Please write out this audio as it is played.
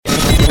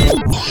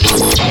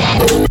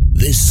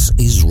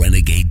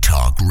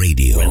Talk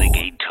Radio.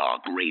 Renegade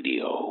Talk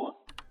Radio.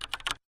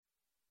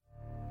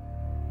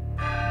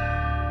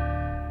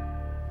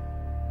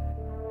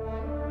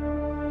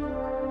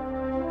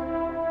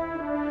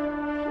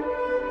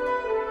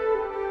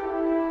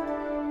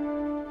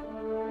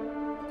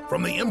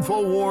 From the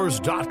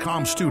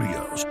Infowars.com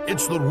studios,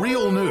 it's The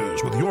Real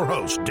News with your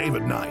host,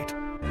 David Knight.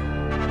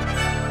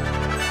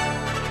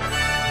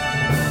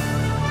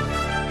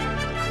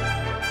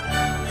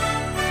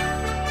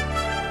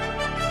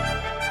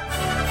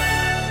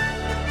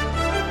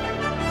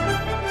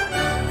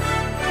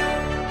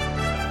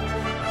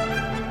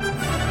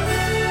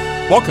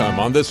 Welcome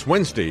on this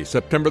Wednesday,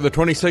 September the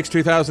 26th,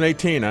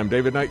 2018. I'm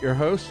David Knight, your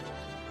host.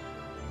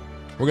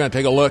 We're going to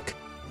take a look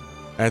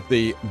at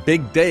the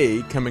big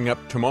day coming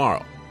up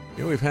tomorrow.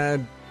 You know, we've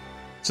had,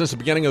 since the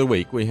beginning of the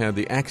week, we had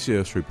the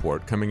Axios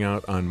report coming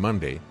out on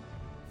Monday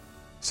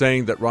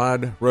saying that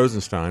Rod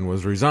Rosenstein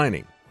was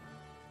resigning,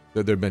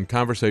 that there had been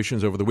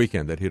conversations over the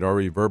weekend that he'd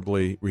already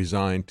verbally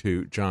resigned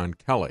to John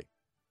Kelly.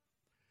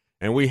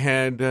 And we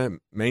had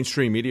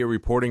mainstream media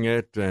reporting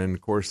it, and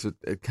of course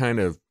it kind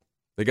of,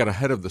 they got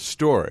ahead of the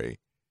story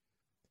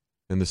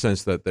in the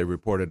sense that they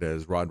reported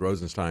as Rod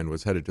Rosenstein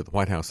was headed to the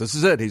White House. This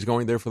is it. He's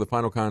going there for the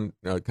final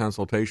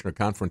consultation or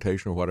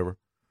confrontation or whatever.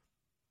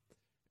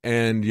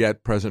 And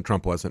yet President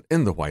Trump wasn't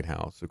in the White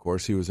House. Of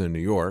course, he was in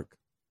New York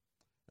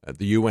at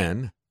the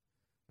UN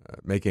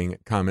making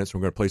comments.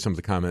 We're going to play some of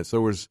the comments.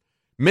 There was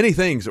many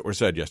things that were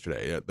said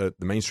yesterday. The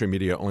mainstream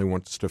media only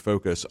wants to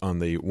focus on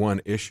the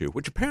one issue,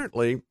 which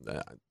apparently,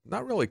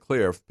 not really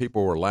clear if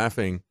people were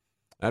laughing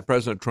at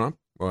President Trump.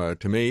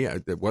 To me,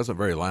 it wasn't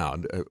very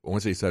loud.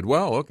 Once he said,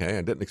 well, okay,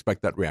 I didn't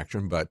expect that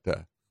reaction, but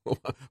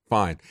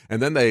fine.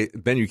 And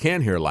then you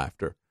can hear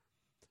laughter.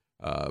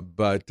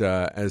 But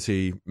as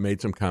he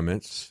made some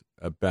comments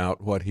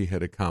about what he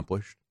had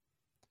accomplished,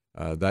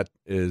 that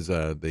is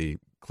the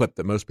clip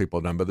that most people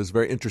have done. But there's a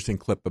very interesting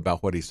clip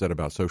about what he said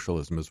about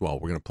socialism as well.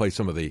 We're going to play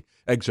some of the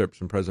excerpts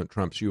from President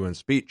Trump's UN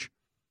speech.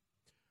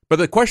 But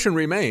the question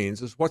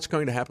remains is what's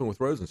going to happen with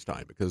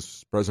Rosenstein,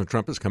 because President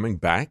Trump is coming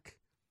back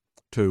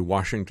to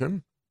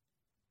Washington.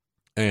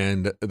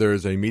 And there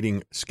is a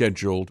meeting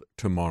scheduled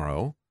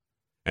tomorrow.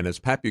 And as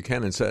Pat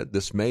Buchanan said,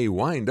 this may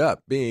wind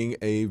up being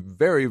a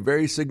very,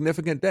 very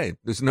significant day.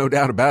 There's no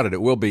doubt about it.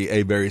 It will be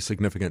a very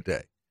significant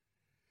day.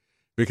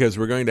 Because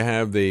we're going to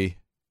have the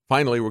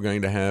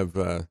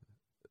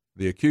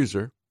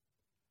accuser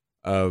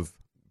of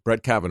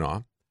Brett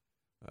Kavanaugh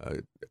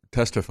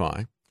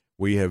testify.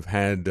 We have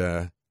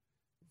had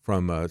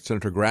from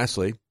Senator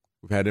Grassley,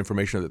 we've had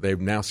information that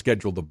they've now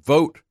scheduled the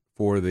vote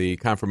for the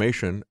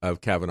confirmation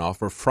of Kavanaugh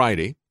for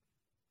Friday.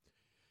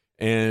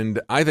 And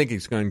I think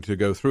he's going to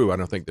go through. I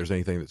don't think there's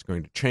anything that's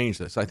going to change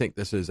this. I think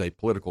this is a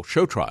political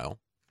show trial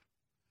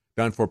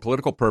done for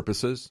political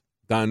purposes,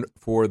 done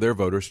for their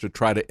voters to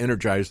try to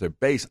energize their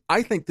base.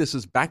 I think this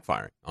is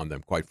backfiring on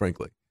them, quite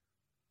frankly.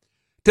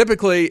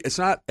 Typically, it's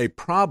not a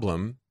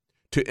problem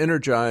to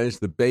energize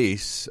the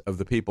base of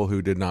the people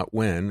who did not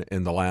win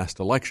in the last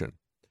election.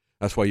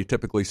 That's why you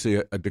typically see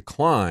a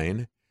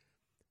decline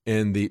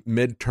in the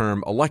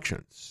midterm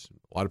elections.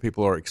 A lot of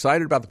people are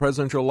excited about the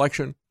presidential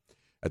election.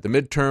 At the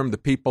midterm, the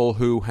people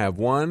who have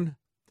won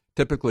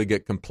typically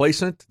get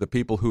complacent. The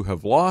people who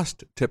have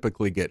lost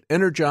typically get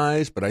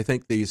energized. But I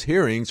think these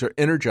hearings are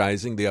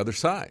energizing the other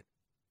side.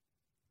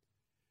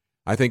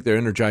 I think they're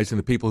energizing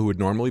the people who would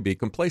normally be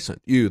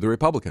complacent, you, the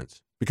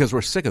Republicans, because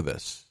we're sick of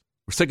this.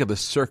 We're sick of this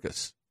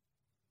circus.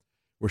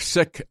 We're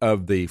sick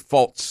of the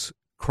false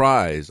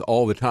cries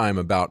all the time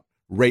about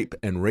rape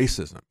and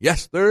racism.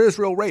 Yes, there is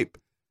real rape.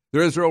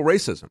 There is real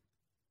racism.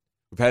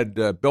 We've had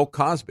Bill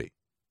Cosby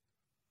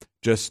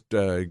just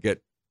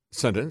get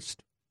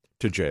sentenced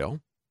to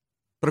jail.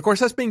 But, of course,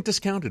 that's being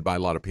discounted by a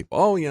lot of people.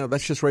 Oh,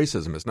 that's just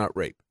racism. It's not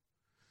rape.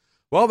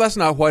 Well, that's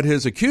not what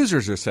his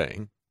accusers are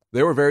saying.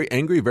 They were very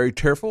angry, very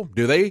tearful.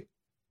 Do they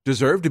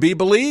deserve to be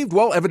believed?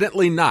 Well,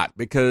 evidently not,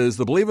 because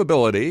the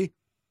believability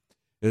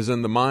is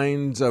in the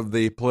minds of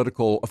the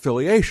political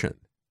affiliation.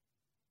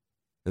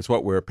 It's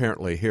what we're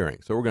apparently hearing.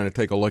 So we're going to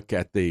take a look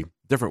at the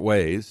different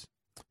ways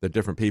that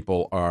different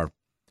people are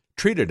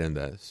treated in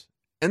this.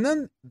 And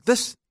then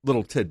this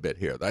little tidbit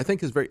here that I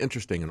think is very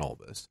interesting in all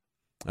this,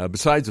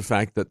 besides the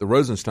fact that the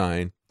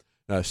Rosenstein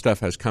stuff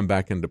has come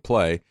back into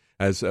play,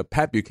 as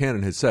Pat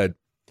Buchanan has said,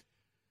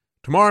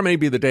 tomorrow may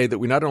be the day that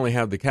we not only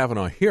have the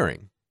Kavanaugh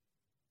hearing,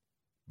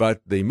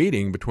 but the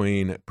meeting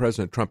between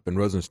President Trump and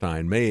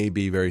Rosenstein may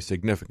be very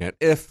significant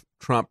if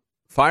Trump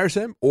fires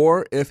him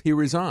or if he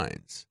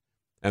resigns.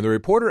 And the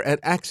reporter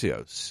at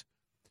Axios,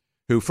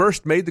 who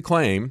first made the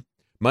claim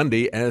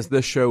Monday as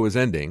this show was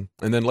ending,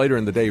 and then later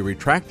in the day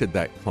retracted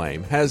that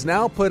claim, has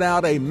now put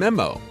out a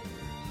memo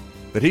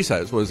that he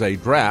says was a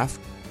draft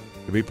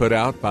to be put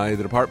out by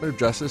the Department of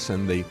Justice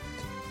and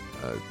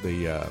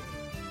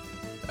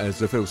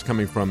as if it was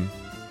coming from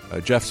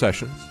Jeff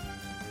Sessions,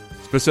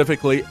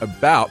 specifically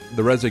about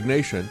the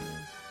resignation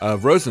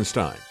of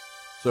Rosenstein.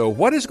 So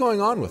what is going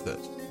on with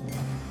this?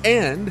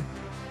 And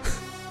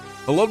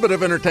a little bit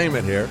of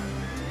entertainment here.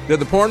 Did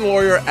the porn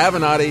lawyer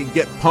Avenatti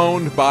get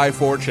pwned by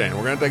 4chan?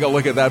 We're going to take a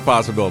look at that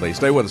possibility.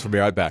 Stay with us. We'll be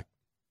right back.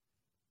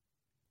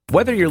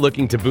 Whether you're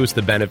looking to boost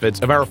the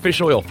benefits of our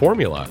fish oil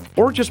formula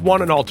or just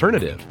want an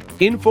alternative,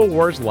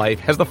 InfoWars Life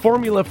has the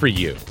formula for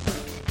you.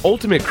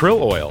 Ultimate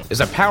Krill Oil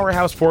is a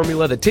powerhouse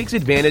formula that takes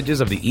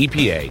advantages of the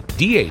EPA,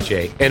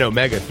 DHA, and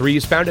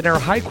omega-3s found in our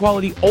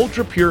high-quality,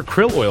 ultra-pure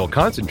krill oil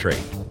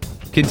concentrate.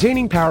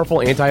 Containing powerful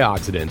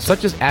antioxidants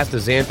such as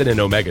astaxanthin and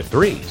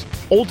omega-3s,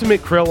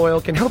 Ultimate Krill Oil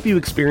can help you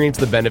experience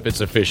the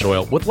benefits of fish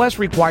oil with less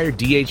required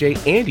DHA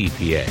and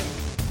EPA.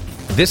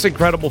 This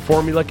incredible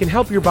formula can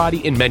help your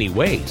body in many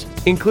ways,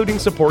 including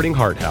supporting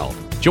heart health,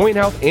 joint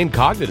health, and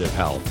cognitive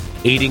health,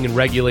 aiding in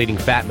regulating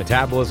fat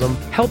metabolism,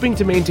 helping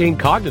to maintain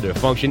cognitive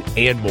function,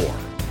 and more.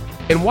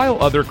 And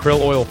while other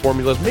krill oil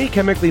formulas may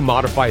chemically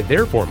modify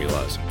their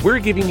formulas, we're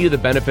giving you the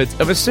benefits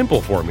of a simple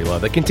formula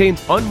that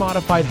contains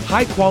unmodified,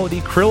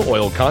 high-quality krill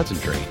oil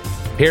concentrate.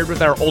 Paired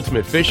with our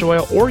Ultimate Fish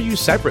Oil or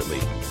used separately,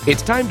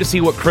 it's time to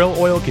see what krill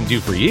oil can do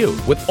for you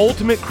with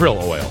Ultimate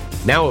Krill Oil,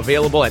 now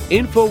available at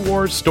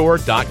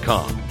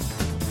InfoWarsStore.com.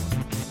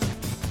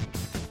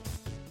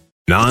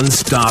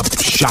 Non-stop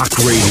shock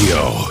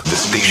radio. The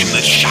station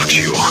that shocks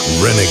you.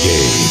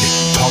 Renegade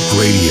Talk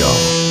Radio.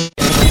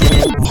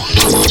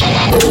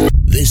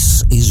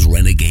 This is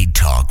Renegade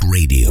Talk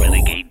Radio.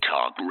 Renegade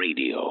Talk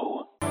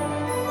Radio.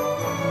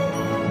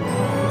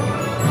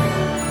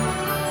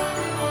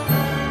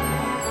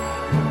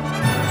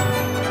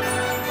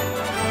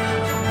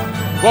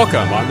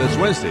 Welcome on this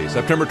Wednesday,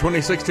 September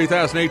 26,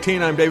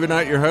 2018. I'm David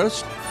Knight, your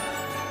host.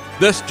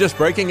 This just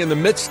breaking in the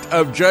midst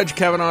of Judge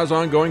Kavanaugh's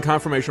ongoing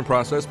confirmation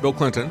process. Bill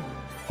Clinton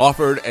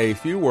offered a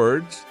few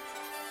words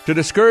to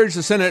discourage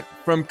the Senate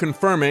from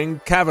confirming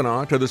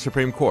Kavanaugh to the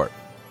Supreme Court.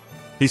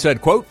 He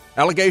said, quote,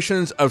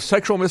 allegations of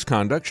sexual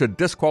misconduct should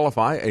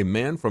disqualify a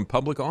man from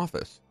public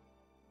office.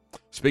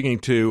 Speaking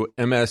to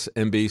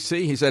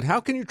MSNBC, he said,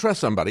 how can you trust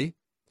somebody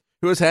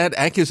who has had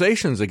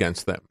accusations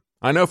against them?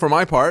 I know for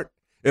my part,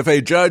 if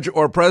a judge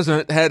or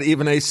president had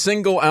even a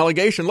single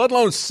allegation, let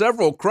alone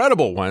several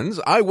credible ones,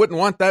 I wouldn't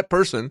want that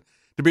person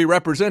to be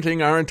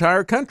representing our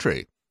entire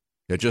country.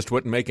 It just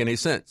wouldn't make any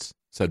sense,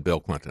 said Bill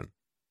Clinton.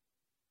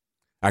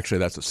 Actually,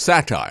 that's a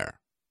satire.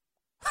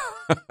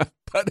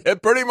 But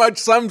it pretty much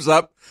sums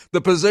up the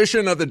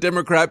position of the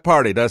Democrat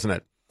Party, doesn't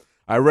it?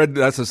 I read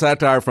that's a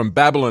satire from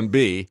Babylon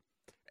Bee,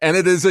 and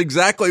it is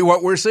exactly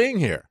what we're seeing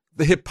here.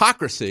 The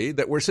hypocrisy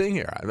that we're seeing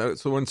here.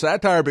 So when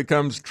satire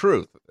becomes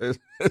truth,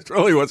 it's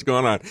really what's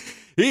going on.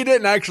 He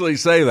didn't actually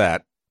say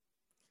that,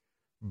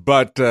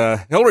 but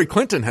Hillary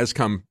Clinton has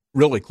come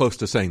really close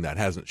to saying that,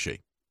 hasn't she?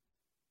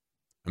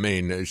 I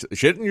mean,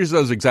 she didn't use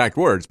those exact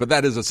words, but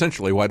that is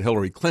essentially what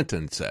Hillary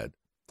Clinton said.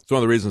 It's one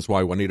of the reasons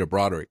why Juanita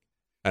Broderick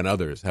and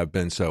others have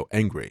been so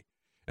angry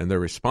in their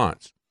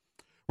response.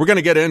 We're going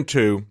to get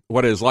into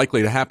what is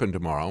likely to happen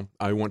tomorrow.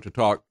 I want to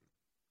talk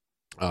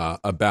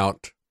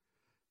about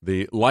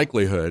the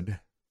likelihood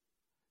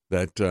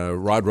that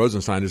Rod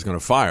Rosenstein is going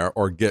to fire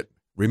or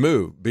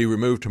be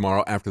removed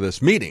tomorrow after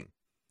this meeting,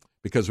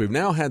 because we've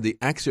now had the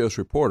Axios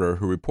reporter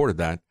who reported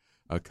that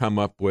come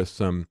up with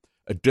some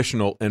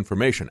additional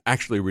information,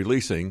 actually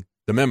releasing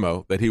the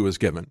memo that he was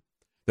given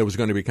that was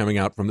going to be coming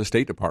out from the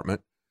State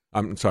Department.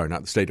 I'm sorry,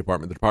 not the State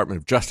Department, the Department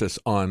of Justice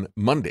on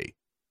Monday.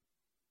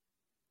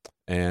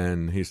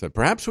 And he said,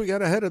 perhaps we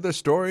got ahead of this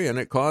story and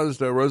it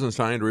caused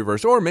Rosenstein to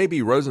reverse. Or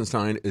maybe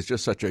Rosenstein is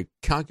just such a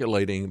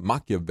calculating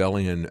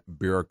Machiavellian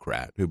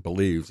bureaucrat who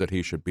believes that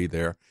he should be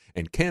there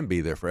and can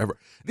be there forever.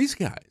 These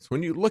guys,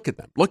 when you look at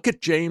them, look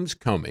at James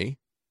Comey,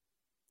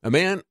 a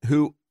man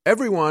who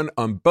everyone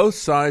on both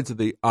sides of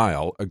the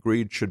aisle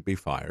agreed should be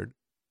fired.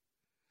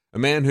 A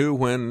man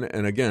who,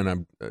 and again,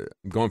 I'm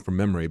going from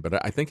memory,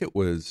 but I think it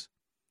was,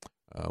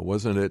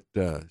 wasn't it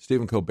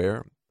Stephen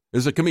Colbert?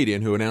 Is a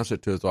comedian who announced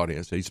it to his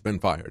audience. He's been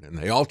fired, and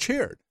they all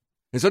cheered.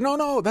 He said,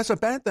 no, that's a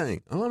bad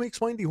thing. Well, let me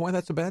explain to you why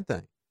that's a bad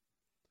thing.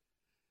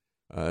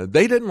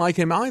 They didn't like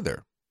him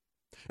either.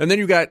 And then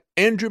you got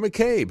Andrew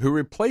McCabe, who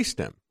replaced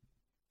him.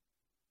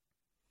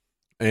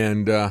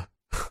 And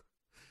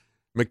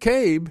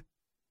McCabe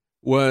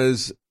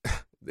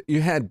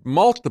you had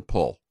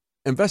multiple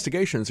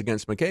investigations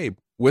against McCabe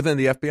within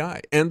the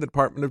FBI and the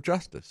Department of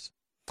Justice.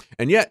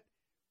 And yet,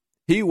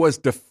 he was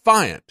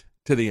defiant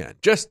to the end,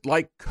 just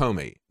like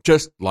Comey,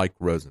 just like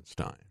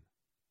Rosenstein.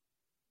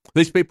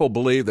 These people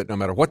believe that no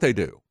matter what they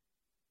do,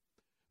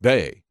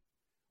 they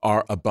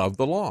are above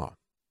the law.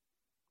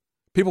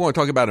 People want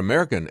to talk about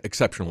American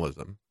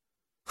exceptionalism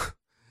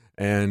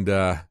and,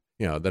 that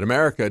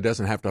America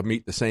doesn't have to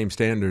meet the same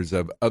standards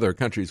of other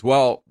countries.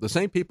 Well, the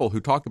same people who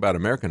talk about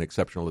American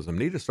exceptionalism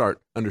need to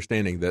start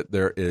understanding that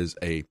there is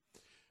a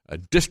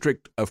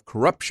district of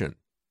corruption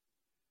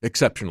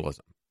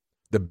exceptionalism.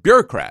 The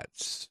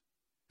bureaucrats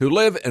who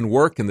live and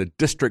work in the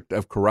district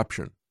of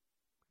corruption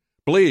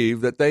believe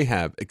that they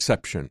have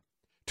exception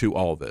to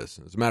all this.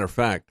 As a matter of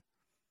fact,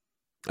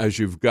 as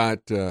you've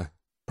got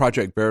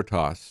Project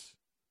Veritas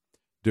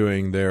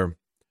doing their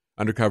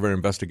undercover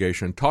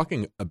investigation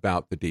talking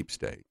about the deep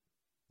state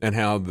and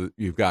how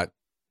you've got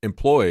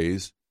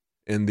employees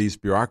in these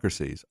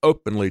bureaucracies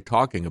openly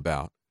talking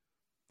about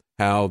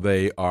how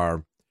they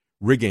are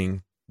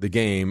rigging the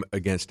game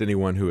against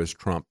anyone who is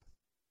Trump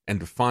and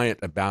defiant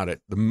about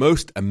it. The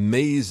most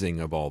amazing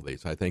of all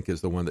these, I think,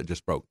 is the one that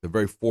just broke,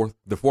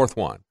 the fourth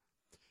one.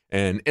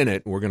 And in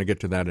it, we're going to get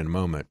to that in a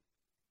moment,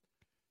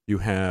 you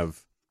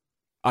have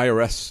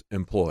IRS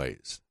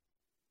employees,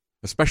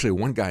 especially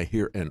one guy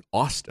here in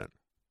Austin,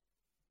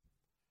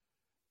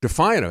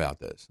 defiant about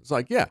this. It's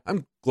like, yeah,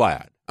 I'm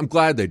glad. I'm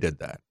glad they did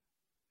that.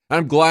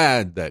 I'm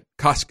glad that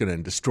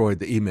Koskinen destroyed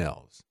the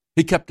emails.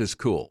 He kept his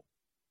cool.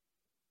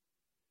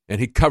 And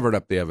he covered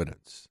up the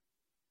evidence.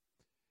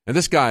 And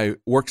this guy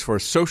works for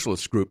a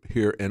socialist group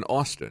here in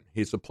Austin.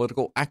 He's a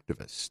political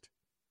activist.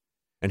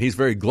 And he's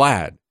very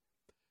glad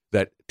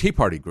that Tea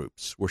Party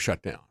groups were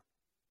shut down,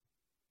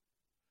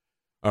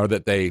 or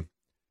that they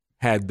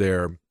had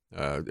their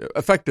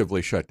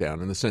effectively shut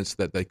down in the sense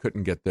that they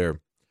couldn't get their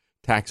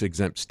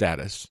tax-exempt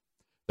status.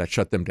 That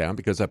shut them down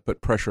because that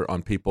put pressure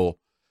on people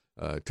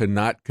to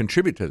not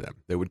contribute to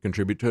them. They would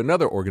contribute to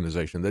another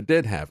organization that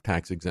did have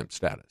tax-exempt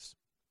status.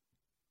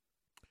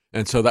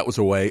 And so that was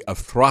a way of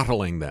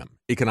throttling them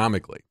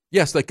economically.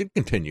 Yes, they could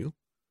continue,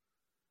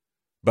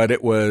 but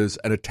it was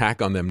an attack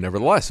on them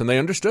nevertheless, and they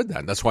understood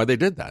that. That's why they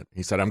did that.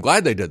 He said, I'm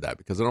glad they did that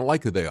because I don't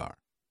like who they are.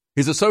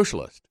 He's a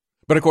socialist.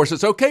 But, of course,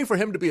 it's okay for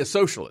him to be a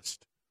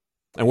socialist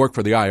and work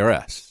for the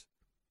IRS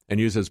and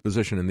use his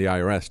position in the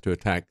IRS to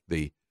attack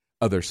the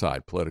other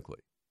side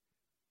politically.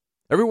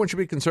 Everyone should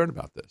be concerned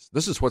about this.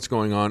 This is what's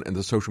going on in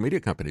the social media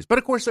companies. But,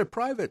 of course, they're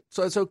private,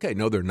 so it's okay.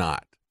 No, they're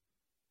not.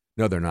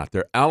 No, they're not.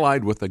 They're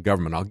allied with the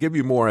government. I'll give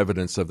you more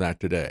evidence of that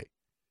today,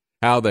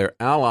 how they're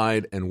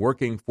allied and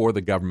working for the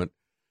government,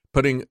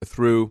 putting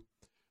through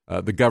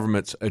the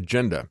government's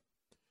agenda.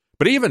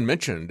 But he even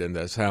mentioned in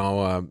this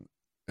how,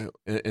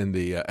 in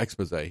the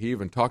expose, he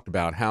even talked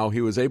about how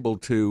he was able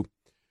to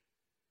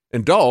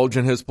indulge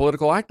in his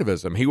political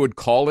activism. He would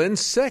call in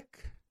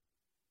sick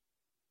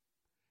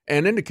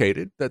and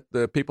indicated that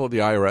the people of the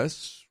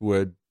IRS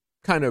would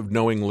kind of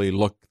knowingly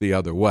look the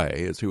other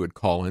way as he would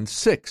call in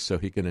sick so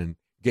he can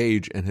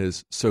engage in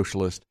his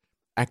socialist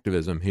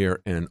activism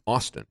here in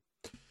Austin.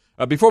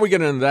 Before we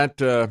get into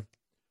that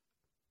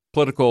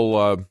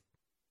political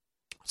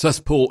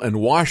cesspool in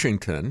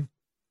Washington,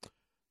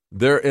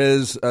 there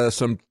is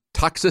some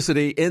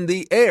toxicity in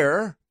the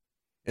air,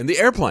 in the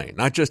airplane,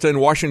 not just in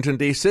Washington,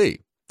 D.C.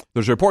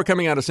 There's a report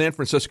coming out of San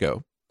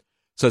Francisco,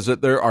 says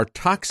that there are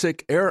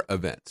toxic air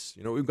events.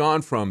 You know, we've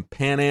gone from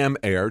Pan Am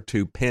Air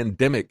to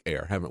pandemic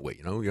air, haven't we?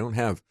 You know, we don't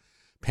have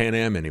Pan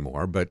Am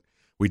anymore, but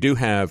we do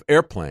have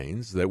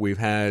airplanes that we've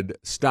had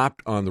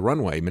stopped on the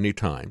runway many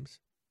times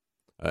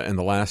in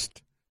the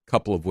last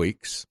couple of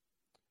weeks.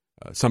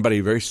 Somebody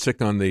very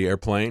sick on the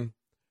airplane,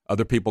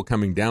 other people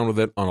coming down with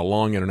it on a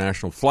long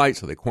international flight,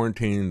 so they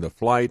quarantine the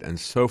flight and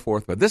so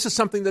forth. But this is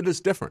something that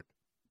is different.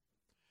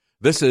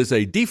 This is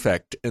a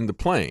defect in the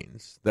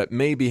planes that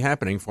may be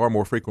happening far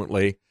more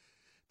frequently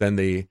than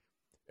the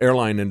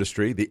airline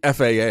industry, the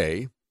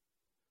FAA,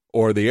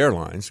 or the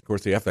airlines. Of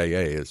course, the FAA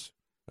is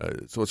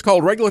so it's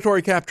called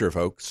regulatory capture,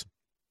 folks.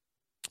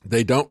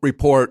 They don't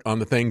report on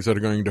the things that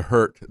are going to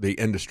hurt the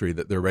industry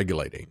that they're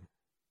regulating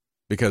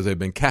because they've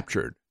been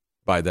captured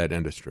by that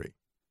industry.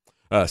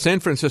 San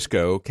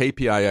Francisco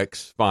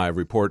KPIX5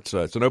 reports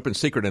it's an open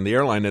secret in the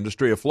airline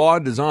industry. A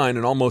flawed design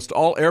in almost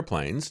all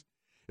airplanes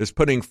is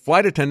putting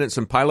flight attendants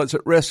and pilots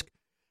at risk.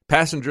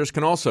 Passengers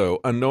can also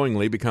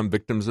unknowingly become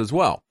victims as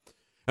well.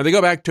 And they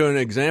go back to an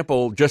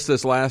example just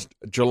this last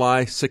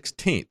July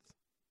 16th.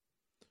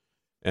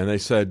 And they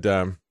said,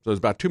 so it was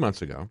about 2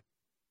 months ago,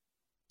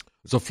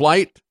 it's a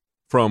flight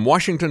from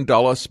Washington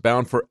Dulles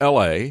bound for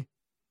L.A.,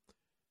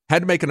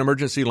 had to make an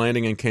emergency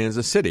landing in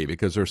Kansas City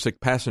because there were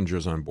sick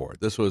passengers on board.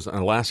 This was an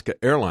Alaska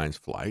Airlines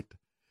flight.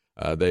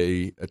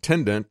 The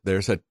attendant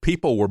there said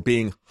people were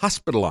being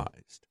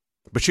hospitalized,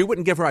 but she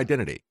wouldn't give her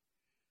identity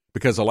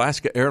because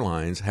Alaska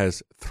Airlines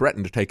has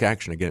threatened to take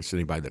action against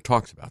anybody that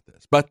talks about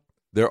this. But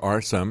there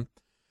are some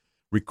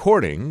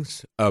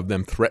recordings of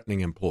them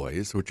threatening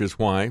employees, which is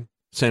why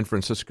San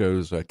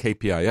Francisco's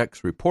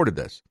KPIX reported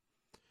this.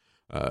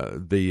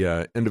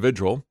 The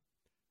individual,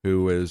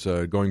 who is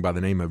going by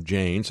the name of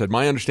Jane, said,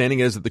 my understanding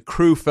is that the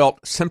crew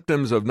felt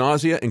symptoms of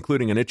nausea,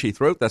 including an itchy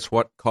throat. That's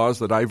what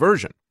caused the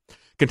diversion.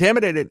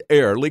 Contaminated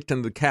air leaked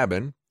into the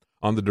cabin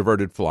on the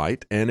diverted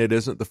flight, and it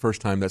isn't the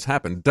first time that's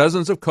happened.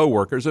 Dozens of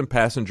coworkers and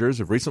passengers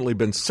have recently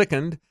been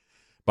sickened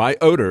by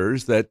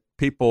odors that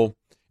people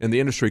in the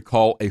industry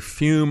call a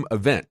fume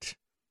event.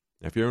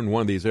 If you're in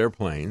one of these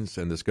airplanes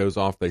and this goes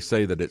off, they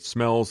say that it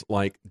smells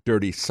like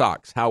dirty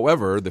socks.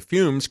 However, the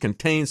fumes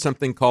contain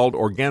something called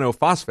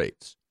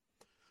organophosphates.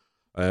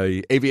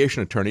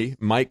 Aviation attorney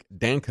Mike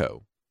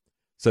Danko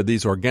said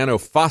these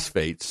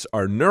organophosphates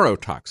are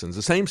neurotoxins,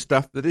 the same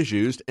stuff that is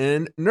used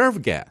in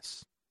nerve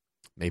gas.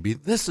 Maybe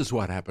this is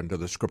what happened to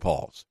the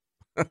Skripals.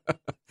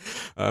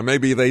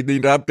 Maybe they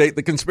need to update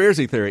the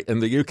conspiracy theory in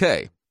the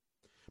UK.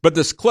 But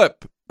this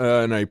clip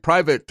in a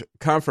private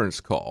conference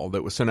call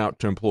that was sent out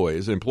to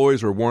employees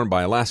were warned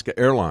by Alaska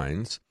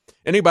Airlines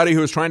Anybody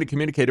who is trying to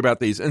communicate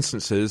about these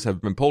instances have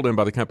been pulled in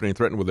by the company and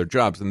threatened with their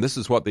jobs. And this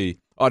is what the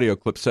audio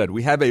clip said.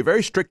 We have a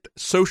very strict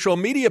social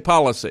media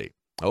policy.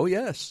 Oh,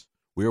 yes.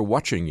 We are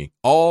watching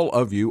all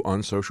of you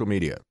on social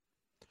media.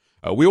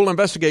 We will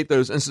investigate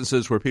those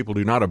instances where people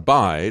do not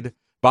abide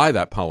by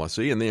that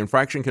policy, and the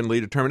infraction can lead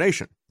to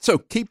termination. So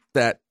keep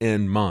that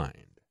in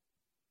mind.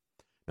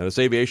 Now, this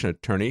aviation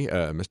attorney,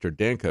 Mr.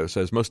 Danko,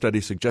 says most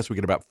studies suggest we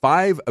get about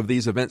 5 of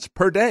these events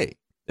per day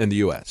in the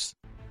U.S.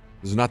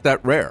 This is not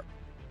that rare.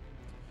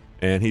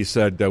 And he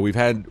said, we've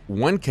had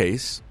one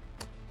case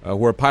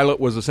where a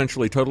pilot was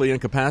essentially totally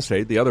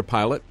incapacitated. The other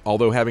pilot,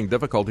 although having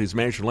difficulties,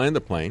 managed to land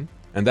the plane,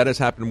 and that has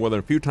happened more than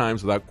a few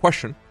times without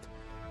question.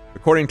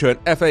 According to an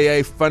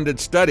FAA-funded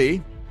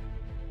study,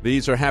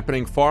 these are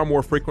happening far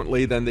more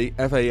frequently than the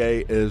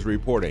FAA is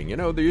reporting. You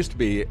know, there used to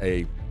be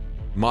a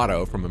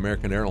motto from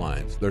American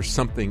Airlines, there's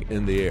something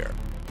in the air.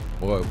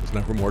 Well, it was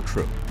never more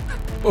true.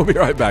 We'll be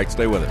right back.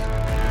 Stay with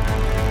us.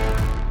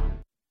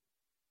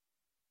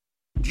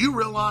 Do you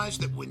realize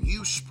that when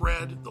you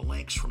spread the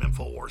links from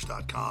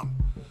Infowars.com,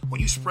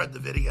 when you spread the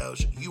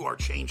videos, you are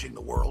changing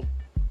the world?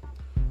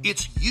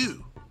 It's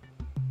you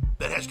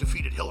that has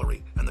defeated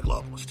Hillary and the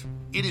globalists.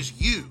 It is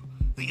you,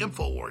 the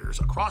info warriors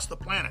across the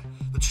planet,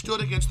 that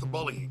stood against the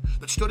bullying,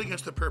 that stood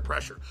against the peer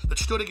pressure, that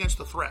stood against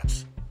the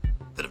threats,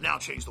 that have now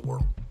changed the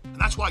world. And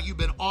that's why you've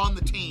been on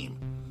the team,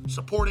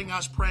 supporting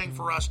us, praying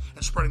for us,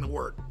 and spreading the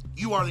word.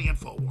 You are the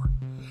info war.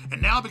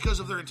 And now, because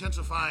of their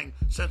intensifying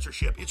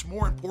censorship, it's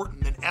more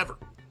important than ever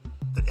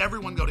that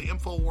everyone go to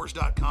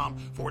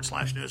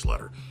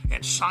Infowars.com/newsletter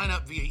and sign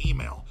up via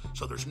email.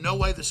 So there's no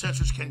way the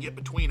censors can get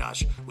between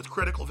us with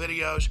critical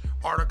videos,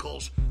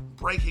 articles,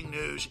 breaking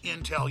news,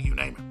 intel, you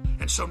name it.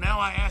 And so now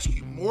I ask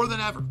you more than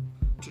ever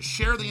to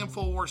share the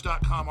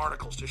Infowars.com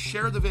articles, to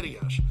share the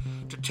videos,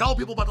 to tell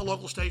people about the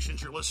local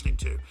stations you're listening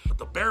to. But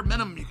the bare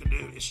minimum you can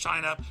do is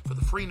sign up for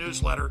the free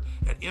newsletter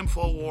at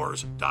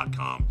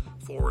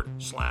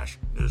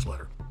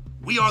Infowars.com/newsletter.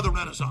 We are the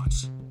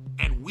Renaissance,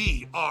 and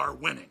we are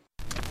winning.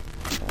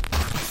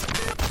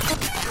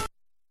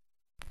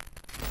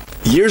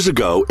 Years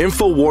ago,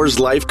 InfoWars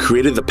Life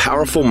created the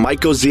powerful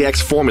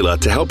MycoZX formula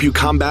to help you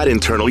combat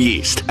internal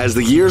yeast. As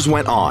the years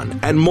went on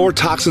and more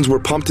toxins were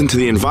pumped into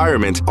the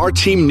environment, our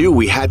team knew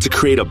we had to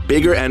create a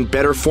bigger and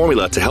better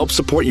formula to help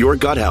support your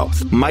gut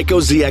health.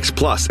 MycoZX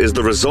Plus is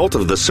the result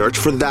of the search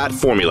for that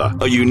formula,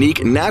 a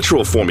unique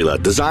natural formula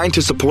designed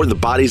to support the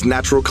body's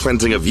natural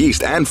cleansing of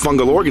yeast and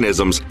fungal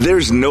organisms.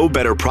 There's no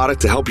better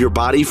product to help your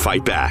body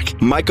fight back.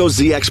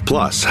 MycoZX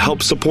Plus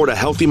helps support a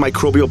healthy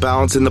microbial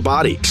balance in the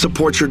body,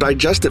 supports your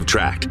digestive tract,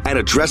 and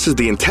addresses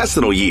the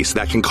intestinal yeast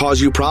that can cause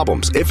you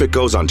problems if it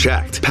goes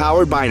unchecked.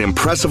 Powered by an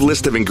impressive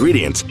list of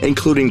ingredients,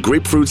 including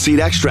grapefruit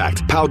seed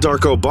extract, Pau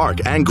d'Arco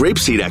bark, and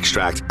grapeseed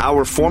extract,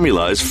 our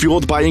formula is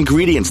fueled by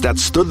ingredients that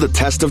stood the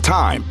test of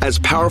time as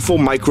powerful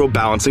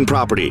microbalancing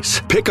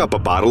properties. Pick up a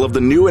bottle of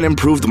the new and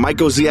improved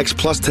MycoZX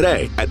Plus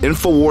today at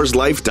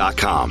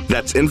InfoWarsLife.com.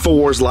 That's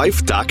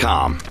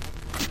InfoWarsLife.com.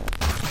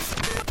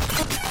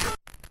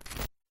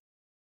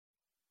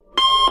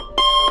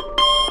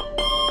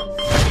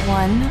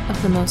 One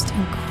of the most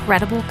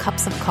incredible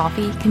cups of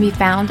coffee can be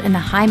found in the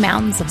high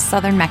mountains of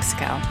southern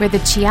Mexico, where the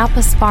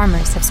Chiapas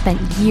farmers have spent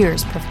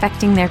years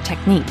perfecting their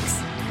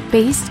techniques.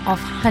 Based off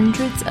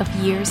hundreds of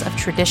years of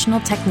traditional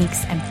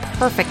techniques and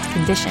perfect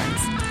conditions,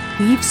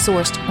 we've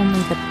sourced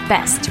only the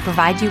best to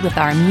provide you with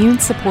our immune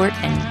support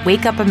and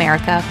Wake Up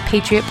America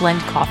Patriot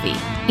Blend coffee.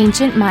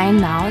 Ancient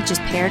Mayan knowledge is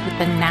paired with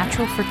the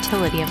natural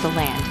fertility of the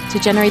land to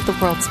generate the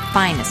world's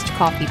finest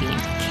coffee bean,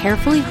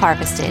 carefully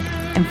harvested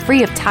and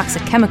free of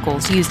toxic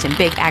chemicals used in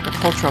big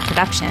agricultural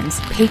productions.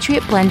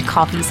 Patriot Blend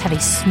coffees have a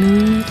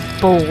smooth,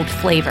 bold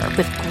flavor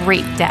with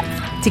great depth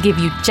to give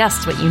you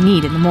just what you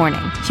need in the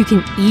morning. You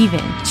can even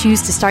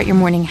choose to start your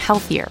morning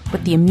healthier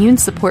with the Immune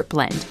Support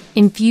Blend,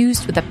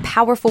 infused with a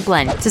powerful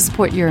blend to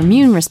support your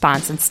immune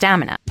response and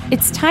stamina.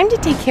 It's time to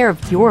take care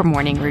of your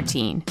morning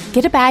routine.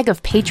 Get a bag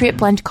of Patriot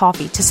Blend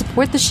coffee to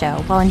support the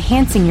show while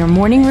enhancing your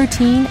morning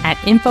routine at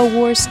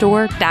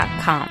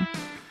InfoWarsStore.com.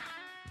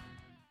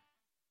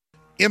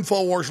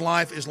 InfoWars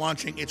Life is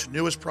launching its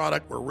newest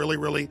product. We're really,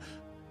 really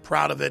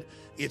proud of it.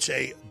 It's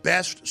a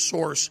best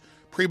source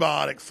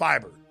prebiotic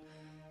fiber.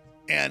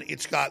 And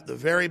it's got the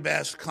very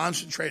best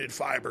concentrated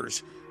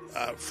fibers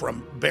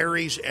from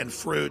berries and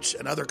fruits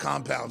and other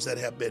compounds that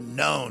have been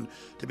known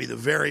to be the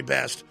very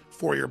best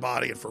for your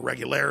body and for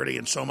regularity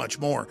and so much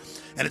more.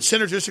 And it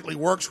synergistically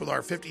works with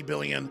our 50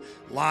 billion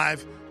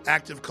live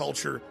active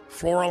culture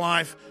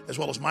FloraLife, as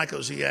well as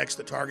MycoZX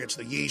that targets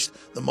the yeast,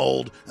 the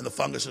mold, and the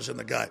funguses in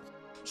the gut.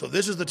 So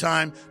this is the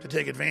time to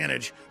take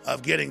advantage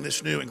of getting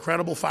this new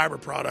incredible fiber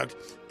product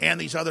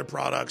and these other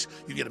products.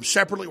 You get them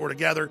separately or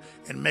together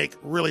and make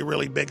really,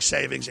 really big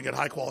savings and get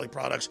high-quality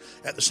products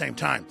at the same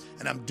time.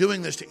 And I'm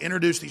doing this to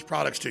introduce these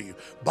products to you.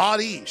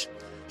 Bod-Ease,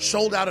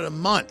 sold out in a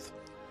month.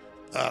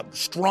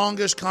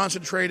 Strongest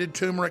concentrated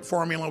turmeric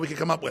formula we could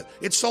come up with.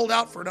 It's sold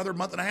out for another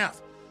month and a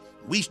half.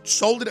 We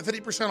sold it at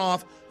 50%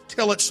 off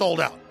till it's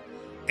sold out.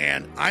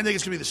 And I think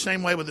it's going to be the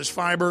same way with this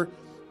fiber.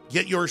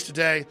 Get yours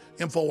today,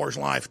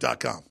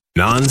 InfoWarsLife.com.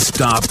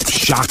 Non-stop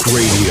shock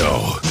radio.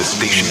 The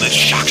station that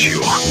shocks you.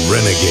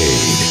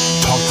 Renegade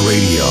Talk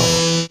Radio.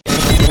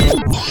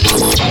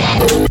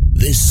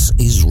 This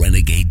is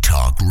Renegade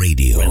Talk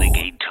Radio.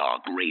 Renegade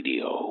Talk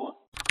Radio.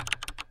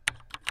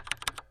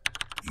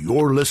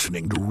 You're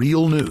listening to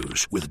Real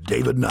News with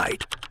David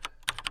Knight.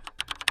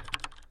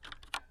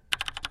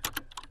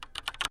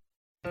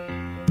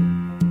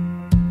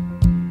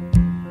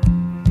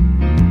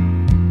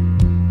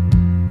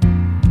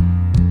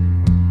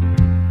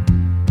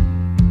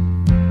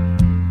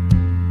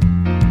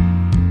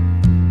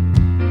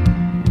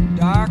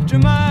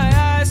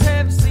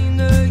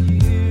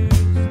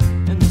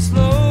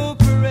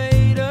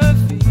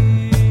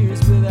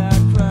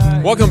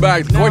 Welcome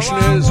back. The question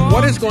is,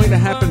 what is going to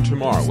happen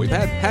tomorrow? We've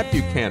had Pat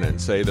Buchanan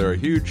say there are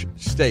huge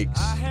stakes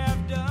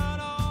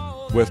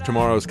with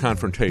tomorrow's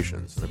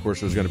confrontations. And of course,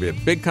 there's going to be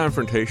a big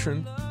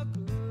confrontation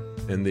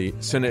in the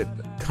Senate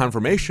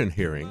confirmation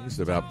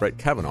hearings about Brett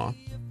Kavanaugh.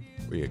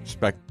 We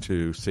expect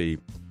to see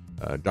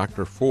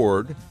Dr.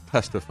 Ford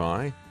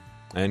testify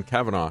and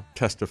Kavanaugh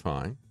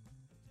testifying.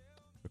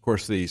 Of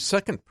course, the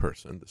second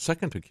person, the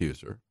second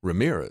accuser,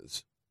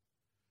 Ramirez,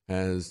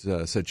 has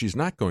said she's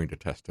not going to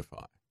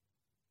testify.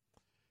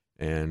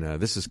 And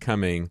this is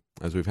coming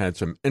as we've had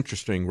some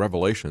interesting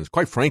revelations.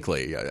 Quite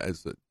frankly,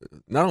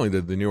 not only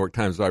did the New York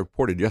Times, I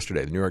reported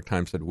yesterday, the New York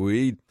Times said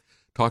we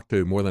talked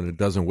to more than a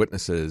dozen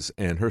witnesses,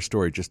 and her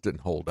story just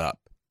didn't hold up,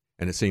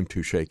 and it seemed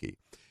too shaky.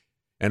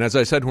 And as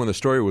I said when the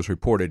story was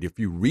reported, if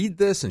you read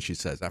this, and she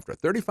says, after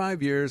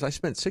 35 years, I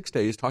spent 6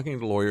 days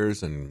talking to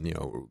lawyers and,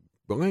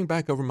 going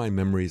back over my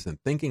memories and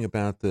thinking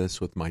about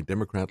this with my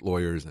Democrat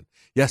lawyers. And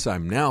yes,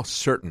 I'm now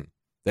certain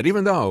that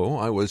even though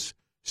I was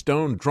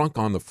stone drunk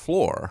on the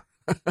floor,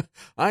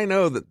 I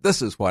know that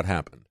this is what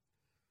happened.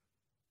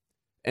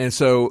 And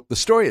so the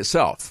story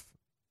itself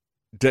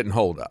didn't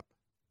hold up.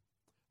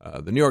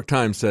 The New York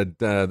Times said,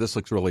 this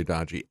looks really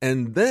dodgy.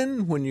 And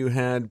then when you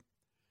had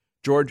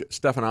George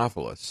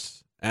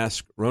Stephanopoulos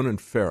ask Ronan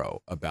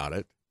Farrow about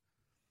it,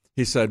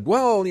 he said,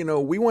 well,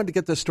 we wanted to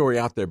get this story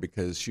out there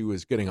because she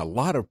was getting a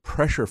lot of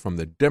pressure from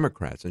the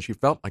Democrats, and she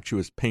felt like she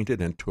was painted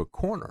into a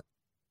corner.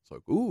 It's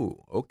like,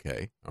 ooh,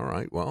 okay, all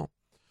right, well,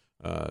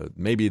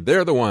 maybe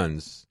they're the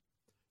ones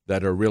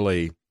that are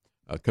really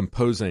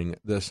composing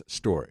this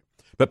story.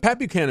 But Pat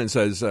Buchanan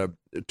says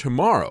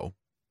tomorrow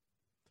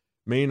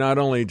may not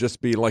only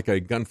just be like a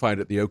gunfight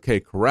at the OK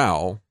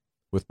Corral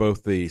with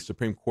both the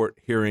Supreme Court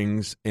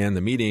hearings and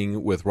the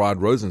meeting with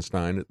Rod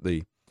Rosenstein at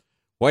the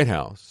White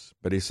House,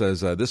 but he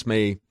says this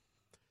may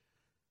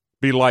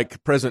be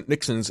like President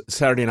Nixon's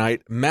Saturday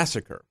Night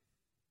Massacre.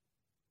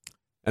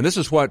 And this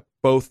is what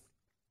both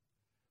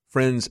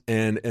friends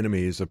and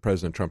enemies of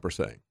President Trump are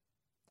saying.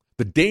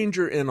 The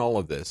danger in all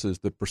of this is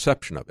the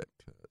perception of it.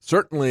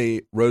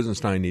 Certainly,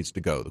 Rosenstein needs to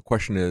go. The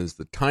question is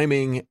the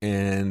timing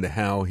and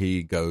how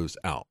he goes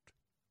out.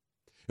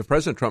 If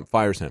President Trump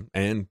fires him,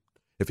 and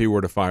if he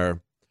were to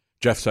fire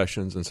Jeff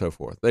Sessions and so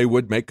forth, they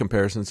would make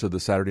comparisons to the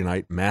Saturday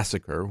Night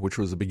Massacre, which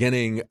was the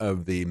beginning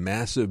of the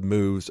massive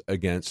moves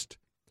against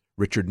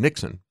Richard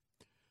Nixon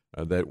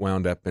that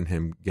wound up in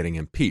him getting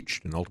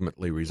impeached and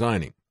ultimately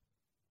resigning.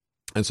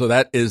 And so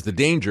that is the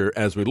danger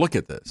as we look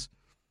at this.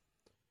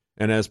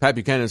 And as Pat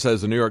Buchanan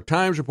says, the New York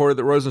Times reported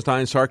that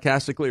Rosenstein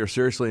sarcastically or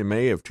seriously in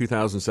May of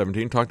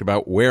 2017 talked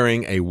about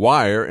wearing a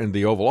wire in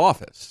the Oval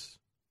Office.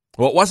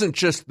 Well, it wasn't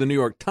just the New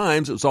York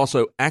Times. It was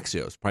also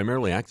Axios,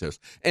 primarily Axios,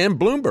 and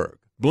Bloomberg.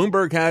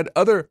 Bloomberg had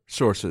other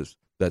sources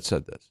that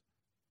said this.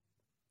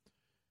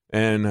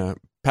 And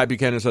Pat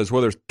Buchanan says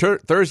whether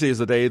Thursday is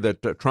the day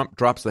that Trump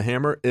drops the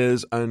hammer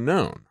is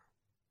unknown.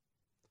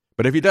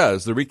 But if he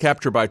does, the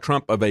recapture by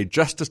Trump of a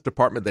Justice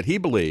Department that he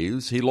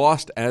believes he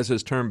lost as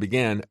his term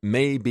began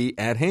may be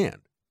at hand.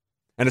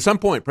 And at some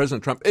point,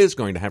 President Trump is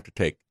going to have to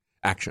take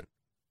action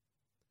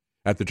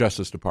at the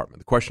Justice Department.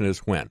 The question is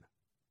when?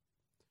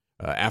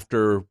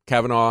 After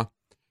Kavanaugh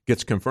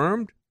gets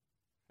confirmed?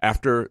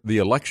 After the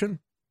election?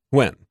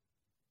 When?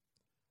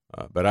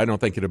 But I don't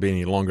think it'll be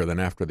any longer than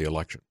after the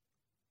election.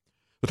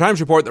 The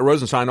Times report that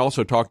Rosenstein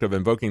also talked of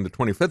invoking the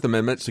 25th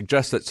Amendment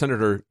suggests that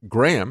Senator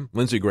Graham,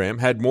 Lindsey Graham,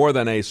 had more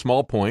than a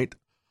small point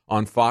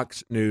on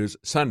Fox News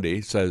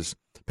Sunday, says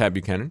Pat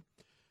Buchanan.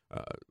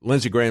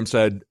 Lindsey Graham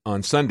said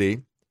on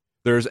Sunday,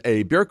 there's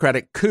a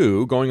bureaucratic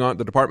coup going on at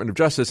the Department of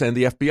Justice and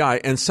the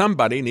FBI, and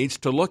somebody needs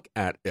to look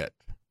at it.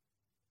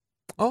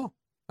 Oh,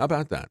 how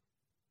about that?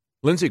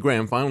 Lindsey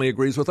Graham finally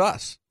agrees with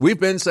us. We've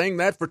been saying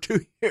that for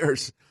 2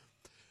 years.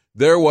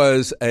 There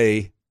was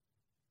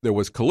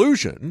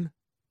collusion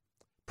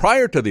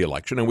prior to the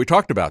election, and we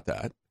talked about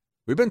that.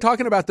 We've been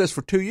talking about this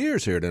for 2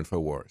 years here at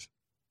InfoWars.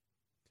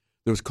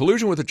 There was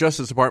collusion with the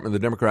Justice Department and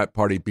the Democrat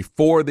Party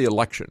before the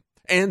election,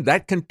 and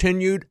that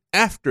continued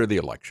after the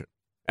election,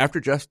 after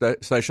Jeff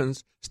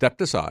Sessions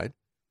stepped aside,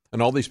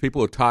 and all these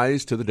people with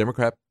ties to the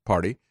Democrat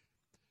Party,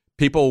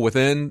 people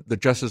within the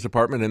Justice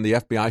Department and the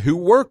FBI who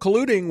were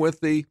colluding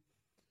with the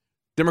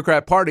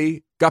Democrat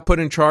Party, got put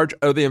in charge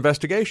of the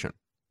investigation.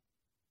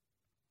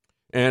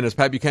 And as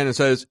Pat Buchanan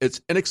says,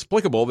 it's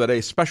inexplicable that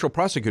a special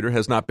prosecutor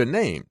has not been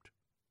named.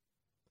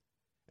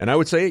 And I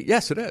would say,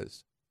 yes, it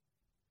is.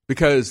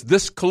 Because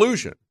this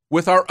collusion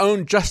with our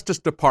own Justice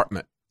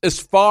Department is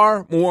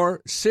far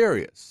more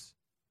serious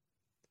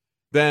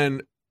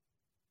than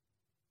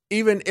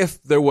even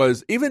if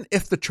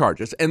the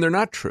charges, and they're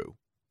not true,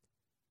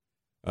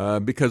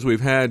 because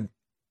we've had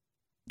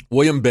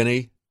William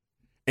Binney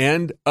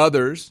and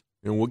others,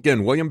 and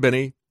again, William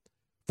Binney,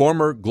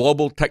 former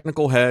global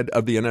technical head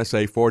of the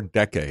NSA for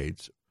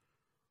decades,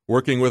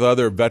 working with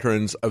other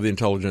veterans of the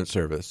intelligence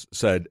service,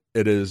 said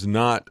it is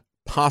not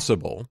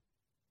possible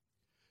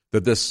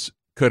that this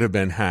could have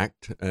been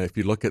hacked. If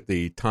you look at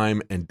the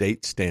time and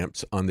date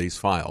stamps on these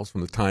files,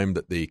 from the time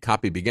that the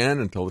copy began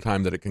until the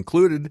time that it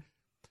concluded,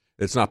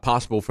 it's not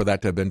possible for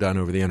that to have been done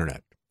over the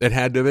internet. It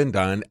had to have been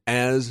done,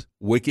 as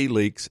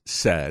WikiLeaks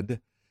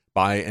said,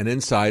 by an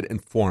inside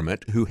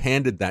informant who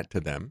handed that to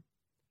them,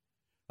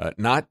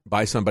 not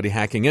by somebody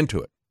hacking into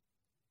it.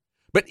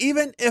 But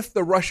even if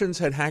the Russians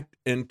had hacked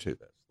into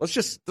this, let's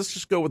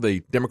just go with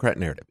the Democrat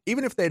narrative.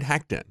 Even if they'd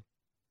hacked in,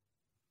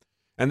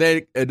 and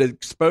they had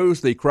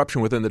exposed the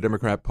corruption within the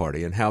Democrat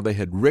Party and how they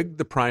had rigged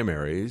the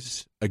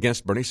primaries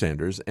against Bernie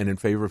Sanders and in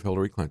favor of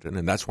Hillary Clinton,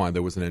 and that's why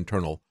there was an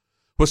internal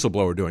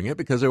whistleblower doing it,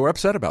 because they were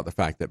upset about the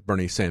fact that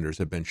Bernie Sanders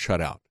had been shut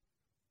out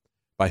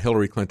by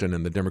Hillary Clinton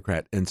and the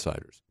Democrat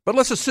insiders. But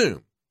let's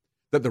assume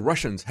that the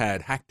Russians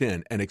had hacked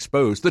in and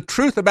exposed the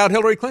truth about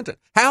Hillary Clinton.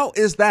 How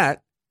is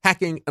that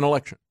hacking an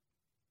election?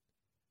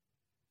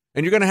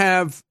 And you're going to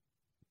have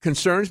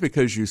concerns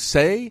because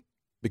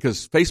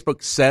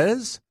Facebook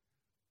says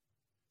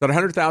that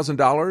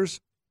 $100,000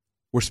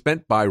 were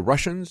spent by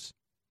Russians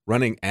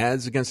running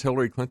ads against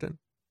Hillary Clinton,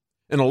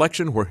 an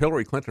election where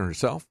Hillary Clinton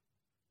herself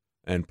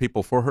and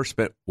people for her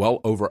spent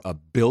well over $1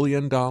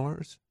 billion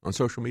on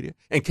social media.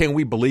 And can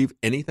we believe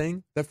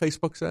anything that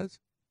Facebook says?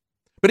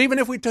 But even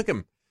if we took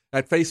him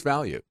at face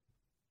value,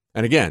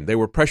 and again, they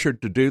were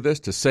pressured to do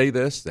this, to say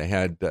this. They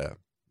had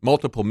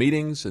multiple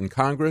meetings in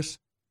Congress,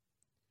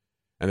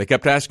 and they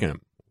kept asking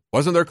him,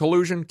 wasn't there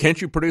collusion?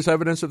 Can't you produce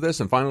evidence of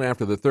this? And finally,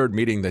 after the third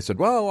meeting, they said,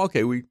 well,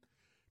 okay, we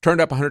turned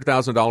up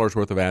 $100,000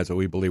 worth of ads that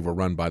we believe were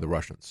run by the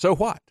Russians. So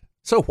what?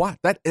 So what?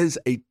 That is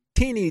a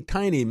teeny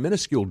tiny,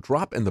 minuscule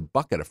drop in the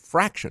bucket, a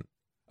fraction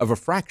of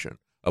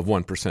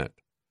 1%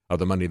 of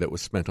the money that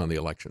was spent on the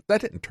election.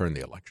 That didn't turn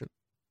the election.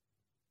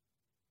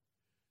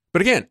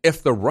 But again,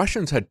 if the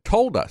Russians had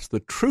told us the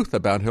truth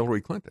about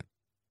Hillary Clinton,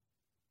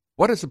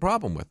 what is the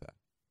problem with that?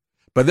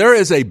 But there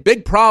is a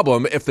big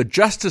problem if the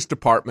Justice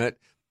Department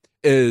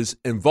is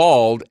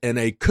involved in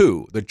a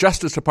coup, the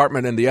Justice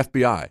Department and the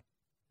FBI,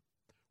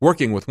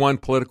 working with one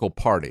political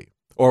party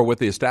or with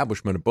the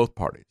establishment of both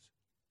parties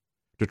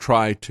to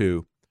try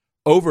to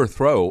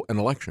overthrow an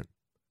election,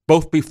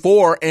 both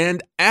before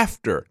and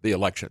after the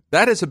election.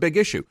 That is a big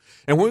issue.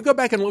 And when we go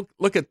back and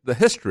look at the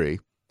history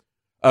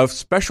of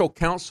special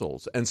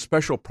counsels and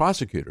special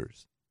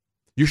prosecutors,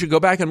 you should go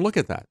back and look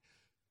at that.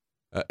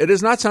 It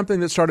is not something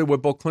that started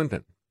with Bill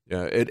Clinton.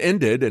 It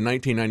ended in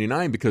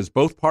 1999 because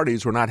both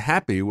parties were not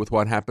happy with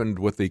what happened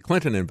with the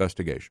Clinton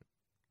investigation.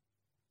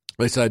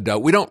 They said,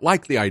 we don't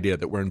like the idea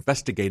that we're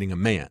investigating a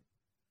man.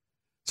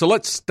 So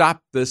let's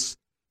stop this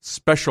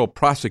special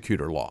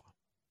prosecutor law.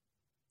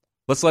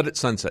 Let's let it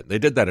sunset. They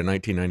did that in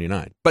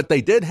 1999. But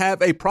they did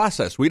have a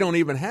process. We don't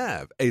even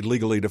have a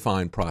legally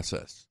defined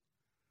process.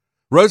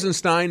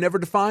 Rosenstein never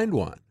defined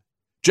one.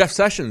 Jeff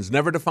Sessions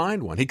never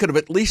defined one. He could have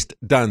at least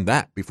done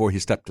that before he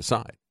stepped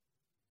aside,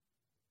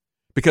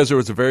 because there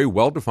was a very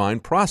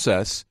well-defined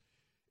process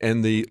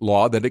in the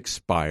law that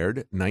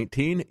expired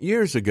 19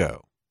 years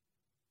ago.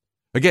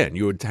 Again,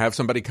 you would have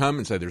somebody come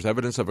and say there's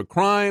evidence of a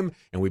crime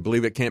and we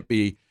believe it can't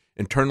be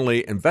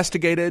internally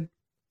investigated,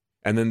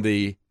 and then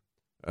the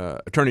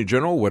Attorney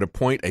General would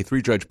appoint a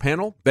 3-judge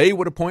panel. They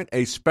would appoint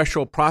a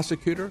special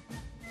prosecutor.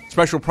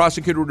 Special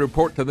prosecutor would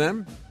report to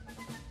them.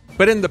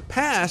 But in the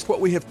past,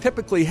 what we have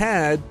typically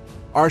had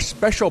are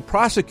special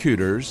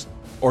prosecutors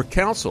or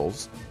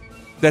counsels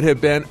that have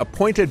been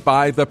appointed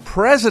by the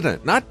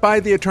president, not by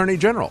the attorney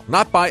general,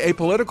 not by a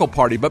political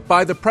party, but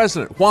by the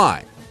president.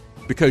 Why?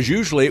 Because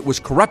usually it was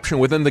corruption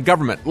within the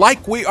government,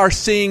 like we are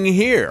seeing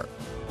here.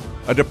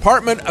 A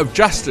Department of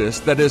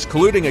Justice that is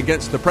colluding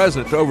against the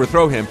president to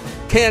overthrow him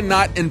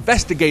cannot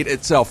investigate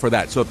itself for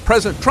that. So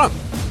President Trump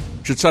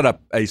should set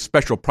up a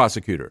special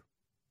prosecutor.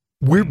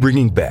 We're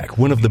bringing back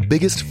one of the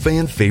biggest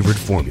fan-favorite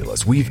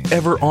formulas we've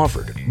ever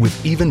offered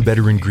with even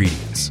better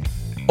ingredients,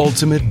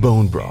 Ultimate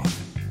Bone Broth.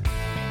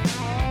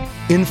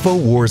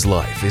 InfoWars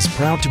Life is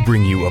proud to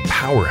bring you a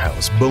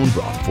powerhouse bone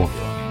broth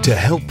formula to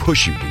help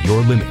push you to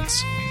your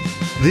limits.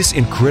 This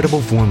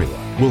incredible formula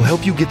will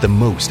help you get the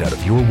most out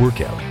of your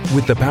workout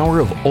with the power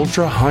of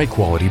ultra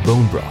high-quality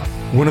bone broth,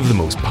 one of the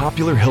most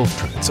popular health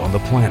trends on the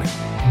planet.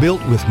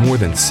 Built with more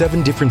than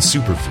 7 different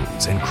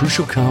superfoods and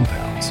crucial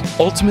compounds,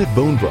 Ultimate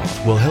Bone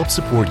Broth will help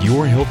support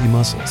your healthy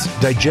muscles,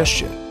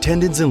 digestion,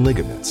 tendons, and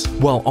ligaments,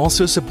 while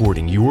also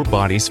supporting your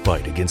body's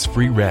fight against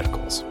free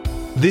radicals.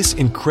 This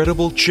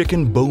incredible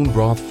chicken bone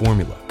broth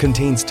formula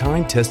contains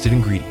time-tested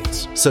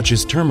ingredients such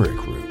as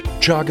turmeric root,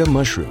 chaga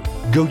mushroom,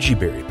 goji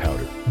berry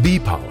powder, bee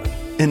pollen,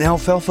 and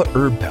alfalfa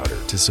herb powder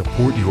to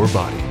support your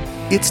body.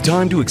 It's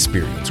time to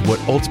experience what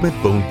Ultimate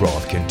Bone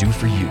Broth can do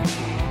for you.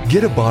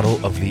 Get a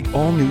bottle of the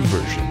all-new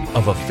version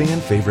of a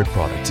fan-favorite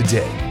product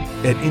today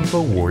at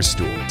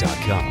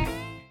InfoWarsStore.com.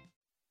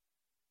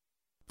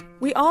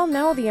 We all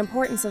know the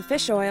importance of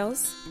fish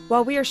oils.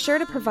 While we are sure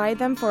to provide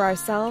them for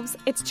ourselves,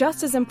 it's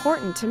just as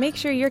important to make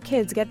sure your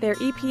kids get their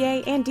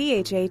EPA and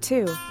DHA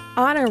too.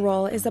 Honor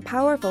Roll is a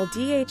powerful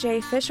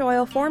DHA fish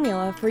oil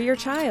formula for your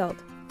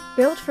child.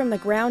 Built from the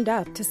ground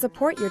up to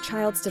support your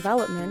child's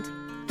development,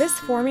 this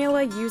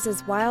formula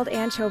uses wild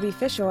anchovy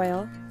fish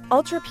oil,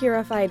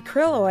 ultra-purified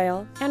krill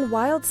oil, and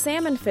wild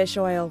salmon fish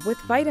oil with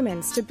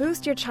vitamins to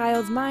boost your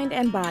child's mind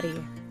and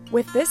body.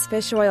 With this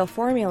fish oil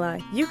formula,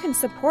 you can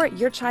support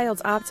your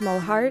child's optimal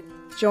heart,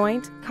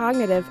 joint,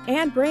 cognitive,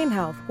 and brain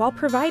health while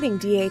providing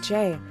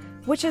DHA,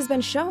 which has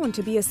been shown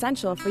to be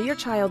essential for your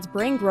child's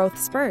brain growth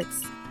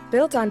spurts.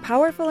 Built on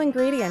powerful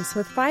ingredients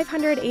with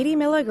 580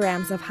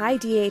 milligrams of high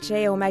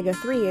DHA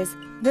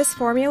omega-3s, this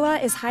formula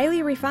is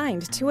highly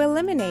refined to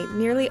eliminate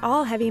nearly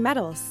all heavy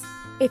metals.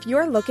 If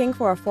you're looking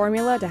for a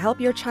formula to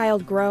help your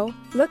child grow,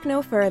 look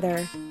no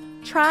further.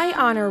 Try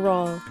Honor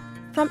Roll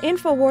from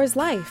InfoWars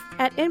Life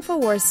at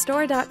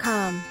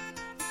InfoWarsStore.com.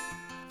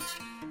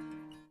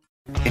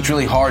 It's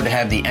really hard to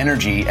have the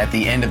energy at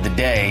the end of the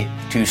day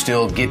to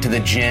still get to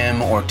the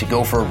gym or to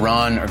go for a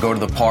run or go to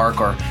the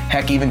park or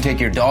heck, even take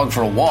your dog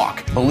for a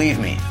walk. Believe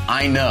me,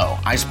 I know.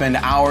 I spend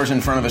hours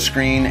in front of a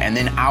screen and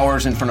then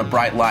hours in front of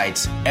bright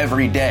lights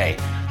every day.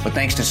 But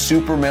thanks to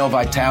Super Male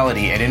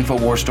Vitality at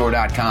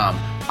InfoWarsStore.com,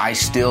 I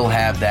still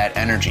have that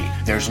energy.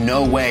 There's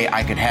no way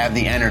I could have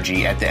the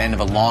energy at the end of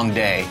a long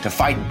day to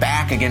fight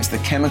back against the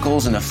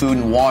chemicals in the food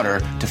and water,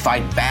 to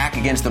fight back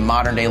against the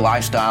modern day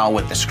lifestyle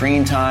with the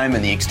screen time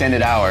and the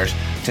extended hours,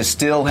 to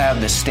still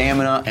have the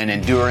stamina and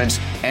endurance,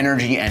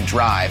 energy and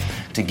drive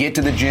to get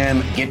to the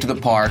gym, get to the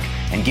park,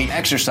 and get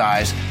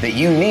exercise that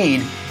you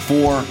need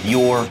for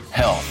your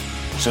health.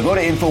 So go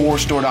to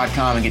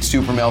InfoWarsStore.com and get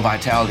Super Male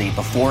Vitality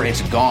before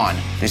it's gone.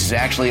 This is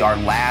actually our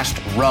last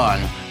run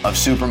of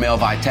Super Male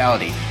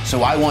Vitality.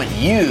 So I want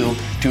you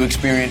to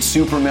experience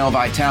Super Male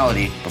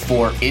Vitality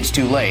before it's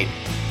too late.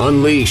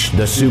 Unleash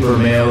the super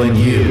male in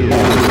you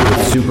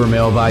with Super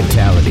Male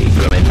Vitality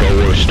from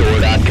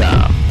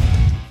InfoWarsStore.com.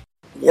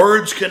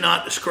 Words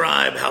cannot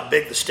describe how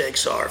big the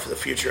stakes are for the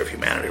future of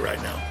humanity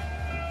right now.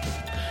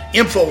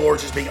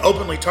 InfoWars is being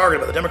openly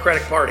targeted by the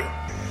Democratic Party,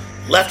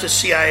 leftist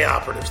CIA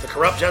operatives, the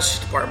corrupt Justice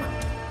Department,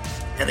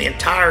 and the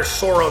entire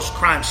Soros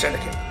crime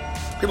syndicate.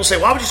 People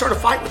say, why would you start a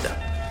fight with them?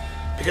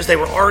 Because they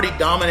were already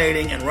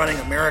dominating and running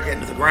America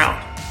into the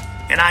ground.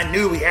 And I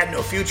knew we had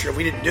no future if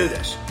we didn't do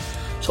this.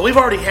 So we've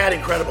already had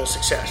incredible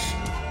success.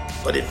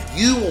 But if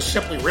you will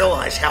simply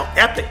realize how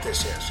epic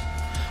this is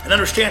and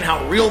understand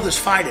how real this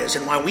fight is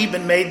and why we've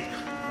been made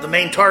the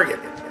main target,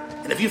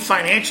 and if you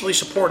financially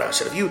support us,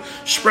 and if you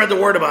spread the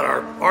word about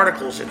our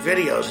articles and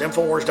videos at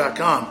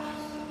Infowars.com,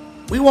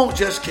 we won't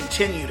just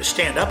continue to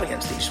stand up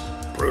against these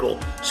brutal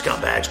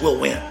scumbags. We'll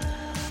win.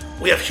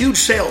 We have huge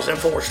sales at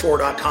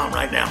InfoWarsStore.com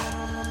right now.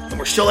 And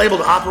we're still able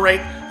to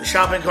operate the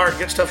shopping cart and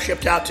get stuff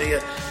shipped out to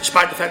you,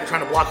 despite the fact they're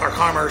trying to block our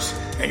commerce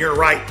and your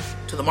right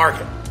to the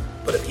market.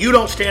 But if you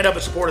don't stand up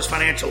and support us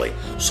financially,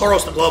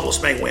 Soros and the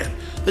globalists may win.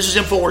 This is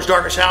InfoWars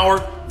Darkest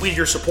Hour. We need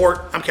your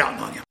support. I'm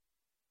counting on you.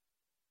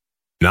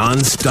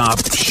 Non-stop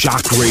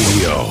shock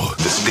radio.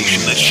 The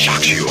station that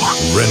shocks you.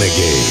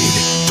 Renegade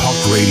Talk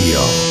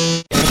Radio.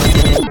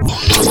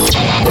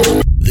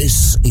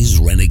 This is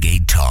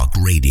Renegade Talk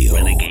Radio.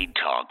 Renegade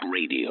Talk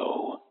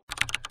Radio.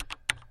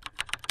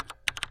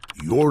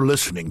 You're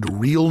listening to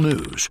Real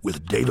News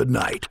with David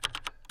Knight.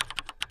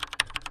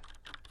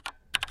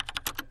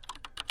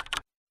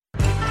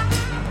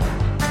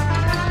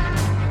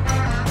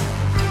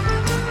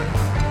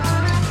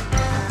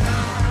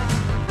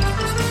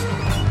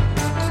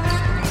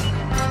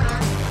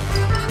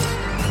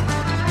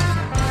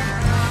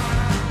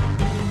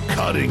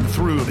 Cutting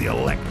through the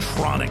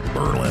electronic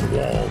Berlin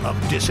Wall of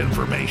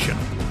disinformation,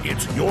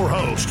 it's your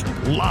host,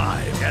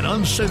 live and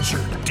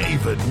uncensored,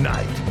 David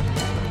Knight.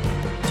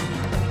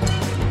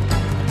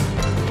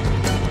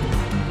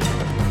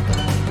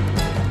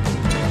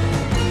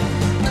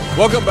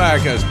 Welcome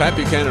back. As Pat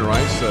Buchanan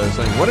writes,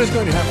 saying, what is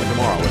going to happen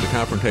tomorrow with the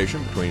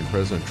confrontation between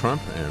President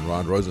Trump and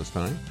Rod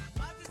Rosenstein?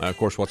 Of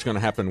course, what's going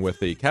to happen with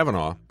the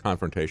Kavanaugh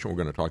confrontation? We're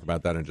going to talk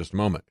about that in just a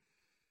moment.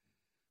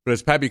 But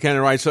as Pat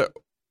Buchanan writes,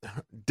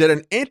 did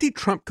an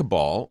anti-Trump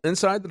cabal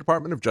inside the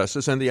Department of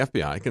Justice and the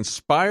FBI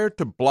conspire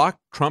to block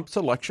Trump's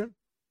election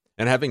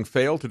and, having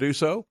failed to do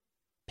so,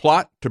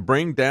 plot to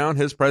bring down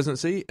his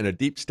presidency in a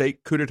deep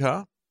state coup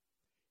d'etat?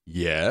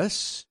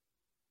 Yes,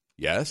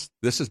 this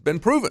has been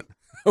proven.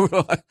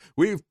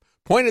 We've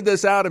pointed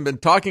this out and been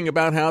talking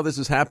about how this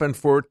has happened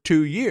for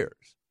 2 years.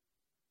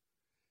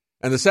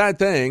 And the sad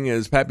thing,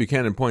 as Pat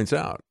Buchanan points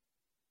out,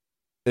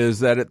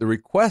 is that at the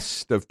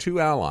request of two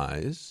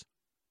allies,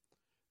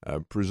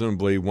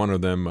 presumably one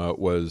of them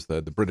was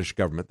the British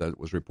government, that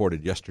was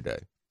reported yesterday,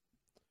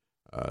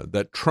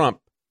 that Trump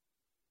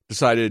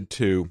decided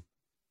to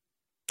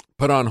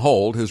put on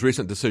hold his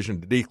recent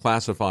decision to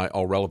declassify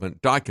all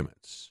relevant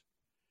documents.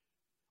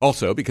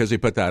 Also, because he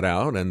put that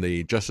out and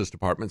the Justice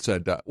Department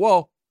said,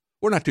 well,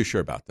 we're not too sure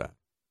about that.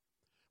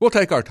 We'll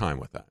take our time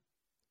with that.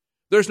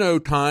 There's no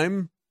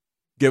time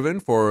given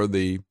for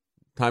the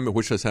time at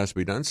which this has to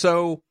be done,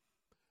 so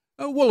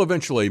we'll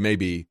eventually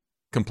maybe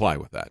comply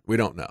with that. We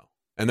don't know.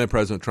 And then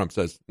President Trump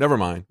says, never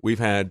mind. We've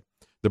had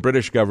the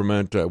British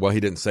government, well, he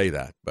didn't say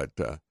that, but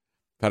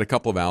had a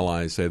couple of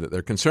allies say that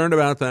they're concerned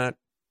about that,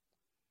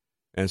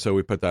 and so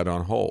we put that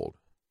on hold.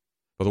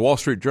 But the Wall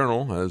Street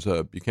Journal, as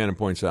Buchanan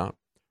points out,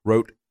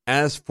 wrote,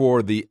 as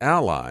for the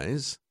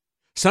allies,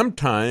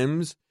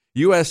 sometimes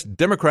U.S.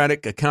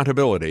 democratic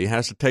accountability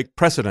has to take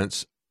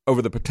precedence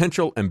over the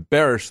potential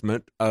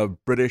embarrassment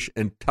of British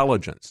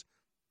intelligence.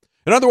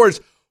 In other words,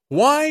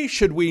 why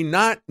should we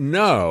not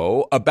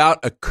know about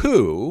a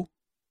coup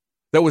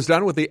that was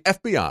done with the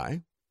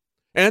FBI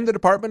and the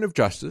Department of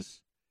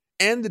Justice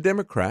and the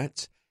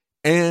Democrats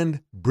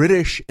and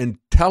British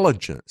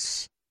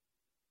intelligence?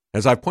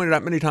 As I've pointed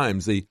out many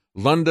times, the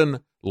London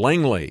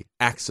Langley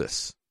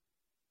axis.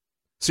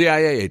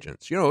 CIA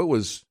agents. You know, it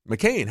was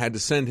McCain had to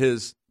send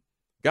his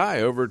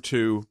guy over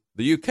to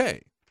the UK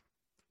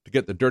to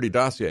get the dirty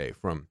dossier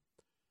from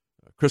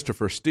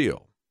Christopher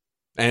Steele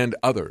and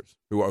others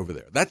who are over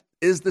there. That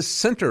is the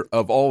center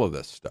of all of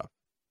this stuff.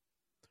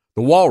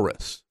 The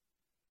Walrus.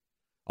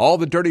 All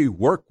the dirty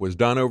work was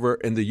done over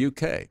in the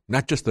UK,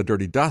 not just the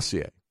dirty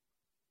dossier.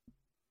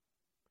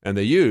 And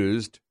they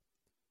used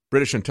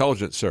British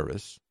intelligence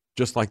service,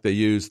 just like they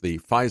used the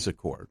FISA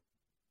court,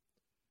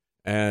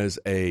 as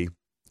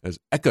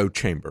echo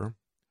chamber,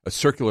 a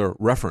circular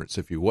reference,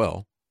 if you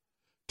will,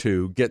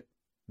 to get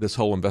this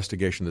whole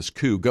investigation, this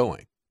coup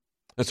going.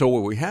 And so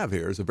what we have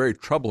here is a very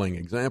troubling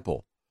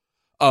example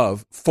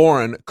of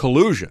foreign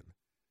collusion,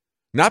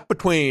 not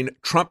between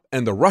Trump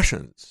and the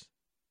Russians,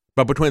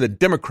 but between the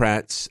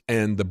Democrats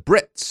and the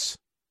Brits.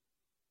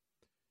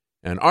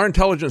 And our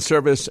intelligence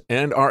service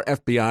and our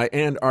FBI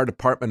and our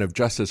Department of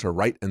Justice are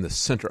right in the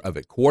center of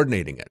it,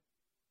 coordinating it,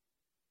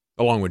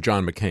 along with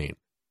John McCain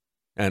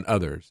and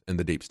others in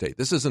the deep state.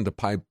 This isn't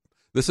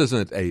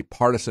a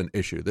partisan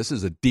issue. This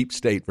is a deep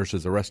state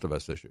versus the rest of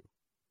us issue.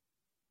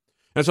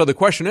 And so the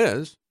question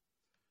is,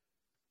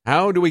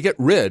 how do we get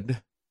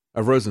rid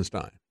of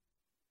Rosenstein?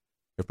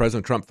 If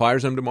President Trump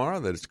fires him tomorrow,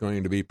 that it's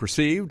going to be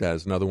perceived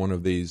as another one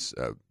of these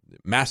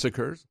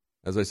massacres,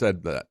 as I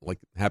said, like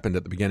happened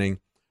at the beginning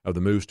of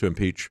the moves to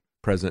impeach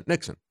President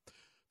Nixon.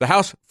 The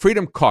House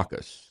Freedom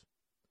Caucus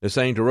is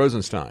saying to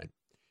Rosenstein,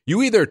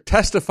 you either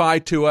testify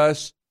to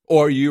us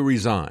or you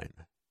resign.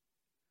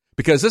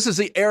 Because this is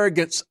the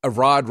arrogance of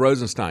Rod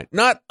Rosenstein.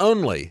 Not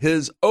only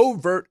his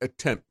overt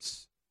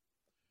attempts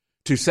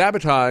to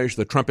sabotage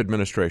the Trump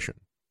administration.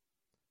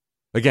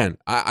 Again,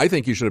 I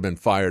think he should have been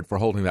fired for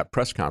holding that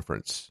press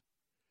conference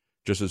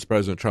just as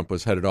President Trump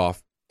was headed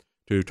off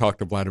to talk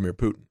to Vladimir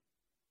Putin.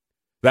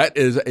 That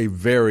is a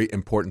very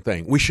important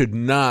thing. We should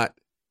not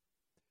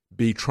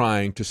be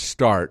trying to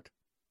start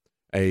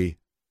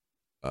escalate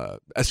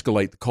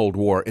the Cold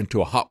War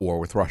into a hot war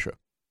with Russia.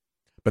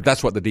 But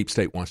that's what the deep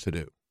state wants to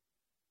do.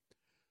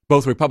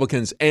 Both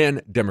Republicans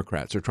and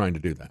Democrats are trying to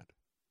do that.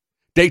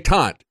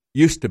 Détente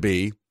used to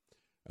be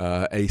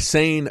a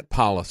sane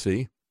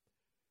policy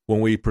when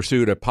we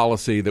pursued a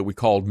policy that we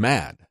called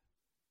MAD,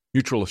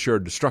 mutual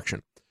assured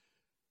destruction.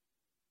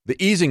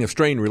 The easing of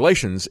strained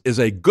relations is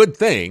a good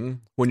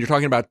thing when you're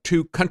talking about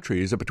two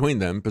countries that between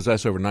them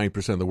possess over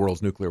 90% of the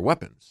world's nuclear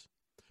weapons.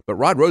 But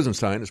Rod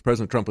Rosenstein, as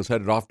President Trump was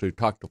headed off to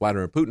talk to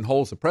Vladimir Putin,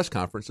 holds a press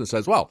conference and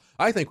says, well,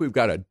 I think we've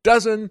got a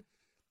dozen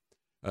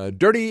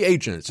dirty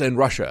agents in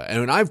Russia,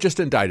 and I've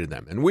just indicted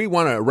them, and we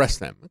want to arrest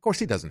them. Of course,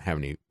 he doesn't have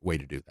any way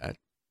to do that.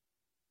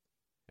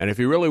 And if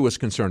he really was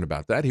concerned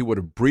about that, he would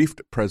have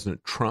briefed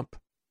President Trump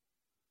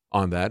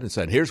on that and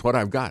said, here's what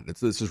I've got.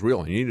 This is real,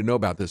 and you need to know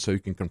about this so you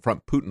can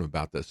confront Putin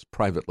about this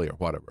privately or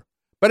whatever.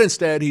 But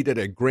instead, he did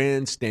a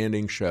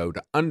grandstanding show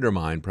to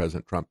undermine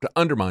President Trump, to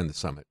undermine the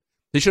summit.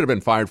 He should have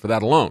been fired for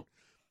that alone.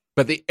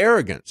 But the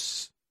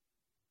arrogance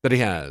that he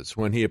has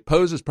when he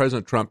opposes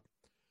President Trump,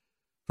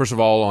 first of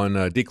all, on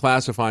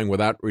declassifying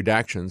without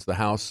redactions the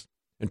House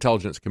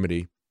Intelligence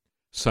Committee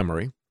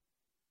summary.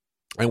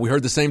 And we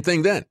heard the same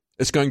thing then.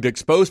 It's going to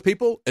expose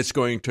people. It's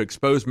going to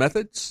expose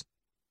methods.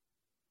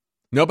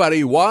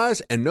 Nobody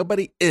was and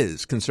nobody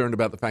is concerned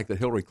about the fact that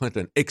Hillary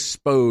Clinton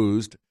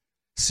exposed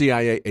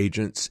CIA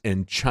agents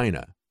in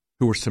China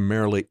who were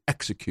summarily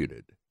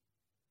executed,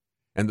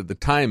 and that the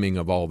timing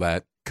of all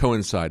that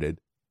coincided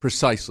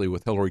precisely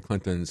with Hillary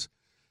Clinton's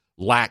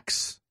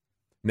lax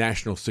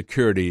national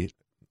security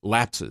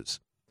lapses.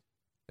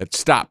 It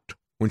stopped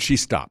when she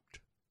stopped.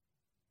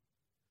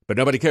 But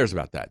nobody cares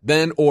about that,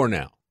 then or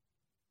now.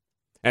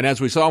 And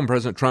as we saw when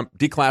President Trump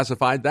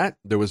declassified that,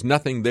 there was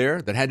nothing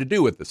there that had to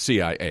do with the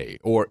CIA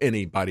or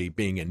anybody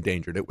being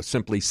endangered. It was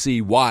simply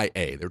CYA.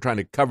 They were trying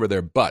to cover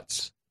their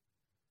butts.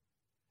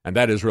 And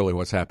that is really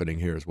what's happening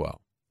here as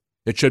well.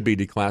 It should be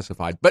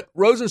declassified. But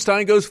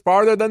Rosenstein goes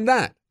farther than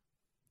that.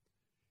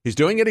 He's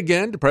doing it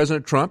again to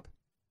President Trump.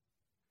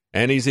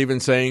 And he's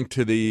even saying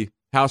to the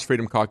House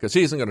Freedom Caucus.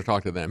 He isn't going to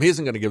talk to them. He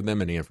isn't going to give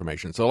them any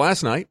information. So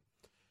last night,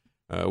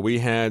 we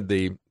had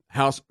the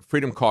House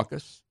Freedom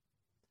Caucus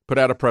put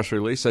out a press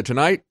release, said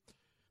tonight,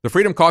 the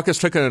Freedom Caucus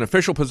took an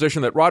official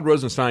position that Rod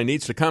Rosenstein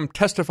needs to come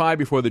testify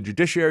before the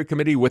Judiciary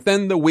Committee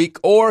within the week,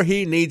 or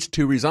he needs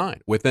to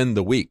resign within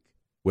the week.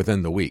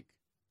 Within the week.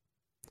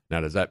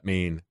 Now, does that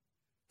mean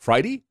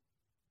Friday?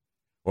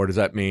 Or does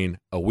that mean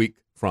a week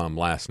from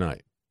last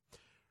night?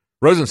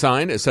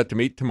 Rosenstein is set to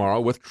meet tomorrow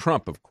with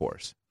Trump, of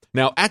course.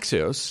 Now,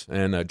 Axios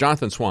and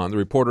Jonathan Swan, the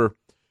reporter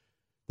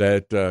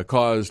that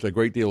caused a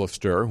great deal of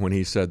stir when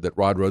he said that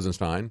Rod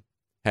Rosenstein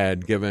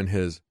had given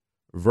his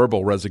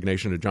verbal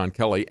resignation to John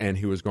Kelly and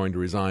he was going to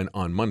resign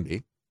on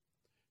Monday,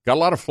 got a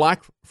lot of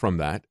flack from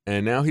that,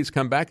 and now he's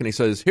come back and he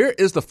says, here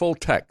is the full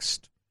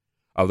text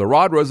of the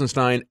Rod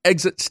Rosenstein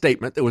exit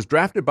statement that was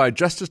drafted by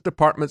Justice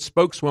Department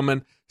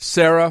spokeswoman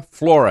Sarah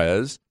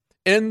Flores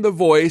in the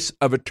voice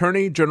of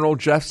Attorney General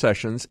Jeff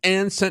Sessions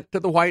and sent to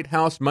the White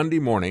House Monday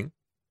morning.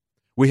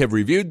 We have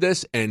reviewed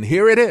this, and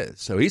here it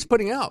is. So he's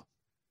putting out.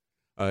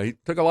 He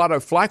took a lot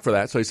of flack for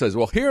that, so he says,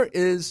 well, here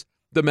is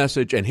the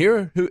message, and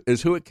here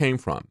is who it came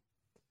from.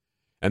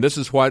 And this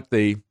is what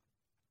the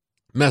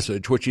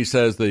message, which he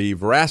says the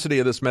veracity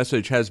of this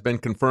message has been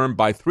confirmed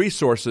by 3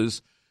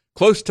 sources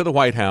close to the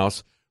White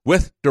House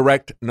with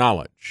direct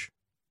knowledge.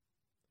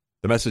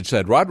 The message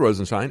said, Rod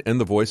Rosenstein, in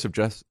the voice of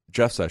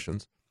Jeff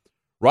Sessions,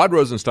 Rod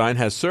Rosenstein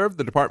has served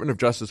the Department of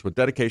Justice with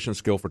dedication and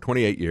skill for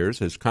 28 years.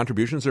 His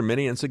contributions are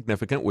many and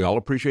significant. We all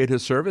appreciate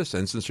his service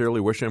and sincerely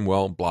wish him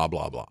well, blah,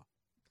 blah, blah.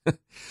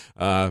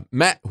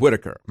 Matt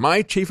Whitaker,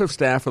 my chief of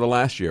staff for the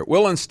last year,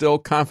 will instill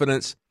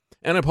confidence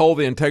and uphold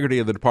the integrity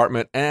of the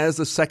department as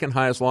the second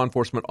highest law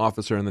enforcement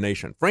officer in the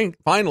nation.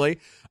 Finally,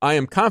 I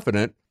am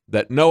confident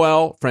that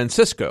Noel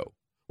Francisco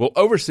will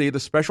oversee the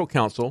special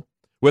counsel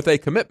with a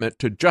commitment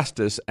to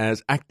justice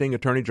as acting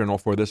attorney general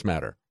for this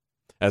matter.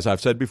 As I've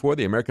said before,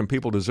 the American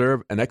people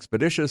deserve an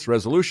expeditious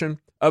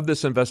resolution of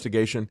this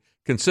investigation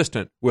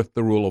consistent with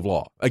the rule of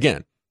law.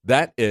 Again,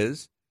 that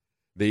is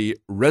the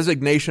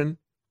resignation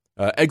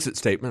exit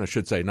statement, I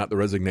should say, not the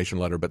resignation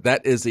letter, but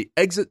that is the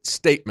exit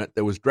statement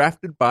that was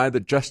drafted by the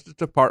Justice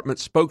Department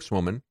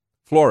spokeswoman,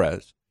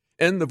 Flores,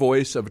 in the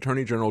voice of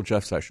Attorney General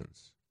Jeff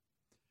Sessions,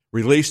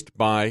 released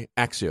by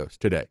Axios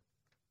today.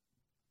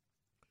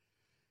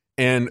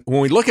 And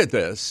when we look at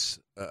this,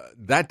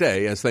 that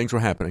day, as things were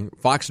happening,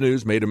 Fox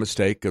News made a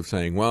mistake of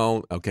saying,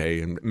 well,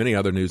 okay, and many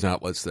other news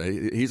outlets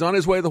say, he's on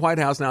his way to the White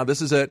House now,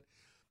 this is it.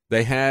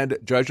 They had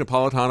Judge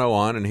Napolitano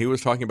on, and he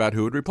was talking about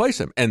who would replace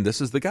him. And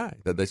this is the guy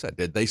that they said.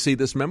 Did they see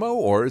this memo,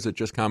 or is it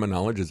just common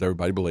knowledge, as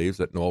everybody believes,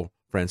 that Noel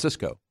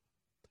Francisco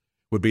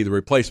would be the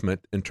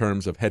replacement in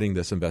terms of heading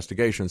this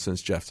investigation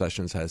since Jeff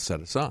Sessions has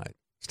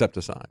stepped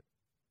aside?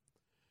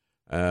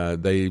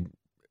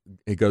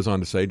 He goes on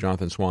to say,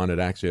 Jonathan Swan at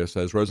Axios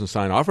says,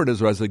 Rosenstein offered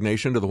his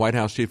resignation to the White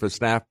House Chief of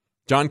Staff,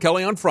 John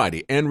Kelly, on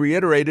Friday and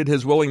reiterated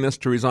his willingness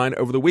to resign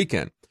over the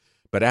weekend.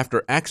 But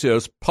after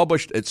Axios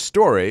published its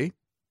story,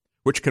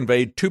 which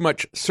conveyed too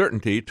much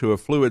certainty to a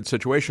fluid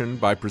situation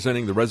by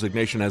presenting the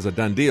resignation as a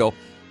done deal,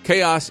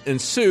 chaos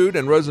ensued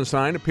and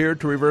Rosenstein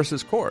appeared to reverse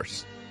his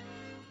course.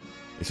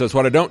 He says,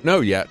 what I don't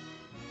know yet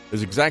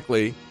is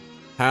exactly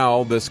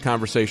how this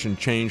conversation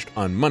changed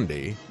on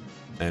Monday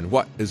and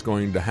what is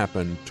going to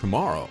happen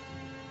tomorrow.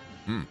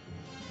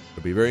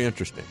 It'll be very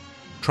interesting.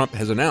 Trump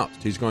has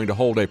announced he's going to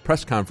hold a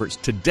press conference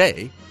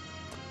today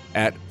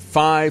at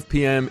 5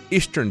 p.m.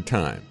 Eastern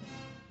Time.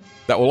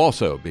 That will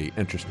also be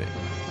interesting.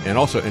 And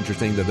also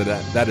interesting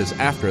that is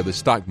after the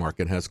stock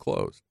market has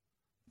closed.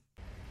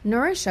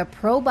 Nourish a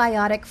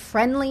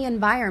probiotic-friendly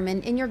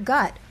environment in your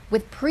gut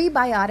with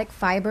prebiotic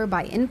fiber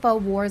by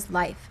InfoWars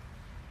Life.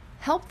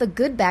 Help the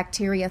good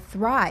bacteria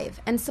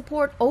thrive and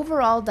support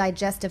overall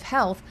digestive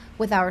health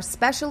with our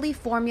specially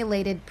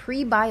formulated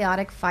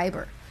prebiotic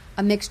fiber,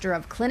 a mixture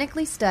of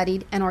clinically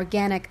studied and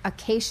organic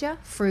acacia,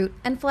 fruit,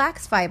 and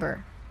flax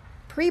fiber.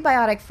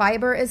 Prebiotic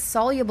fiber is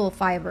soluble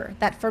fiber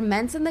that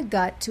ferments in the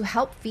gut to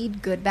help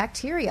feed good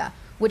bacteria,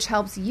 which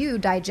helps you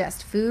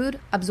digest food,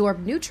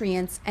 absorb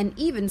nutrients, and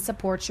even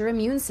support your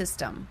immune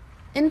system.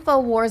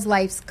 InfoWars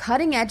Life's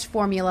cutting-edge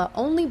formula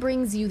only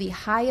brings you the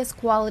highest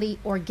quality,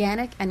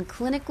 organic, and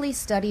clinically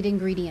studied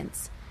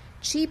ingredients.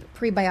 Cheap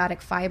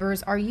prebiotic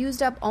fibers are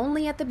used up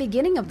only at the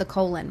beginning of the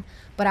colon,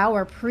 but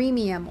our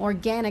premium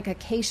organic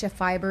acacia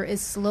fiber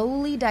is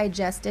slowly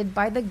digested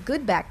by the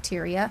good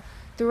bacteria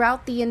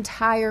throughout the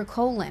entire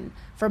colon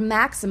for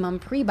maximum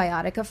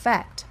prebiotic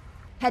effect.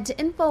 Head to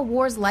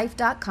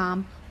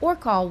InfoWarsLife.com or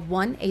call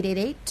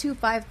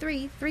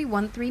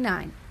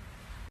 1-888-253-3139.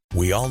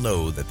 We all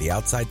know that the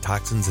outside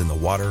toxins in the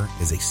water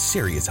is a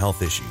serious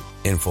health issue.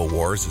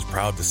 InfoWars is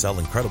proud to sell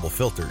incredible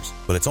filters,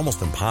 but it's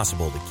almost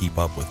impossible to keep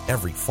up with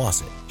every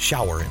faucet,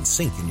 shower, and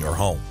sink in your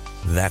home.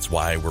 That's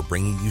why we're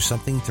bringing you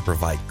something to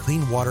provide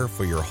clean water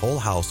for your whole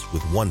house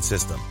with one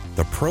system.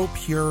 The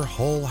ProPure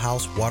Whole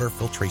House Water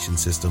Filtration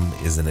System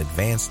is an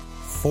advanced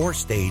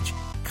 4-stage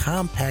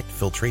compact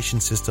filtration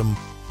system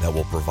that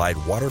will provide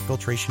water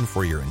filtration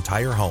for your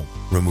entire home,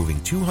 removing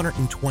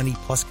 220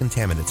 plus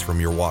contaminants from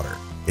your water.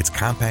 It's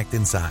compact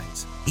in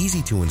size,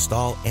 easy to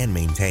install and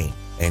maintain,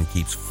 and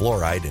keeps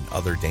fluoride and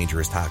other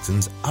dangerous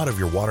toxins out of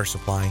your water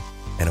supply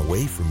and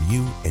away from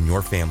you and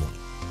your family.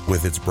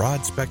 With its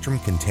broad-spectrum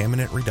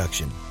contaminant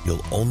reduction,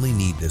 you'll only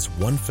need this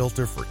one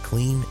filter for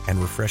clean and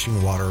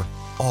refreshing water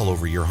all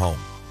over your home.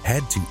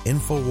 Head to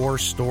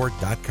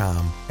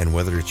InfoWarsStore.com, and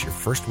whether it's your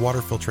first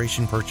water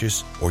filtration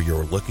purchase or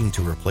you're looking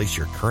to replace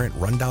your current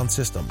rundown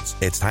systems,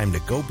 it's time to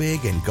go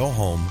big and go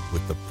home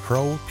with the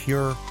Pro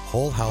Pure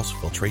Whole House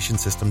Filtration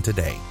System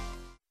today.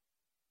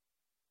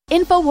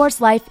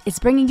 InfoWars Life is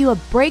bringing you a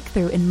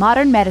breakthrough in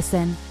modern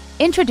medicine.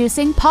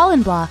 Introducing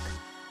Pollen Block.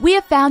 We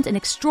have found an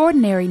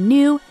extraordinary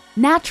new,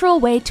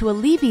 natural way to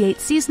alleviate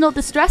seasonal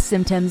distress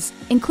symptoms,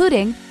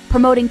 including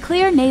promoting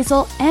clear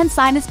nasal and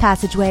sinus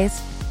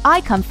passageways,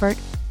 eye comfort,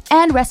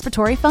 and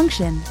respiratory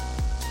function.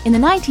 In the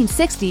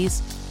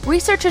 1960s,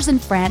 researchers in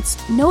France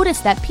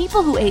noticed that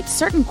people who ate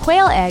certain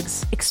quail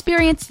eggs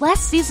experienced less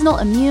seasonal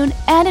immune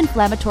and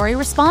inflammatory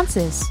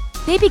responses.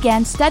 They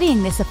began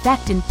studying this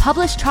effect in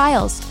published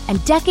trials,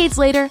 and decades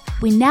later,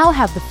 we now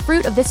have the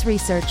fruit of this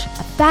research,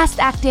 a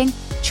fast-acting,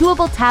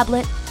 chewable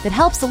tablet that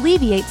helps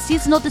alleviate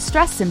seasonal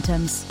distress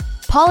symptoms.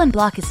 Pollen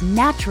Block is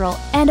natural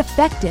and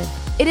effective.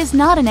 It is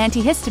not an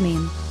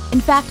antihistamine.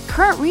 In fact,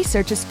 current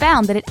research has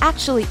found that it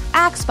actually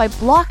acts by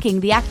blocking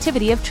the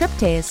activity of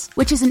tryptase,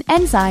 which is an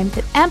enzyme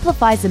that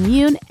amplifies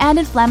immune and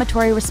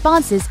inflammatory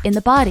responses in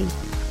the body.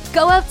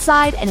 Go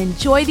outside and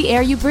enjoy the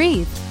air you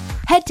breathe.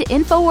 Head to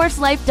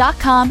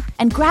InfoWarsLife.com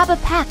and grab a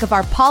pack of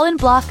our Pollen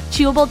Block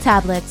chewable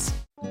tablets.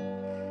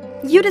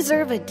 You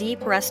deserve a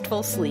deep,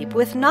 restful sleep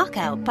with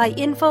Knockout by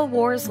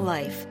InfoWars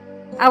Life.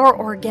 Our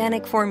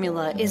organic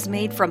formula is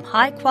made from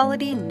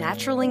high-quality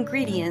natural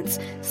ingredients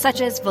such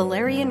as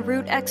valerian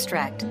root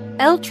extract,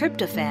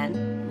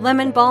 L-tryptophan,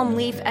 lemon balm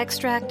leaf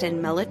extract,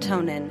 and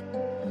melatonin.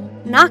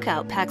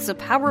 Knockout packs a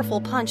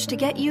powerful punch to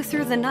get you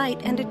through the night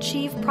and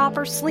achieve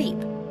proper sleep.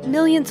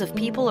 Millions of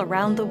people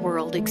around the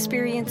world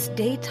experience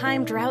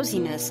daytime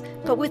drowsiness,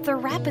 but with the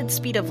rapid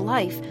speed of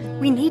life,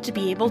 we need to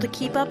be able to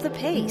keep up the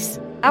pace.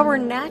 Our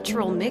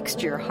natural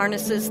mixture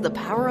harnesses the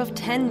power of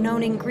 10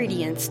 known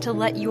ingredients to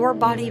let your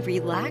body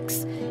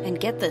relax and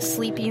get the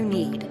sleep you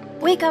need.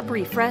 Wake up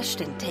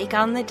refreshed and take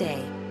on the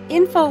day.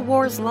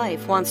 InfoWars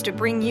Life wants to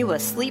bring you a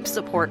sleep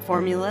support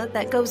formula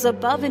that goes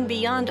above and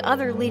beyond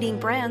other leading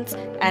brands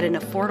at an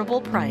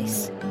affordable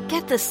price.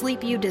 Get the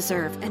sleep you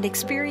deserve and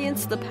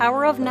experience the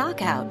power of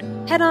Knockout.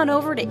 Head on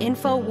over to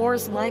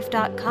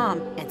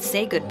InfoWarsLife.com and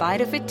say goodbye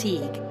to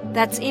fatigue.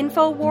 That's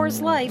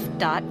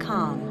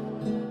InfoWarsLife.com.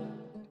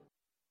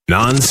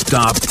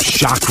 Non-stop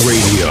shock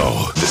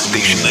radio. The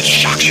station that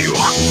shocks you.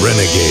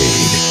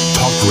 Renegade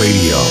Talk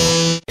Radio.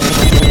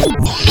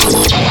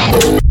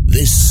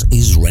 This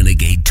is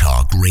Renegade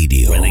Talk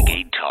Radio.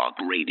 Renegade Talk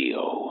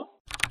Radio.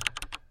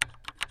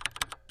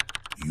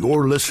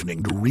 You're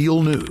listening to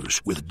Real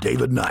News with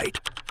David Knight.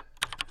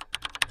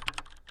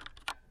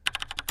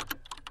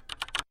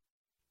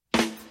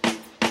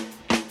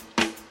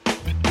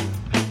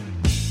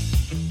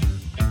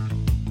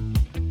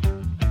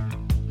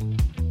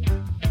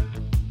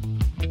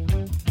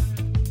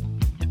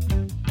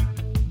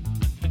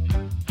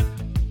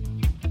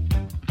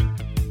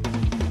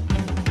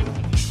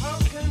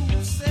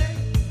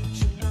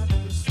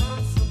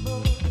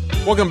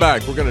 Welcome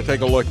back. We're going to take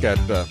a look at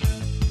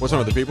what some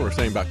of the people are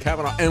saying about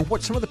Kavanaugh and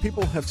what some of the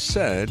people have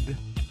said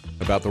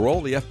about the role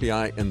of the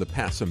FBI in the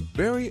past. Some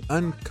very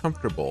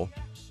uncomfortable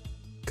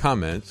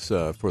comments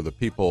for the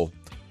people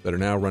that are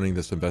now running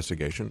this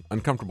investigation.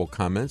 Uncomfortable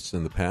comments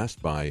in the past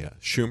by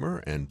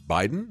Schumer and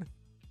Biden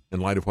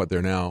in light of what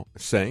they're now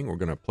saying. We're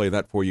going to play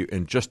that for you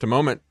in just a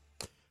moment.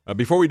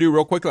 Before we do,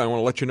 real quickly, I want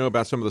to let you know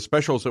about some of the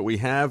specials that we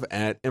have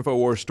at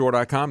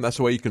InfoWarsStore.com. That's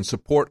the way you can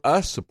support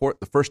us, support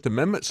the First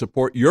Amendment,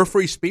 support your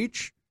free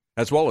speech,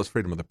 as well as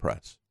freedom of the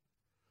press.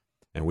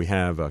 And we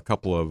have a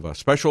couple of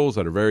specials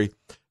that are very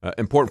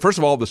important. First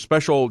of all, the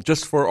special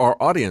just for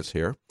our audience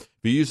here. If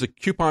you use the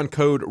coupon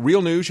code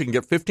REALNEWS, you can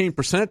get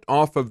 15%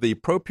 off of the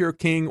ProPure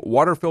King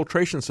water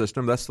filtration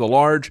system. That's the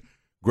large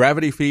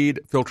gravity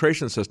feed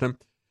filtration system.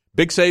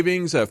 Big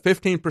savings,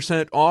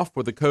 15% off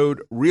with the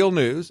code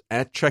REALNEWS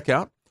at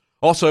checkout.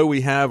 Also, we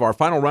have our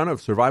final run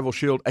of Survival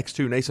Shield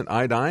X2 Nascent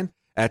Iodine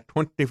at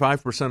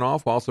 25%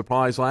 off while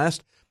supplies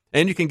last.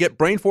 And you can get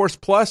Brain Force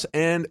Plus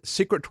and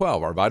Secret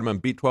 12, our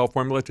vitamin B12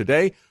 formula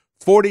today,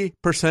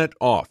 40%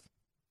 off.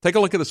 Take a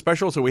look at the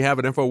specials that we have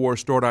at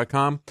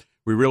InfoWarsStore.com.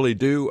 We really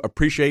do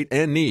appreciate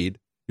and need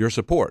your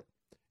support.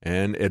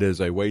 And it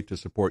is a way to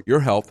support your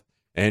health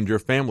and your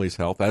family's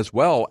health, as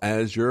well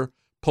as your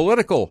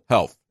political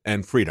health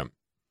and freedom.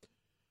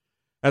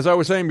 As I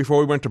was saying before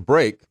we went to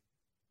break,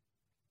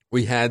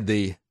 we had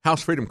the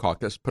House Freedom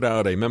Caucus put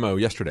out a memo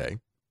yesterday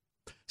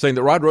saying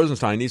that Rod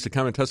Rosenstein needs to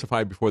come and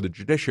testify before the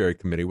Judiciary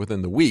Committee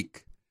within the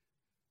week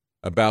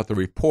about the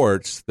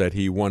reports that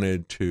he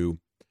wanted to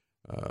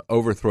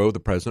overthrow the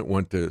president,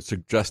 wanted to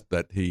suggest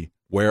that he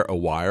wear a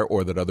wire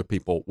or that other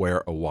people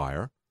wear a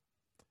wire.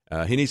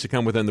 He needs to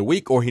come within the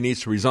week or he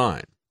needs to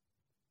resign.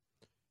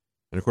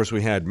 And, of course,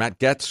 we had Matt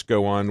Gaetz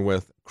go on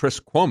with Chris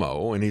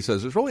Cuomo, and he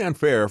says it's really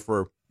unfair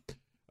for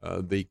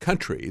the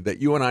country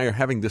that you and I are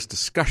having this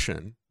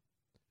discussion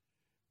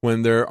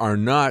when there are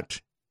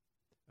not,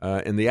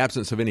 in the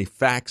absence of any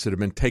facts that have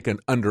been taken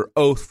under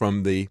oath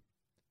from the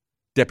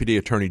Deputy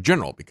Attorney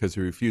General, because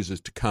he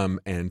refuses to come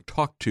and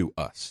talk to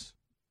us.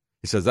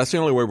 He says that's the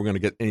only way we're going to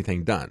get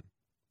anything done.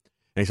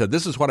 And he said,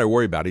 this is what I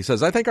worry about. He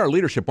says, I think our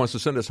leadership wants to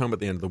send us home at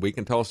the end of the week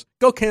and tell us,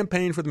 go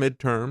campaign for the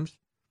midterms,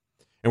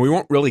 and we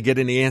won't really get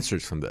any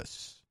answers from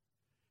this.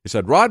 He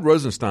said, Rod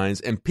Rosenstein's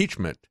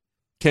impeachment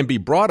can be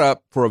brought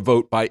up for a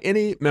vote by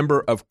any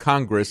member of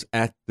Congress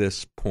at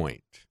this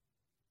point.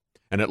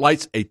 And it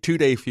lights a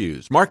 2-day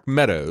fuse. Mark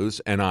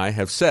Meadows and I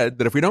have said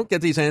that if we don't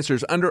get these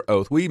answers under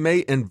oath, we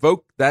may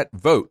invoke that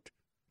vote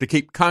to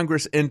keep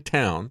Congress in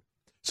town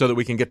so that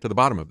we can get to the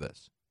bottom of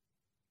this.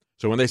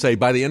 So when they say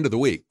by the end of the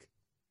week,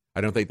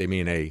 I don't think they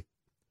mean a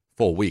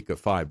full week of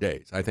 5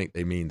 days. I think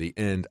they mean the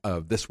end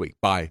of this week,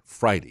 by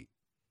Friday.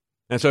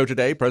 And so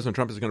today, President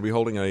Trump is going to be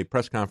holding a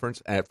press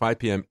conference at 5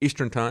 p.m.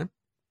 Eastern Time.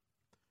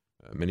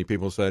 Many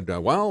people said,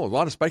 well, a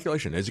lot of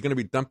speculation. Is he going to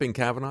be dumping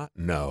Kavanaugh?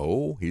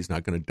 No, he's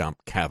not going to dump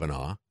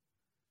Kavanaugh.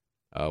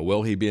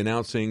 Will he be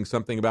announcing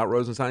something about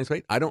Rosenstein's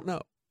fate? I don't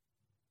know.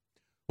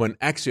 When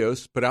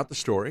Axios put out the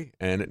story,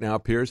 and it now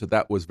appears that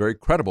that was very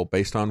credible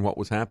based on what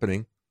was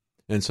happening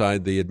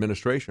inside the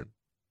administration,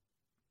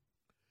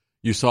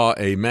 you saw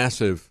a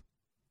massive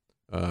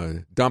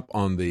dump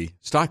on the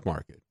stock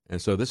market.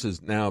 And so this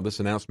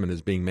announcement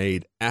is being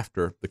made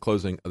after the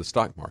closing of the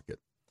stock market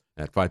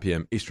at 5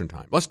 p.m. Eastern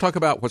Time. Let's talk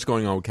about what's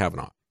going on with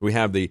Kavanaugh. We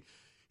have the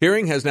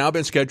hearing has now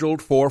been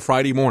scheduled for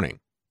Friday morning.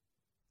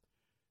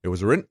 It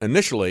was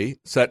initially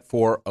set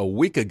for a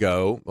week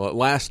ago,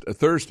 last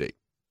Thursday.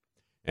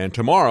 And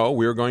tomorrow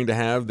we are going to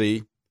have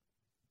the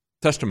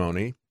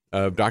testimony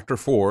of Dr.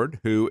 Ford,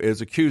 who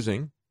is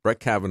accusing Brett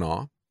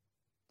Kavanaugh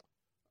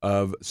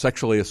of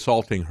sexually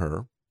assaulting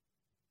her,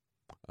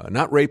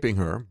 not raping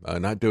her,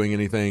 not doing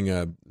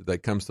anything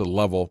that comes to the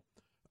level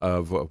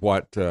of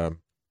what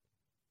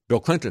Bill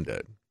Clinton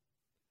did.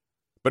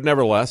 But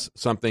nevertheless,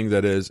 something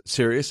that is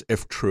serious,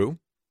 if true.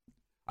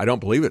 I don't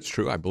believe it's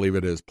true. I believe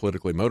it is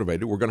politically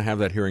motivated. We're going to have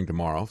that hearing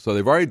tomorrow. So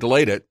they've already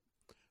delayed it.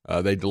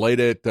 They delayed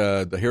it.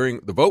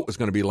 The vote was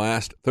going to be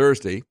last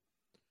Thursday.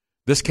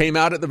 This came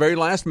out at the very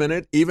last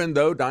minute, even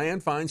though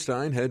Dianne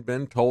Feinstein had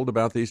been told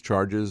about these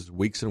charges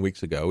weeks and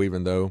weeks ago,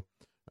 even though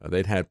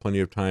they'd had plenty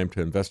of time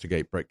to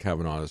investigate Brett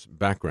Kavanaugh's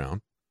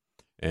background.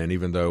 And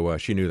even though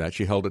she knew that,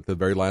 she held it to the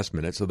very last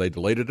minute. So they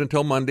delayed it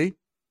until Monday.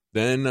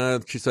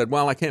 Then she said,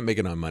 well, I can't make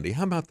it on Monday.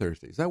 How about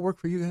Thursday? Does that work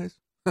for you guys?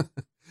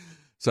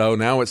 So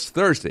now it's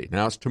Thursday.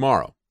 Now it's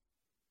tomorrow.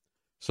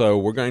 So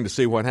we're going to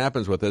see what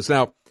happens with this.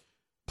 Now,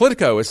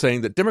 Politico is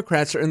saying that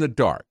Democrats are in the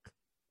dark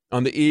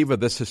on the eve of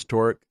this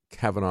historic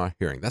Kavanaugh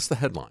hearing. That's the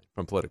headline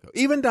from Politico.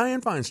 Even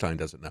Dianne Feinstein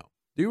doesn't know.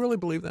 Do you really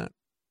believe that?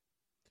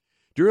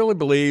 Do you really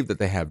believe that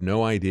they have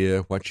no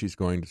idea what she's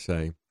going to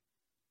say?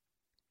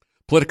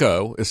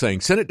 Politico is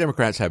saying Senate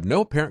Democrats have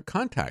no apparent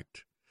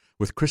contact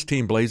with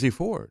Christine Blasey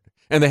Ford,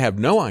 and they have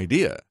no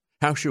idea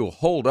how she will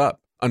hold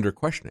up under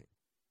questioning.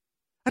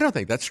 I don't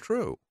think that's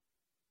true.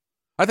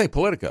 I think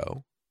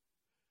Politico,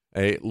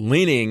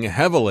 leaning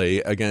heavily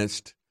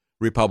against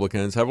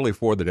Republicans, heavily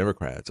for the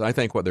Democrats, I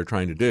think what they're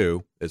trying to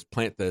do is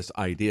plant this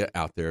idea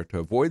out there to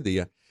avoid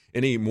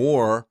any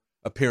more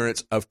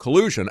appearance of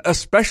collusion,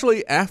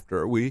 especially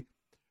after we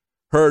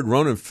heard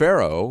Ronan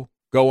Farrow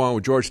go on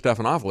with George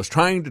Stephanopoulos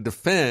trying to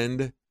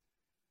defend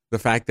the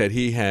fact that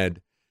he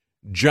had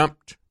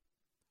jumped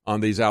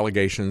on these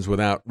allegations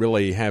without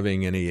really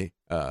having any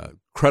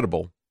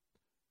credible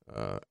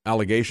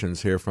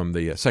allegations here from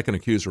the second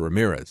accuser,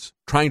 Ramirez,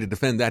 trying to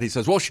defend that. He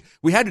says, well,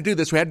 we had to do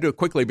this. We had to do it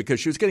quickly because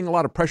she was getting a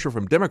lot of pressure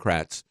from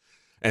Democrats,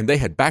 and they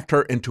had backed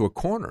her into a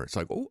corner. It's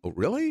like, oh,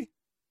 really?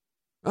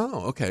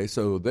 Oh, okay.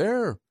 So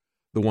they're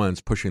the ones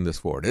pushing this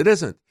forward. It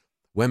isn't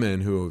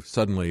women who have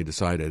suddenly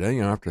decided,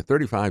 after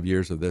 35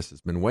 years of this,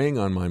 it's been weighing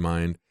on my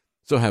mind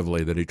so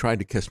heavily that he tried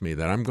to kiss me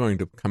that I'm going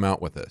to come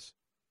out with this.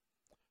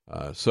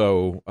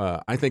 So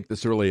I think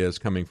this really is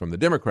coming from the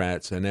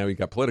Democrats, and now you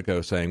got Politico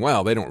saying,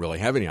 well, they don't really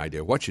have any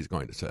idea what she's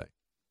going to say.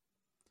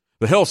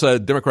 The Hill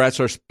said Democrats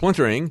are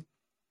splintering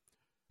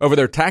over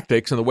their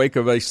tactics in the wake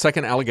of a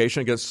second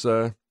allegation against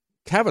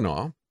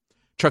Kavanaugh.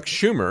 Chuck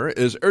Schumer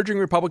is urging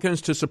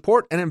Republicans to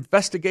support an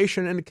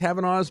investigation into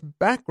Kavanaugh's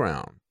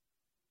background.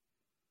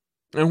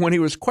 And when he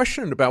was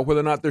questioned about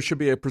whether or not there should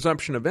be a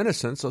presumption of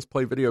innocence, let's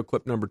play video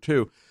clip number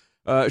 2.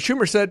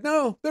 Schumer said,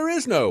 no, there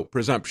is no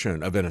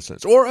presumption of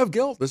innocence or of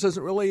guilt. This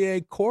isn't really a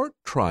court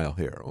trial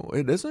here. Oh,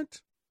 it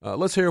isn't?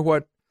 Let's hear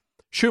what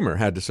Schumer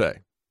had to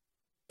say.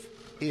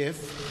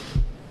 If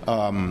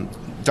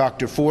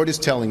Dr. Ford is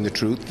telling the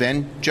truth,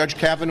 then Judge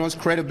Kavanaugh's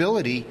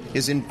credibility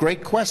is in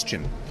great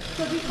question.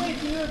 So do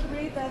you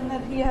agree then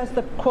that he has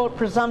the, quote,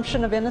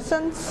 presumption of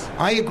innocence?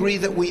 I agree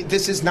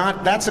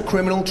that that's a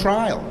criminal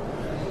trial.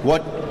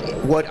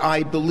 What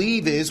I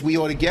believe is we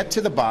ought to get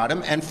to the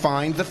bottom and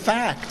find the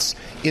facts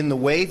in the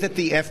way that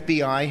the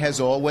FBI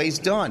has always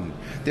done.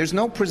 There's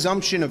no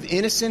presumption of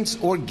innocence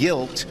or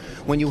guilt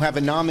when you have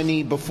a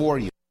nominee before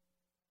you.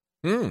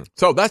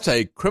 So that's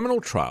a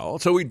criminal trial.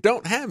 So we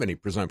don't have any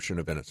presumption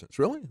of innocence.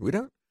 Really? We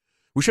don't?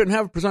 We shouldn't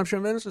have a presumption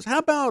of innocence? How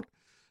about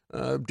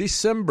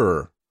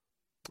December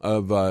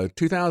of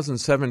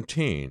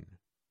 2017,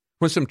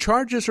 when some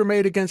charges were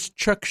made against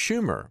Chuck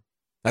Schumer?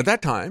 At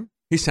that time,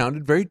 he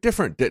sounded very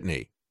different, didn't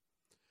he?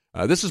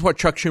 This is what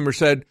Chuck Schumer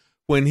said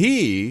when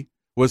he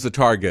was the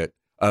target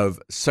of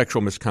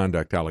sexual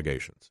misconduct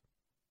allegations.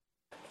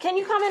 Can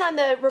you comment on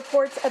the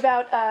reports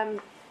about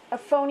a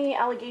phony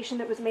allegation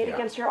that was made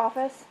against your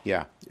office?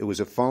 Yeah, it was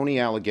a phony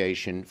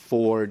allegation,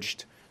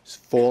 forged,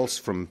 false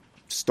from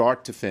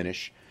start to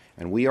finish,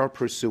 and we are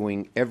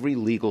pursuing every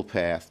legal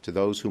path to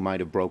those who might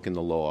have broken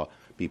the law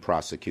be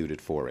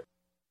prosecuted for it.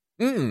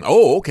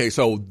 Oh, okay.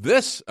 So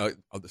this the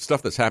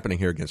stuff that's happening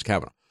here against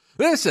Kavanaugh,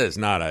 this is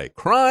not a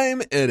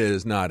crime. It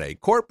is not a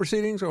court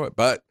proceedings,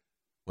 but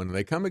when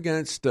they come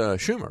against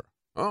Schumer,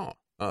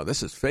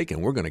 this is fake,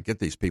 and we're going to get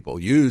these people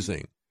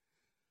using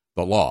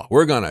the law.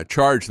 We're going to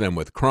charge them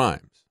with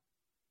crimes.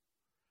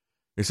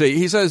 You see,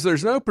 he says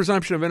there's no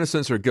presumption of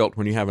innocence or guilt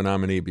when you have a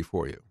nominee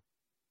before you.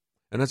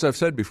 And as I've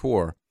said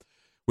before,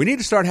 we need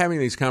to start having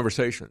these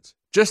conversations,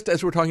 just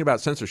as we're talking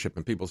about censorship,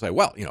 and people say,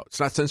 well, it's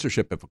not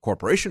censorship if a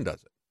corporation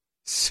does it.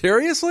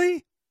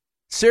 Seriously?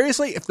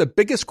 Seriously? If the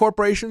biggest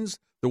corporations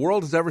the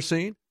world has ever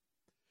seen,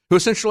 who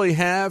essentially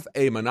have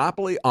a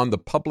monopoly on the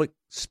public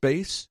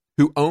space,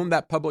 who own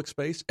that public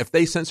space, if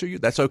they censor you,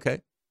 that's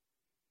okay?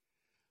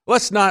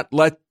 Let's not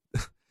let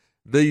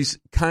these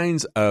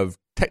kinds of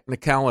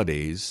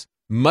technicalities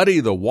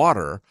muddy the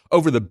water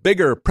over the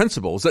bigger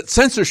principles that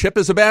censorship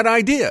is a bad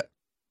idea.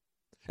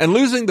 And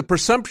losing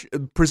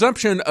the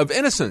presumption of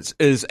innocence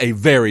is a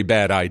very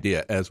bad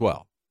idea as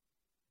well.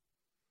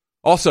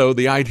 Also,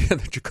 the idea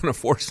that you're going to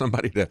force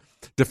somebody to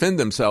defend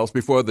themselves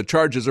before the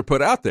charges are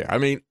put out there. I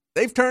mean,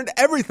 they've turned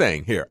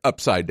everything here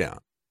upside down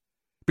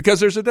because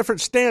there's a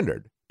different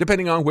standard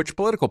depending on which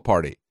political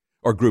party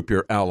or group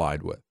you're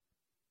allied with.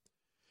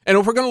 And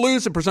if we're going to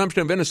lose the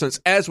presumption of innocence,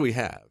 as we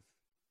have,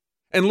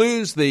 and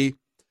lose the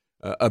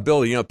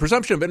ability,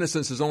 presumption of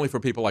innocence is only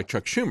for people like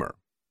Chuck Schumer,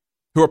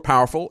 who are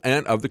powerful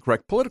and of the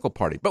correct political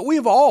party. But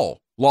we've all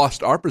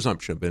lost our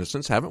presumption of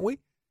innocence, haven't we?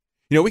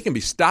 We can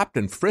be stopped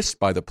and frisked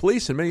by the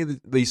police in many of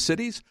these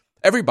cities.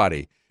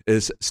 Everybody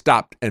is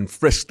stopped and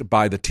frisked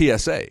by the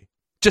TSA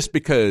just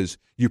because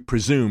you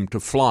presume to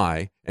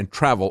fly and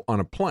travel on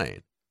a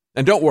plane.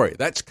 And don't worry,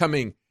 that's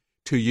coming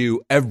to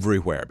you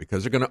everywhere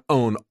because they're going to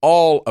own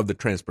all of the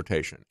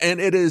transportation. And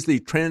it is the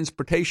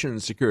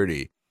Transportation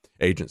Security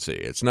Agency.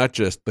 It's not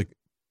just the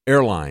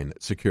airline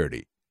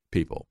security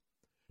people.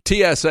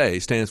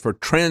 TSA stands for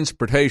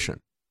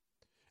transportation.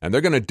 And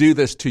they're going to do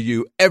this to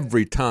you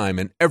every time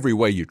and every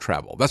way you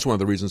travel. That's one of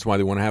the reasons why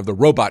they want to have the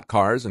robot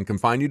cars and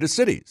confine you to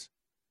cities,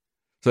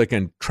 so they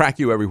can track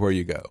you everywhere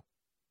you go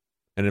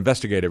and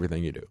investigate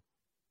everything you do.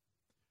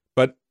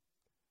 But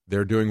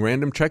they're doing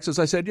random checks, as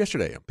I said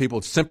yesterday, on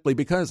people simply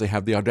because they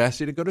have the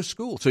audacity to go to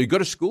school. So you go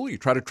to school, you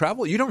try to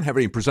travel, you don't have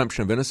any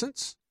presumption of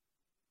innocence.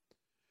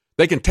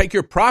 They can take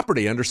your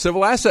property under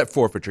civil asset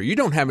forfeiture. You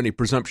don't have any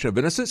presumption of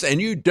innocence,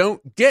 and you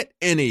don't get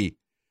any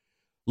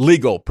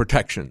legal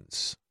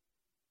protections.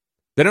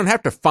 They don't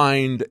have to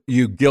find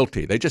you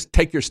guilty. They just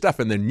take your stuff,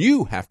 and then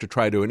you have to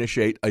try to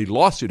initiate a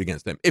lawsuit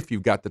against them if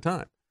you've got the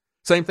time.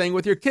 Same thing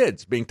with your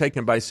kids being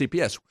taken by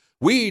CPS.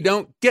 We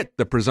don't get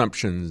the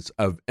presumptions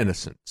of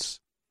innocence.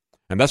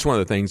 And that's one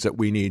of the things that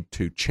we need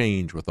to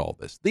change with all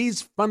this.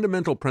 These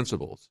fundamental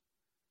principles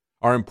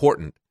are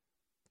important,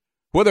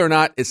 whether or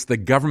not it's the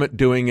government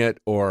doing it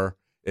or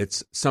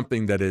it's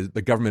something that is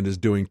the government is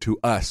doing to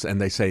us, and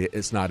they say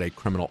it's not a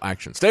criminal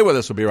action. Stay with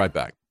us. We'll be right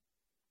back.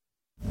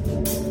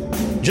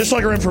 Just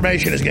like our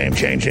information is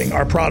game-changing,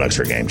 our products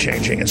are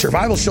game-changing. And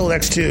Survival Shield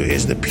X2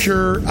 is the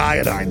pure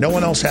iodine. No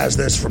one else has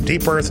this from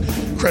deep earth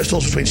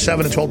crystals between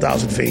 7,000 and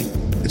 12,000 feet.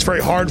 It's very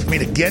hard for me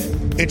to get.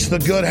 It's the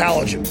good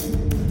halogen.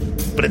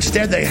 But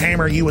instead, they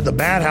hammer you with the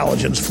bad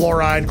halogens,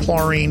 fluoride,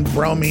 chlorine,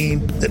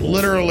 bromine, that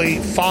literally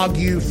fog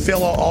you,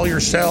 fill all your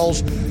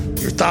cells,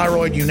 your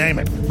thyroid, you name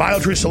it.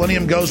 BioTrue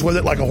Selenium goes with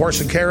it like a horse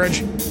and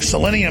carriage.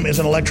 Selenium is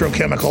an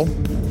electrochemical.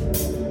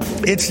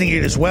 It's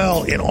needed as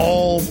well in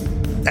all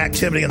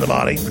activity in the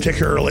body,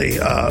 particularly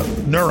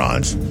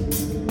neurons.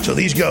 So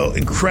these go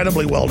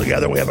incredibly well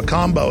together. We have a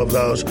combo of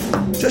those.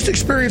 Just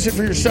experience it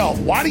for yourself.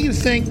 Why do you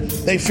think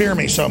they fear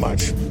me so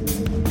much?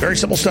 Very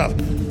simple stuff.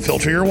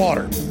 Filter your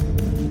water.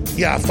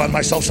 Yeah, I find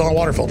myself selling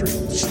water filters.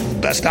 It's the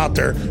best out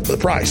there for the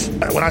price.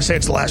 When I say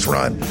it's the last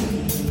run,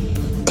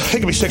 it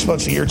could be 6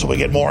 months a year until we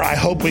get more. I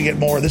hope we get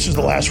more. This is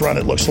the last run,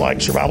 it looks like.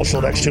 Survival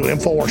Shield X2,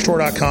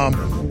 InfoWarsStore.com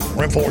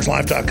or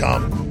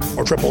InfoWarsLife.com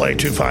or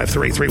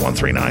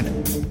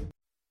 888-253-3139.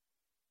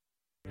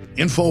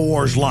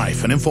 InfoWars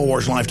Life and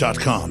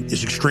InfoWarsLife.com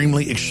is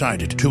extremely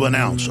excited to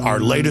announce our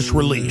latest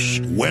release,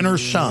 Winter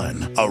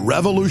Sun, a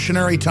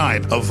revolutionary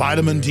type of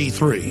vitamin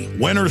D3.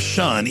 Winter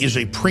Sun is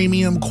a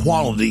premium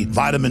quality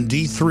vitamin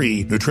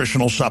D3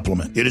 nutritional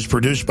supplement. It is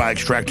produced by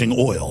extracting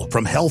oil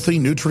from healthy,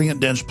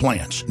 nutrient-dense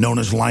plants known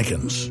as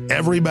lichens.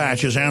 Every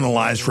batch is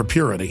analyzed for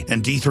purity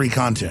and D3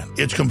 content.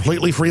 It's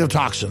completely free of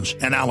toxins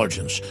and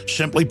allergens.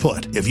 Simply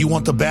put, if you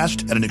want the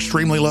best at an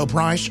extremely low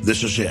price,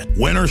 this is it.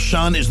 Winter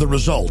Sun is the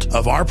result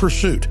of our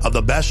pursuit of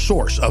the best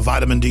source of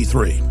vitamin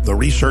D3. The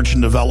research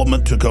and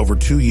development took over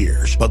 2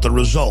 years, but the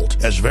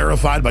result, as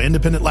verified by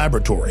independent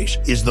laboratories,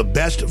 is the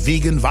best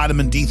vegan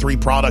vitamin D3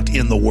 product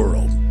in the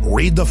world.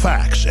 Read the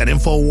facts at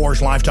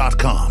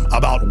InfoWarsLife.com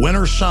about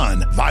Winter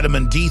Sun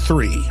Vitamin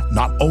D3.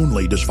 Not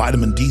only does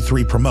vitamin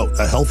D3 promote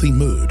a healthy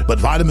mood, but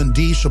vitamin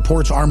D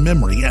supports our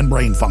memory and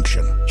brain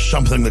function,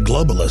 something the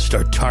globalists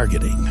are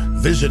targeting.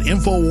 Visit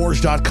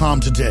InfoWars.com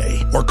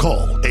today or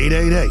call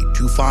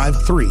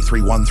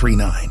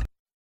 888-253-3139.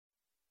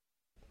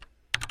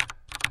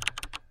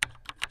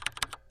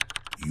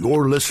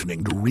 You're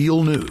listening to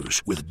Real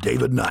News with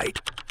David Knight.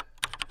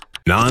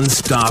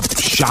 Non-stop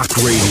shock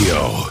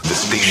radio. The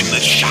station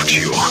that shocks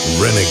you.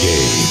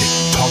 Renegade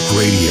Talk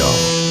Radio.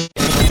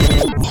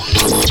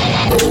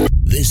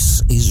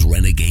 This is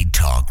Renegade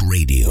Talk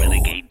Radio.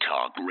 Renegade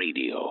Talk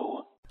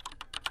Radio.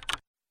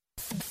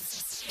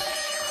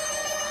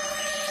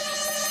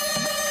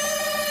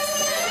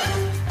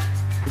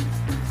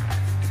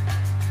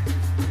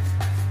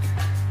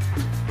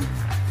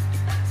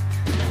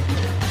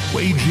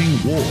 Waging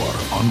war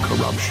on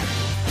corruption.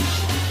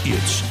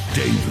 It's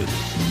David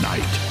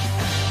Knight.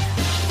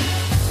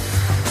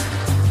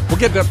 We'll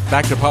get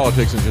back to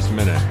politics in just a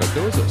minute, but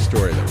there was a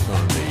story that was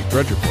on the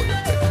Drudge Report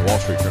yesterday in the Wall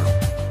Street Journal.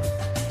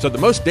 So the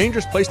most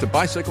dangerous place to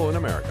bicycle in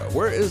America.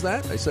 Where is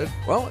that? They said,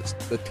 well, it's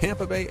the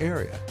Tampa Bay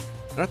area.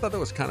 And I thought that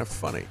was kind of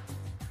funny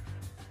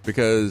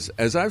because,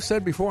 as I've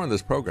said before on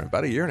this program,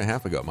 about 1.5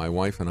 years ago, my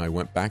wife and I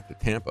went back to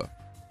Tampa,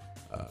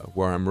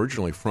 where I'm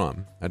originally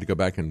from. I had to go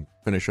back and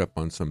finish up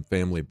on some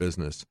family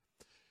business.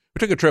 We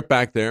took a trip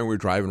back there, and we were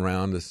driving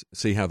around to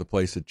see how the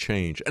place had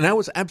changed. And I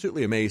was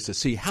absolutely amazed to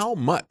see how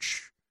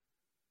much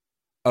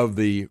of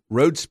the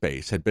road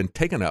space had been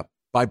taken up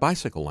by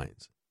bicycle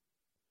lanes.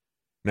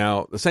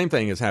 Now, the same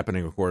thing is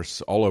happening, of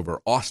course, all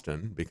over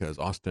Austin, because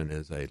Austin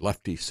is a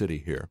lefty city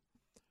here.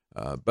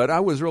 But I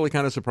was really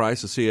kind of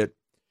surprised to see it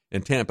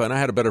in Tampa, and I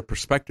had a better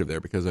perspective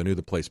there because I knew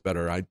the place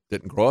better. I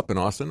didn't grow up in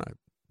Austin. I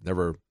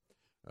never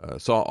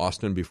saw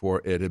Austin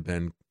before it had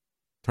been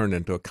turned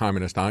into a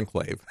communist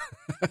enclave.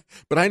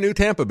 But I knew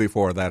Tampa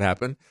before that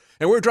happened.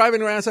 And we were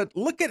driving around and said,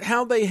 look at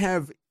how they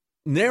have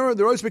narrowed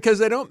the roads, because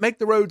they don't make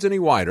the roads any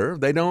wider.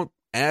 They don't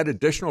add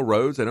additional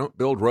roads. They don't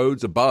build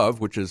roads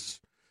above, which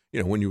is,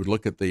 when you would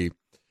look at the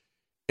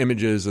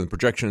images and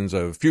projections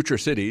of future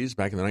cities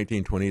back in the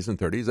 1920s and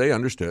 30s, they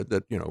understood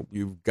that,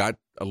 you've got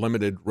a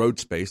limited road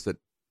space that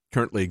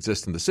currently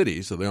exists in the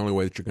cities. So the only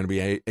way that you're going to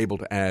be able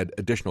to add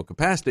additional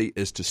capacity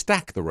is to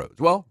stack the roads.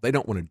 Well, they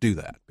don't want to do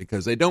that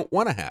because they don't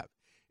want to have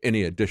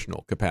any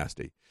additional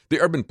capacity. The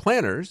urban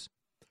planners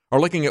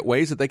are looking at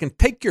ways that they can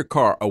take your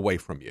car away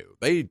from you.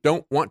 They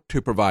don't want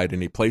to provide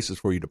any places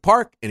for you to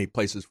park, any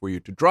places for you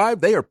to drive.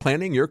 They are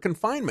planning your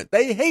confinement.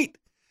 They hate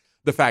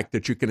the fact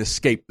that you can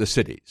escape the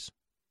cities.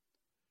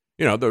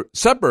 The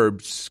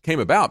suburbs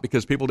came about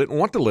because people didn't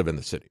want to live in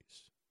the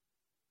cities.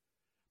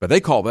 But they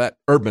call that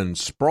urban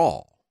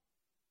sprawl.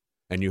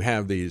 And you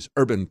have these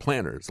urban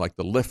planners like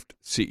the Lyft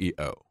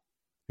CEO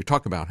who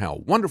talk about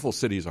how wonderful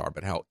cities are,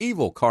 but how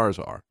evil cars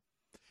are.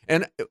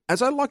 And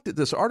as I looked at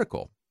this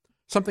article,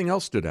 something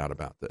else stood out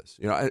about this.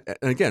 And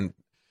again,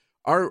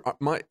 when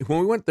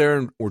we went there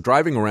and we're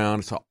driving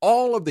around, saw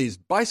all of these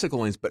bicycle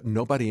lanes, but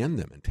nobody in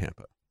them in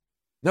Tampa.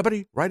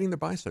 Nobody riding their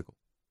bicycle.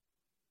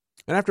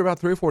 And after about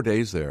 3 or 4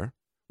 days there,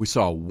 we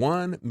saw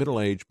one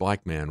middle-aged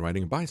black man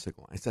riding a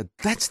bicycle. I said,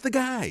 that's the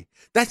guy.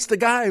 That's the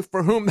guy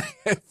for whom they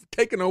have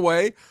taken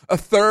away a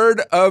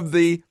third of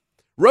the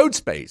road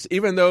space,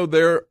 even though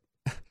there's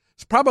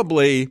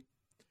probably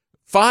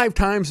 5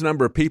 times the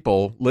number of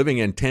people living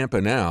in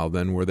Tampa now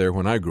than were there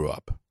when I grew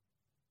up.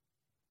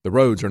 The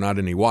roads are not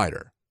any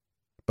wider,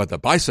 but the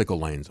bicycle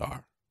lanes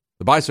are.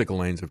 The bicycle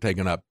lanes have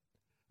taken up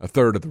a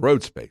third of the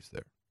road space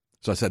there.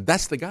 So I said,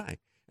 that's the guy.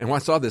 And when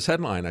I saw this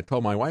headline, I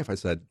told my wife, I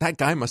said, that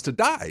guy must have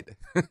died.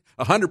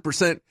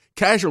 100%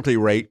 casualty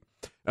rate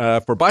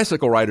for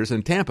bicycle riders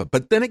in Tampa.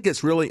 But then it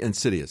gets really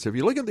insidious. If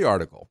you look at the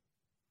article,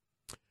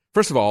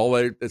 first of all,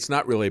 it's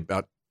not really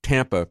about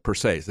Tampa per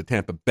se. It's the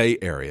Tampa Bay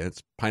area.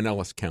 It's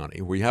Pinellas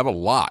County, where you have a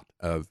lot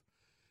of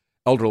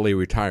elderly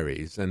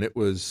retirees. And it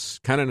was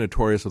kind of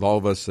notorious with all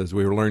of us as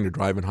we were learning to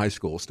drive in high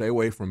school. Stay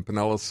away from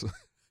Pinellas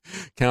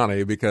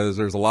County because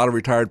there's a lot of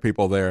retired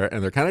people there,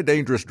 and they're kind of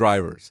dangerous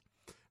drivers.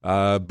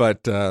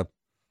 But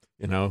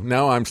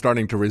now I'm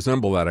starting to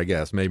resemble that, I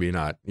guess. Maybe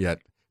not yet.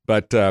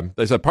 But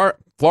they said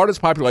Florida's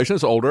population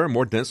is older and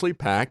more densely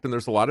packed, and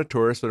there's a lot of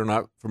tourists that are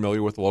not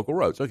familiar with the local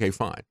roads. Okay,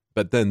 fine.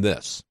 But then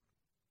this.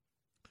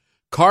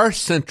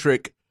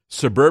 Car-centric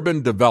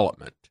suburban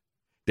development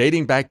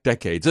dating back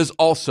decades, is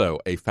also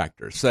a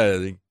factor,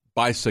 say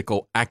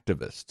bicycle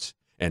activists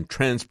and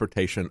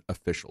transportation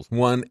officials.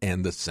 One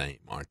and the same,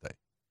 aren't they?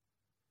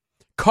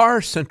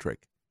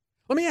 Car-centric.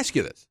 Let me ask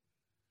you this.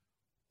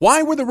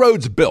 Why were the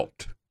roads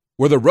built?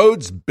 Were the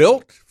roads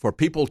built for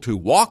people to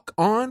walk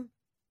on?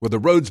 Were the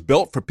roads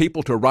built for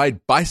people to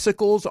ride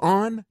bicycles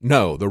on?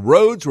 No, the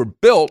roads were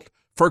built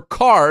for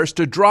cars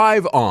to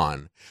drive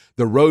on.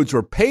 The roads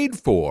were paid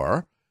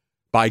for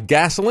by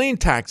gasoline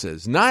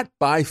taxes, not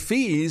by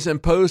fees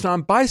imposed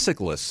on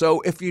bicyclists.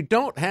 So if you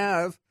don't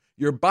have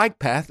your bike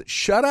path,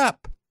 shut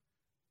up.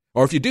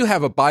 Or if you do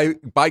have a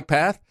bike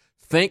path,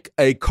 thank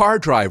a car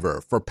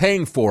driver for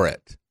paying for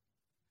it.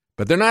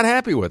 But they're not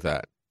happy with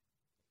that.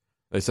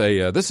 They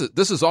say, this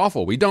is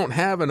awful. We don't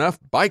have enough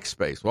bike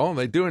space. Well,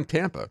 they do in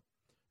Tampa.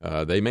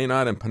 They may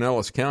not in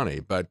Pinellas County,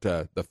 but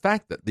the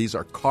fact that these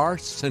are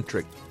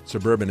car-centric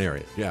suburban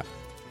areas, yeah,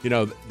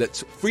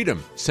 that's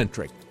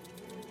freedom-centric.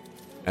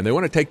 And they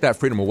want to take that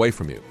freedom away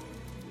from you.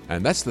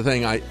 And that's the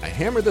thing. I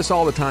hammer this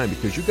all the time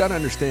because you've got to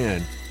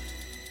understand,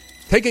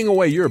 taking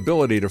away your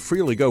ability to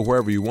freely go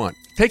wherever you want,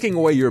 taking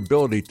away your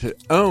ability to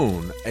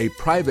own a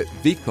private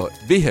vehicle,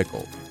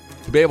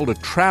 to be able to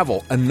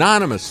travel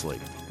anonymously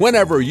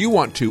whenever you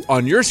want to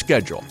on your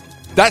schedule.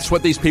 That's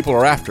what these people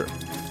are after.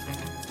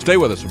 Stay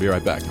with us. We'll be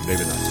right back. I'm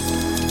David Knight.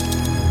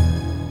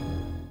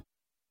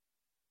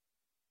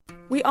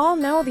 We all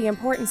know the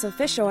importance of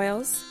fish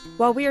oils.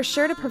 While we are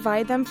sure to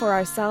provide them for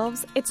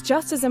ourselves, it's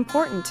just as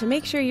important to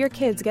make sure your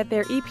kids get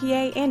their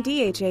EPA and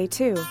DHA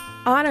too.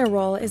 Honor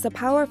Roll is a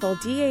powerful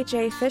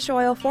DHA fish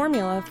oil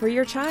formula for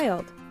your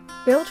child.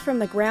 Built from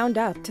the ground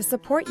up to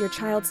support your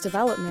child's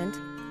development,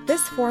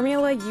 this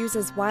formula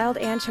uses wild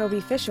anchovy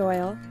fish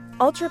oil,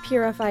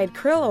 ultra-purified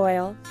krill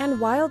oil,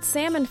 and wild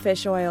salmon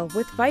fish oil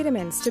with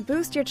vitamins to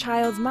boost your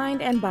child's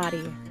mind and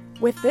body.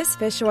 With this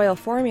fish oil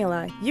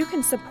formula, you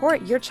can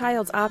support your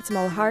child's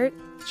optimal heart,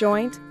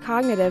 joint,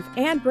 cognitive,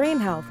 and brain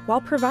health while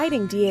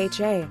providing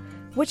DHA,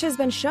 which has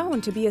been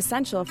shown to be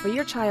essential for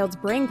your child's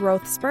brain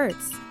growth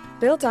spurts.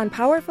 Built on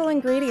powerful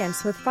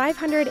ingredients with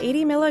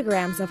 580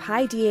 milligrams of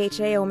high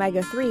DHA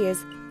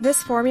omega-3s,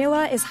 this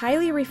formula is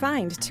highly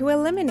refined to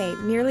eliminate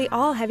nearly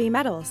all heavy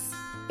metals.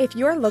 If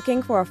you're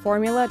looking for a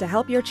formula to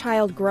help your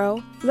child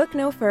grow, look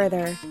no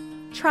further.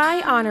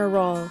 Try Honor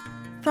Roll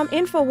from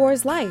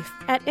InfoWars Life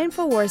at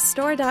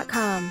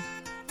InfoWarsStore.com.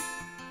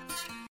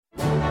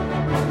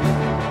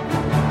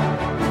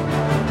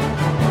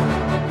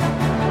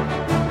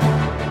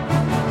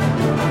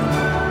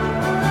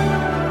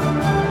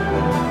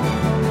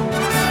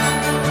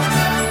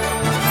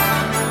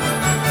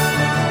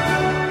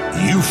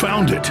 You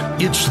found it.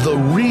 It's the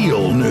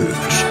real news.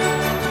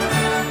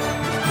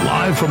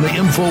 Live from the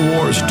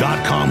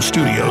InfoWars.com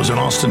studios in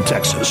Austin,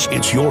 Texas,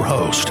 it's your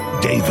host,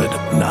 David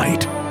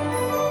Knight.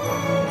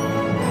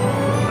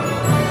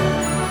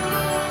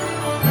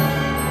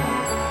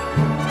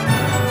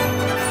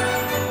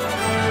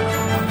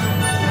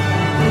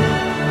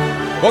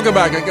 Welcome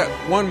back. I got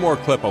one more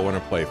clip I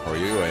want to play for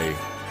you, a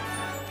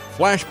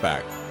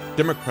flashback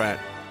Democrat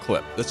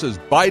clip. This is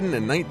Biden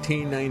in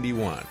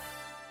 1991.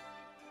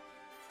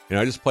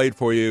 I just played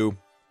for you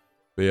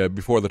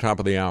before the top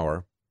of the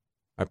hour.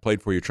 I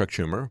played for you Chuck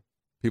Schumer.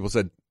 People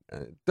said,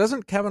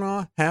 doesn't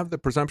Kavanaugh have the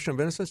presumption of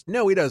innocence?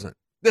 No, he doesn't.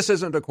 This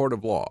isn't a court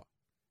of law.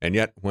 And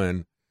yet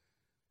when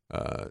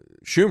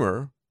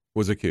Schumer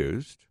was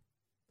accused,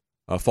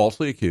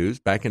 falsely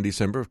accused, back in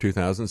December of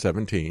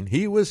 2017,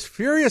 he was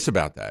furious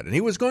about that. And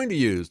he was going to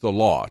use the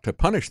law to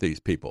punish these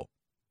people.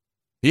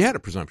 He had a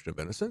presumption of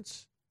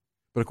innocence.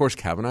 But, of course,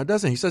 Kavanaugh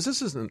doesn't. He says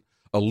this isn't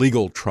a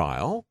legal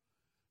trial.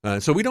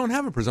 So we don't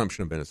have a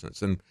presumption of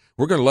innocence. And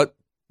we're going to let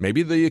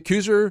maybe the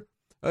accuser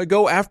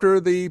go after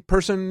the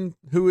person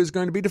who is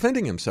going to be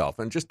defending himself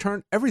and just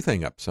turn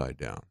everything upside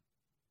down.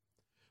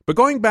 But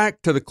going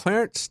back to the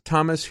Clarence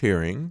Thomas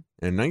hearing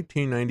in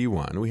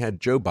 1991, we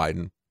had Joe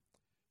Biden.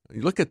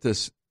 You look at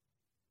this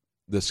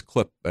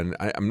clip, and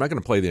I'm not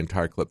going to play the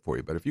entire clip for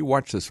you, but if you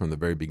watch this from the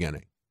very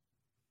beginning,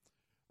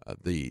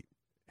 the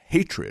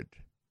hatred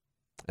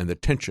and the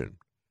tension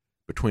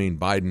between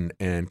Biden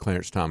and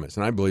Clarence Thomas,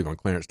 and I believe on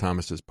Clarence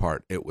Thomas's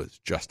part, it was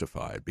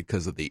justified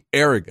because of the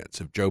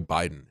arrogance of Joe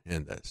Biden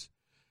in this.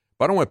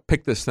 But I don't want to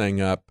pick this thing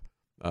up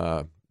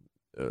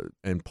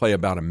and play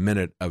about a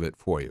minute of it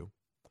for you.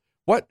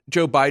 What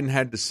Joe Biden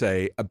had to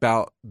say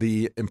about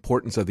the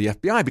importance of the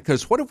FBI,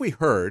 because what have we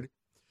heard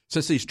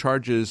since these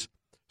charges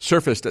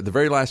surfaced at the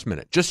very last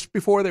minute, just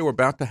before they were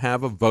about to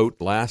have a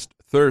vote last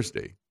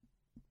Thursday?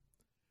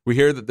 We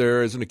hear that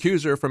there is an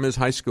accuser from his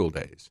high school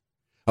days.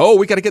 Oh,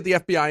 we got to get the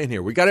FBI in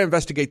here. We got to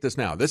investigate this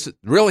now. This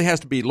really has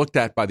to be looked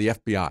at by the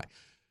FBI.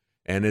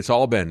 And it's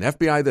all been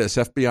FBI this,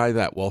 FBI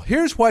that. Well,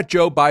 here's what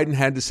Joe Biden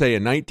had to say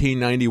in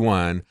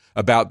 1991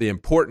 about the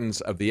importance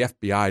of the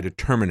FBI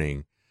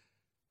determining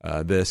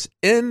this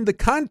in the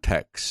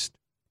context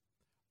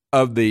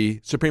of the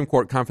Supreme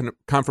Court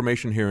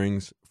confirmation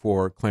hearings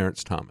for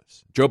Clarence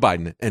Thomas. Joe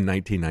Biden in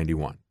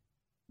 1991.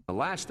 The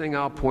last thing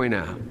I'll point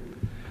out,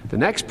 the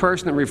next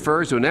person that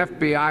refers to an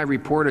FBI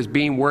report as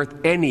being worth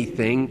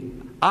anything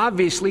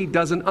obviously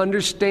doesn't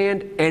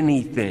understand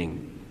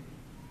anything.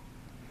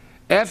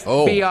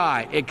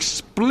 FBI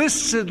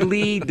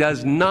explicitly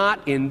does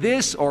not, in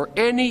this or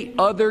any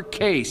other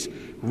case,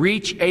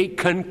 reach a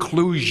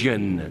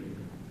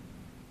conclusion.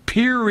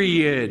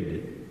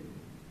 Period.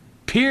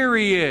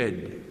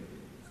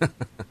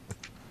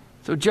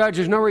 So, Judge,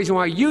 there's no reason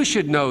why you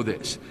should know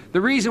this. The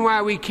reason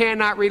why we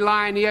cannot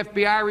rely on the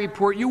FBI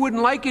report, you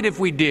wouldn't like it if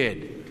we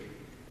did,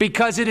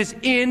 because it is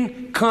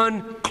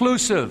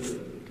inconclusive.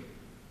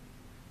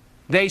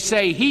 They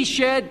say he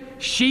said,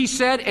 she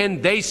said,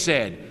 and they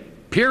said.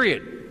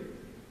 Period.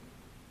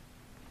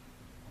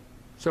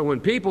 So when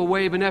people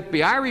wave an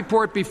FBI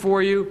report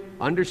before you,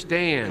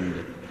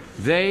 understand,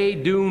 they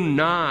do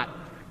not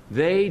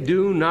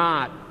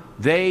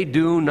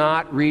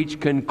reach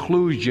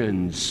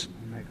conclusions.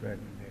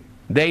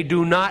 They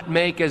do not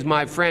make, as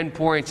my friend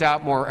points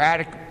out more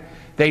adequate,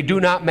 they do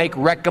not make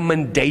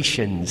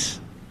recommendations.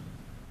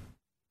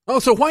 Oh,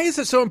 so why is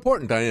it so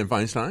important, Dianne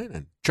Feinstein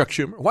and Chuck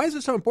Schumer? Why is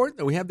it so important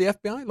that we have the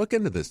FBI look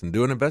into this and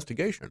do an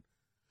investigation?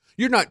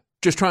 You're not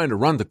just trying to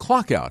run the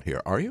clock out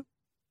here, are you?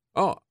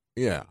 Oh,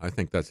 yeah, I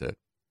think that's it.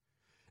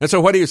 And so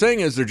what are you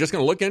saying is they're just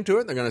going to look into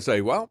it and they're going to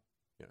say, well,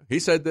 he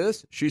said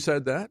this, she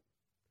said that.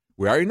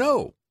 We already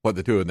know what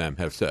the two of them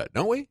have said,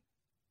 don't we?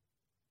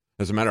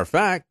 As a matter of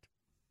fact,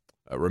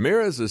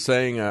 Ramirez is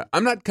saying,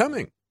 I'm not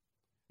coming.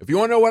 If you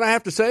want to know what I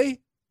have to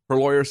say, her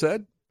lawyer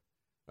said,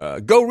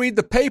 go read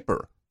the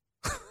paper.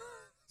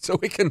 So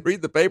we can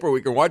read the paper,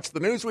 we can watch the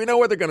news, we know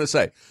what they're going to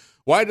say.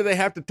 Why do they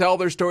have to tell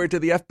their story to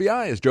the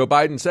FBI? As Joe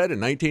Biden said in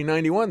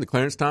 1991, the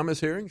Clarence Thomas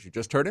hearings, you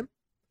just heard him.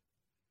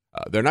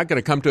 They're not going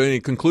to come to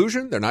any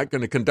conclusion. They're not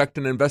going to conduct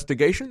an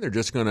investigation. They're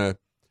just going to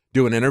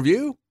do an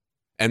interview,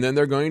 and then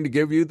they're going to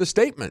give you the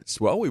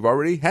statements. Well, we've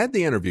already had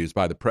the interviews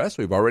by the press.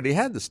 We've already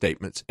had the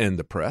statements in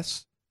the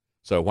press.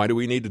 So why do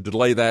we need to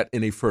delay that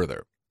any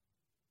further?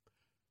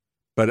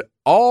 But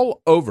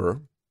all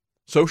over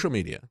social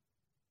media,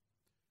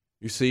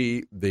 you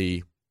see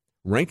the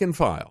rank and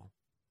file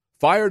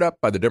fired up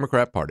by the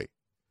Democrat Party,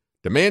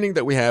 demanding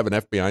that we have an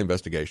FBI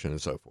investigation and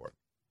so forth.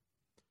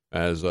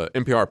 As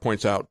NPR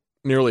points out,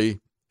 nearly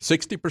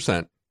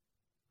 60%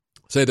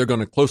 say they're going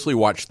to closely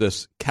watch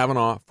this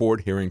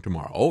Kavanaugh-Ford hearing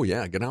tomorrow. Oh,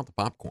 yeah, get out the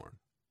popcorn.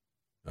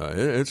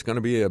 It's going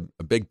to be a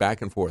big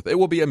back and forth. It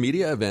will be a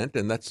media event,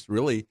 and that's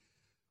really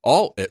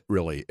all it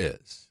really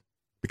is,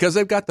 because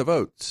they've got the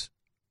votes.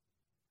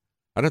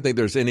 I don't think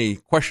there's any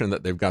question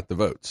that they've got the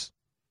votes.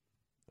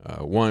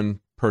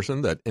 One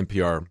person that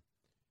NPR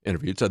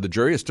interviewed said the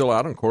jury is still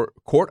out in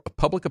court of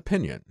public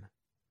opinion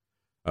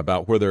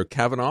about whether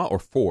Kavanaugh or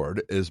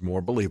Ford is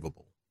more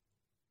believable.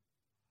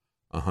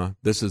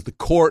 This is the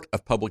court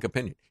of public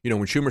opinion. You know,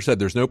 when Schumer said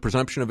there's no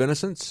presumption of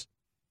innocence,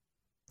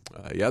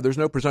 there's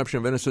no presumption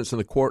of innocence in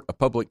the court of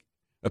public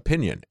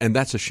opinion, and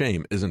that's a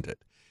shame, isn't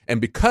it?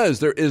 And because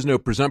there is no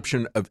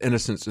presumption of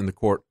innocence in the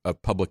court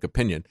of public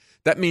opinion,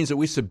 that means that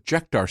we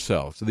subject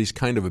ourselves to these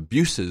kind of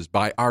abuses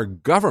by our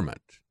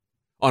government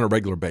on a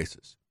regular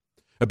basis.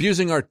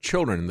 Abusing our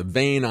children in the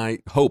vain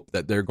hope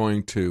that they're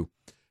going to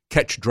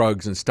catch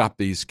drugs and stop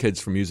these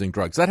kids from using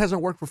drugs. That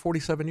hasn't worked for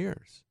 47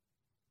 years.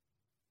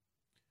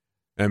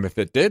 And if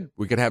it did,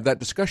 we could have that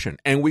discussion.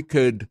 And we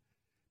could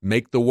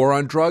make the war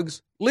on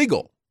drugs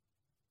legal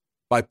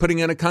by putting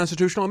in a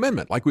constitutional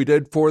amendment like we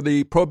did for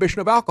the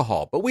prohibition of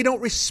alcohol. But we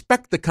don't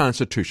respect the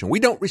Constitution. We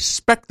don't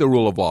respect the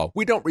rule of law.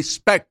 We don't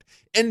respect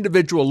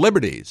individual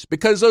liberties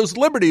because those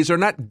liberties are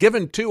not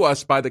given to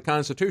us by the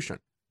Constitution.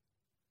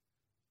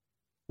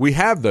 We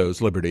have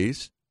those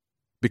liberties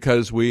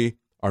because we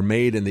are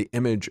made in the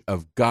image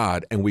of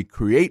God, and we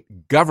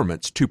create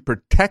governments to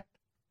protect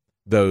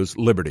those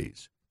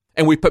liberties.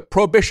 And we put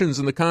prohibitions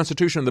in the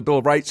Constitution and the Bill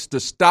of Rights to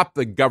stop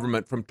the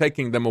government from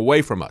taking them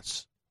away from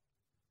us.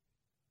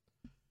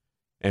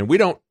 And we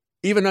don't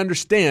even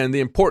understand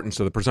the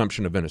importance of the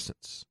presumption of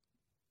innocence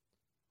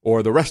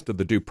or the rest of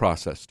the due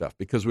process stuff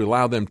because we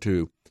allow them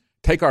to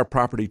take our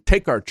property,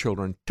 take our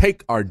children,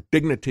 take our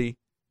dignity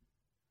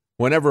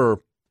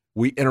whenever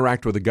we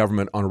interact with the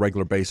government on a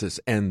regular basis,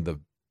 and the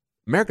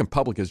American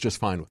public is just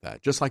fine with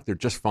that, just like they're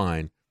just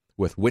fine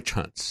with witch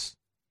hunts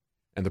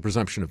and the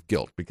presumption of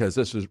guilt, because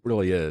this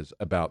really is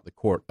about the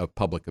court of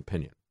public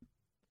opinion.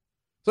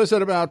 So I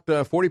said about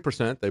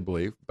 40%, they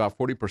believe, about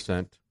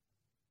 40%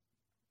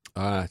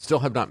 still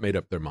have not made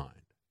up their mind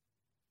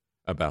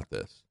about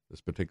this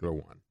particular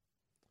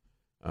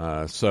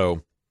one.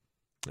 So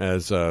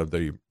as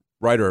the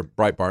writer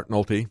Breitbart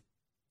Nolte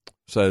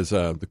says,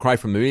 the cry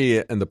from the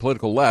media and the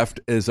political left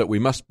is that we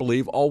must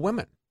believe all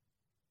women.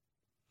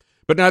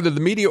 But neither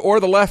the media or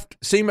the left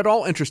seem at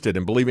all interested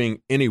in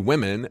believing any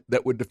women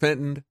that would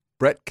defend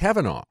Brett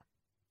Kavanaugh.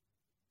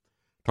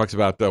 Talks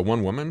about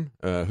one woman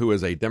who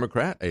is a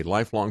Democrat, a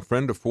lifelong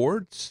friend of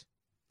Ford's.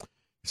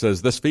 He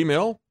says this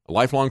female, a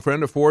lifelong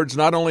friend of Ford's,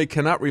 not only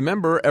cannot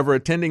remember ever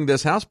attending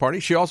this house party,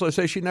 she also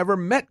says she never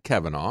met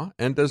Kavanaugh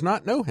and does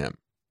not know him.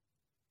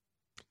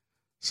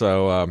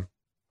 So,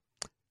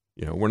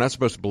 we're not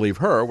supposed to believe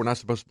her. We're not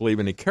supposed to believe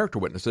any character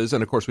witnesses.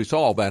 And, of course, we saw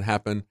all that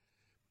happen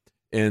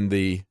in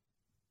the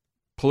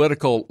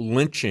political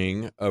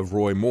lynching of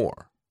Roy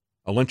Moore,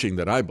 a lynching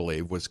that I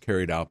believe was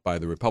carried out by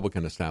the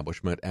Republican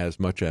establishment as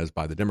much as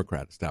by the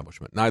Democrat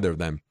establishment. Neither of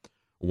them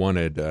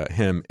wanted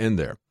him in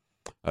there.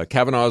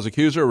 Kavanaugh's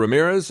accuser,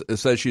 Ramirez,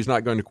 says she's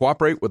not going to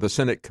cooperate with the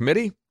Senate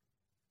committee.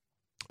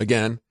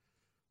 Again,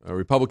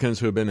 Republicans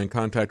who have been in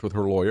contact with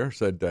her lawyer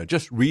said,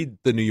 just read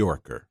the New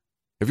Yorker.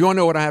 If you want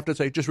to know what I have to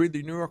say, just read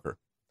the New Yorker.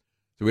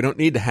 So we don't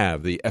need to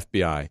have the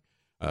FBI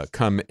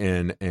come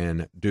in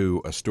and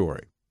do a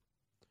story.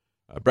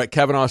 Brett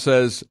Kavanaugh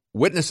says,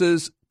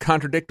 witnesses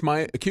contradict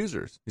my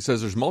accusers. He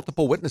says there's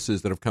multiple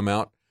witnesses that have come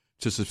out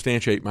to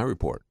substantiate my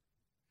report.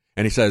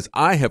 And he says,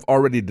 I have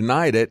already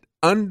denied it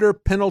under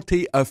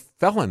penalty of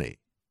felony.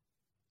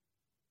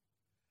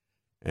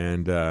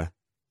 And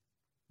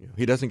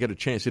he doesn't get a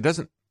chance. He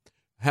doesn't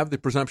have the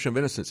presumption of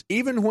innocence,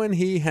 even when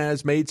he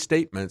has made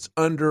statements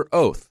under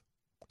oath,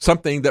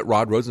 something that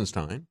Rod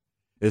Rosenstein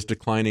is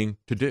declining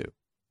to do.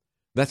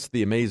 That's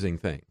the amazing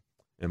thing,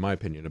 in my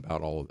opinion,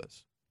 about all of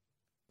this.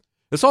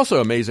 It's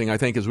also amazing, I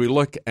think, as we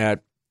look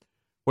at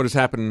what has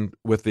happened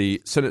with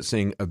the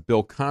sentencing of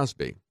Bill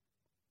Cosby.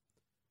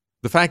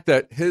 The fact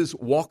that his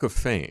Walk of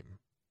Fame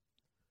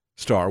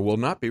star will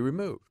not be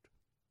removed.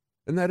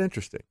 Isn't that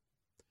interesting?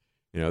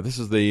 This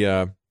is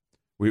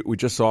we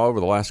just saw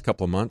over the last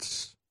couple of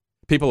months,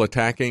 people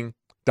attacking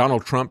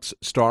Donald Trump's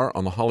star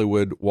on the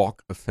Hollywood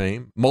Walk of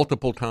Fame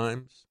multiple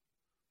times,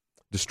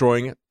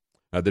 destroying it.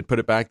 They'd put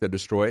it back, they'd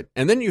destroy it.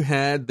 And then you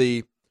had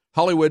the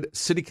Hollywood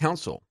City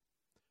Council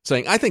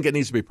saying, I think it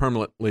needs to be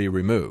permanently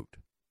removed.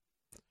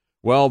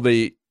 Well,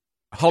 the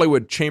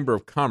Hollywood Chamber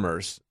of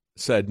Commerce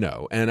said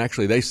no. And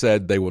actually, they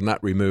said they will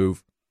not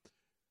remove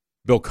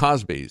Bill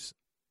Cosby's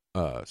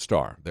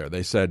star there.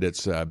 They said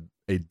it's a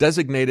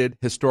designated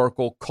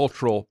historical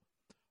cultural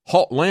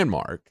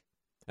landmark.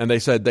 And they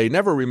said they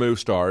never remove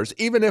stars,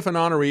 even if an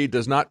honoree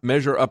does not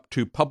measure up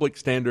to public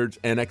standards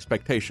and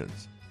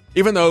expectations.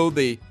 Even though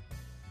the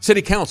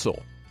City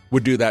Council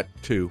would do that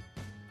to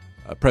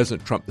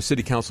President Trump, the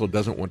City Council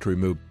doesn't want to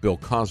remove Bill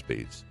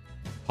Cosby's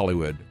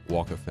Hollywood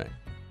Walk of Fame.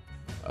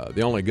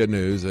 The only good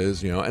news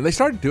is, and they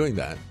started doing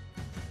that.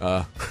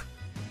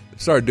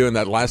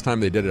 Last time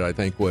they did it, I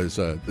think, was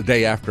the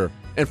day after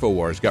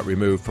InfoWars got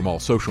removed from all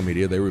social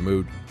media. They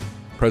removed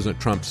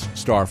President Trump's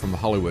star from the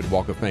Hollywood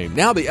Walk of Fame.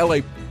 Now the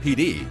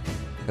LAPD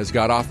has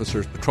got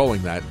officers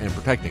patrolling that and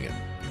protecting it.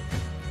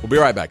 We'll be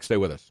right back. Stay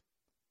with us.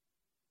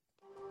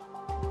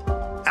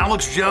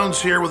 Alex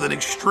Jones here with an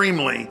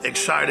extremely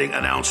exciting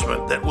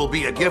announcement that will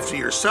be a gift to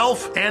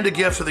yourself and a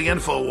gift to the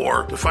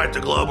InfoWar to fight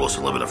the globalists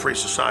and live in a free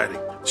society.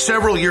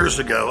 Several years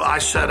ago, I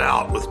set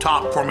out with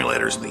top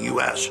formulators in the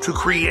U.S. to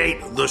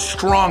create the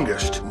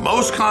strongest,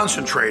 most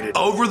concentrated,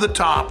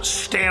 over-the-top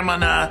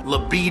stamina,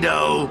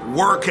 libido,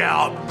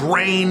 workout,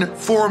 brain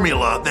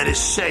formula that is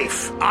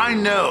safe. I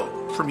know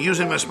from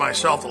using this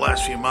myself the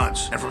last few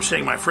months and from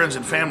seeing my friends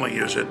and family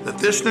use it, that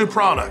this new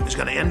product is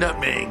going to end up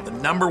being the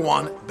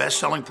 #1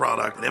 best-selling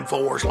product at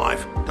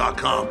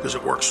InfoWarsLife.com because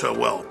it works so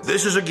well.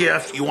 This is a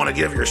gift you want to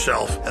give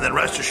yourself, and then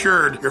rest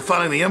assured you're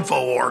funding the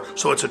InfoWar,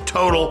 so it's a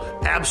total,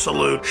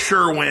 absolute,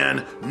 sure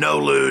win,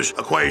 no-lose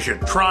equation.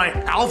 Try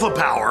Alpha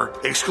Power,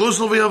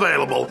 exclusively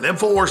available at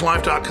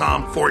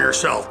InfoWarsLife.com for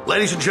yourself.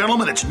 Ladies and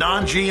gentlemen, it's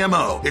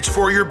non-GMO. It's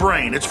for your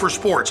brain. It's for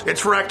sports. It's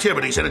for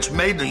activities, and it's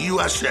made in the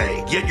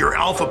USA. Get your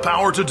Alpha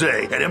Power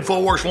today at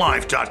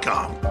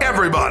InfoWarsLife.com.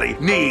 Everybody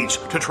needs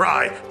to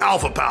try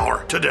Alpha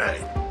Power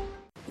today.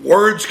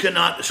 Words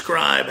cannot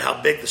describe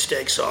how big the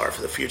stakes are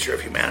for the future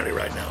of humanity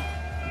right now.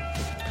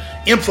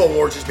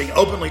 InfoWars is being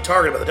openly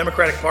targeted by the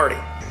Democratic Party,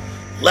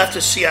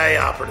 leftist CIA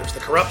operatives, the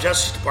corrupt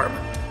Justice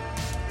Department,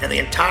 and the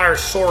entire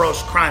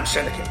Soros crime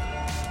syndicate.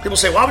 People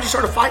say, why would you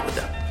start a fight with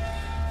them?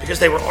 Because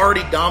they were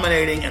already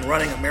dominating and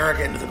running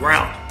America into the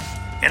ground.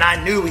 And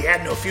I knew we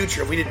had no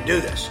future if we didn't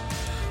do this.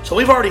 So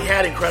we've already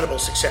had incredible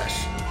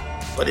success.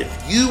 But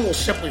if you will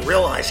simply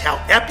realize how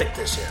epic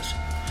this is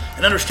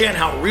and understand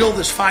how real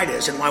this fight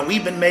is and why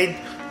we've been made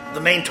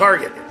the main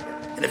target,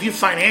 and if you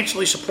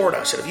financially support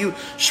us, and if you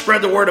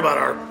spread the word about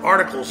our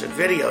articles and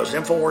videos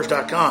at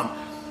Infowars.com,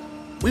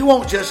 we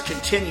won't just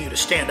continue to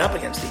stand up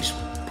against these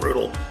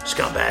brutal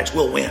scumbags.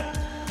 We'll win.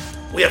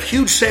 We have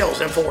huge sales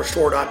at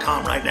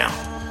InfoWarsStore.com right now.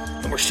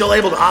 And we're still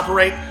able to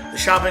operate the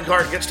shopping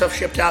cart and get stuff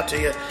shipped out to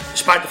you,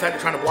 despite the fact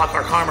they're trying to block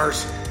our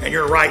commerce and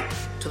your right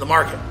to the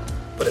market.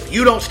 But if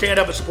you don't stand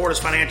up and support us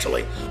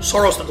financially,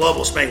 Soros and the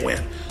globalists may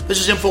win. This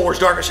is InfoWars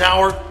Darkest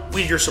Hour.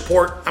 We need your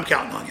support. I'm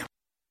counting on you.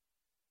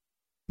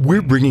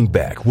 We're bringing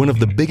back one of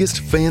the biggest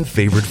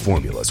fan-favorite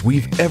formulas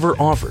we've ever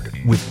offered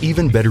with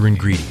even better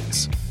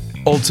ingredients.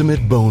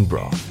 Ultimate Bone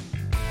Broth.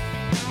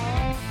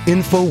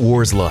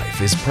 InfoWars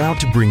Life is proud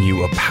to bring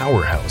you a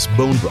powerhouse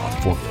bone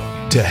broth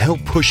formula to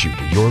help push you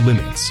to your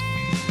limits.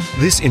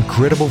 This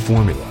incredible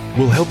formula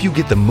will help you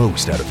get the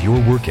most out of your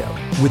workout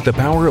with the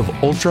power of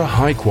ultra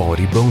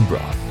high-quality bone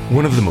broth,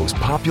 one of the most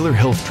popular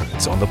health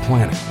trends on the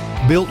planet.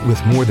 Built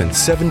with more than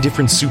 7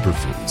 different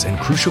superfoods and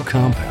crucial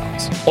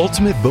compounds,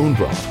 Ultimate Bone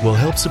Broth will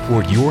help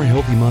support your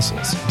healthy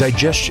muscles,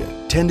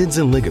 digestion, tendons,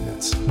 and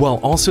ligaments, while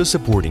also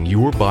supporting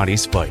your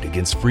body's fight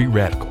against free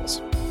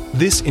radicals.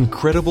 This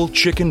incredible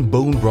chicken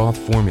bone broth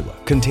formula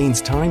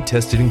contains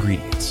time-tested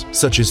ingredients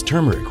such as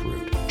turmeric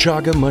root,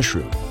 chaga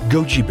mushroom,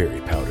 goji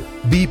berry powder,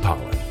 bee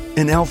pollen,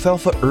 and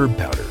alfalfa herb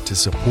powder to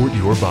support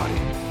your body.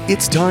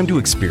 It's time to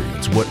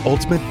experience what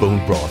Ultimate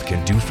Bone Broth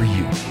can do for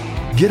you.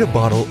 Get a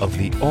bottle of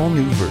the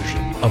all-new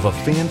version of a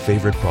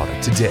fan-favorite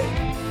product today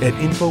at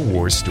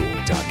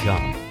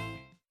InfoWarsStore.com.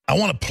 I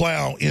want to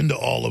plow into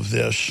all of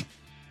this,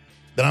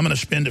 but I'm going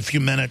to spend a few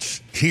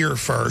minutes here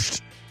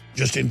first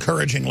just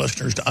encouraging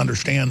listeners to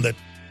understand that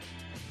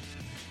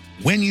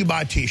when you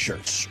buy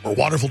T-shirts or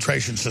water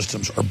filtration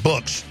systems or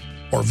books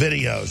or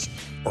videos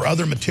or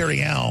other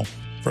material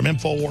from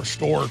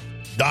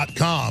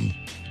InfoWarsStore.com,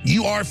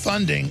 you are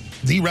funding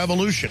the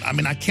revolution. I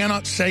mean, I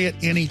cannot say it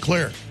any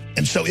clearer.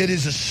 And so it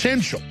is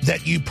essential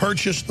that you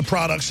purchase the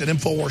products at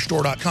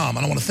InfoWarsStore.com.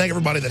 And I want to thank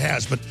everybody that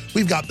has, but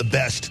we've got the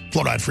best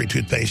fluoride-free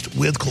toothpaste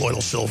with colloidal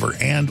silver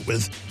and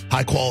with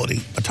high-quality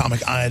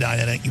atomic iodine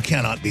in it. You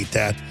cannot beat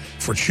that.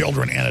 For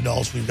children and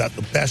adults, we've got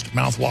the best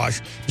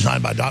mouthwash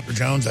designed by Dr.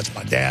 Jones. That's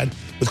my dad,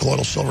 with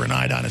colloidal silver and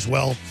iodine as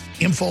well.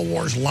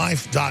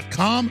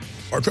 InfoWarsLife.com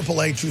or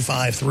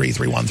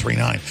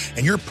 888-253-3139.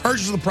 And your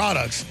purchase of the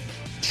products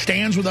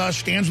stands with us,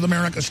 stands with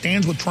America,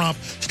 stands with Trump,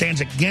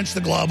 stands against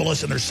the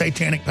globalists and their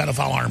satanic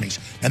pedophile armies.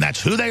 And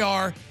that's who they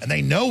are, and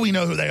they know we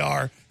know who they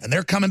are, and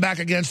they're coming back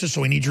against us,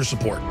 so we need your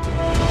support.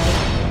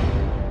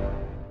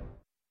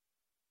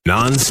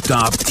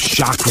 Non-stop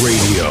shock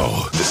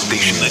radio. The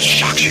station that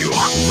shocks you.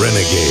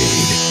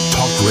 Renegade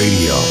Talk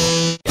Radio.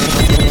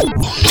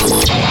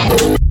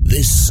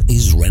 This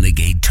is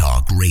Renegade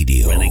Talk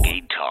Radio.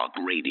 Renegade Talk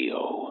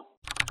Radio.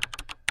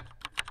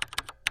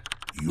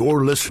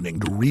 You're listening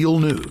to Real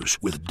News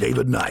with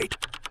David Knight.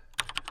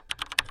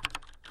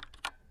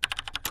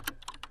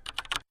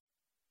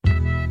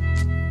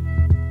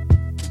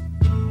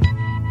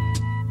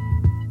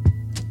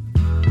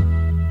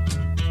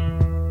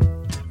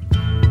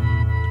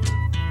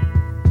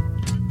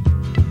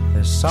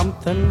 There's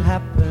something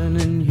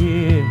happening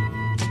here.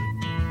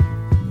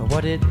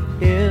 What it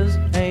is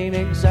ain't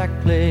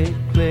exactly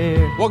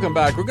clear. Welcome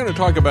back. We're going to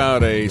talk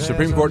about a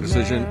Supreme Court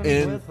decision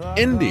in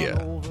India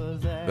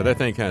that I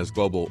think has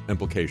global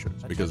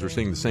implications, because we're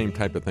seeing the same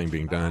type of thing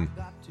being done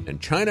in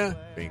China,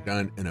 being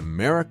done in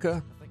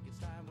America.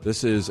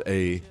 This is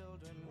a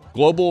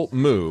global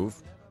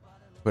move,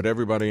 put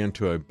everybody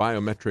into a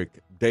biometric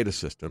data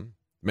system,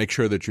 make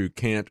sure that you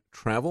can't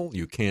travel,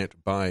 you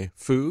can't buy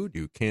food,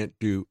 you can't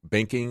do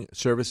banking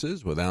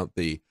services without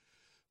the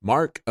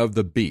mark of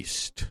the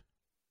beast.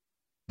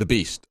 The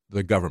beast,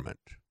 the government,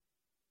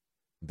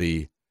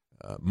 the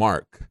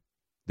mark,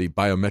 the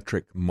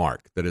biometric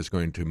mark that is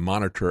going to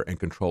monitor and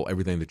control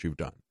everything that you've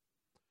done.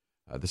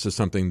 This is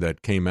something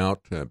that came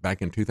out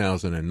back in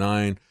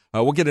 2009.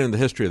 We'll get into the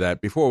history of that.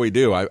 Before we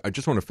do, I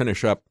just want to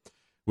finish up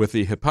with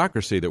the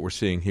hypocrisy that we're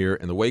seeing here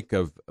in the wake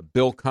of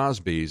Bill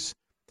Cosby's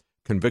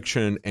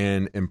conviction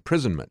and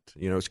imprisonment.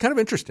 You know, it's kind of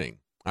interesting,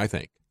 I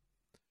think,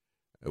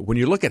 when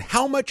you look at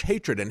how much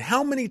hatred and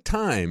how many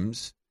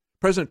times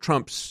President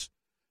Trump's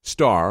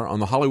star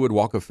on the Hollywood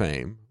Walk of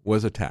Fame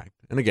was attacked.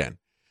 And again,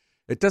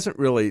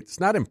 it's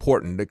not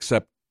important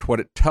except what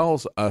it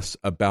tells us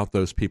about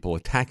those people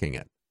attacking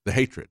it, the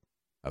hatred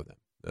of them,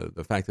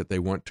 the fact that they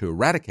want to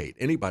eradicate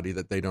anybody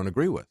that they don't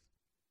agree with.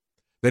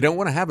 They don't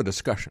want to have a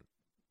discussion.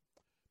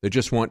 They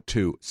just want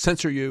to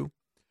censor you,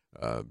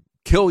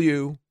 kill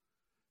you,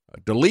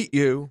 delete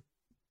you,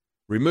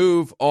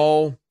 remove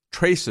all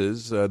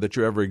traces that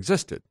you ever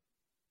existed.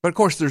 But of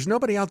course, there's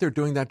nobody out there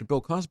doing that to Bill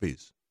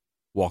Cosby's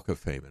Walk of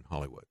Fame in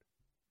Hollywood.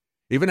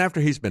 Even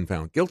after he's been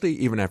found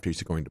guilty, even after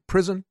he's going to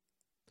prison,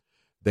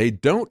 they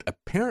don't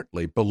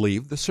apparently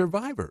believe the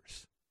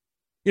survivors.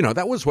 You know,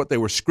 that was what they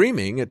were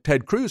screaming at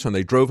Ted Cruz when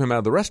they drove him out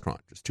of the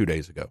restaurant just 2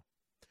 days ago.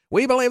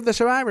 We believe the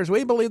survivors.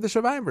 We believe the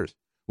survivors.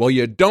 Well,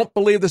 you don't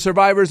believe the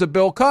survivors of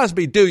Bill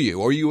Cosby, do you?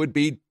 Or you would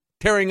be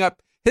tearing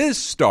up his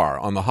star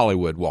on the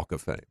Hollywood Walk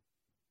of Fame.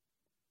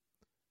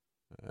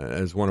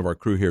 As one of our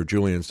crew here,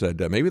 Julian, said,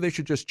 maybe they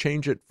should just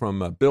change it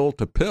from Bill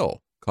to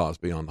Pill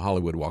Cosby on the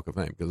Hollywood Walk of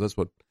Fame, because that's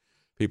what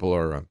people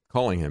are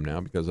calling him now,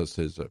 because that's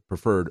his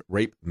preferred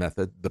rape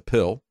method, the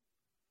pill.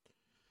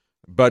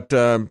 But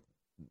the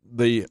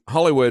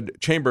Hollywood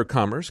Chamber of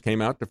Commerce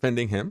came out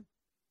defending him.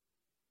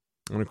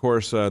 And, of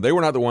course, they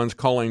were not the ones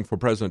calling for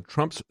President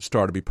Trump's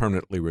star to be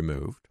permanently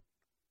removed.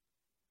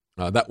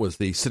 That was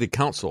the city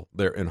council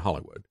there in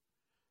Hollywood.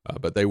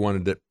 But they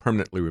wanted it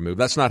permanently removed.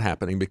 That's not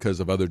happening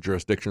because of other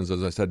jurisdictions.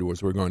 As I said,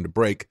 we're going to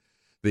break.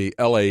 The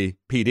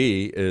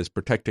LAPD is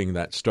protecting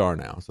that star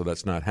now, so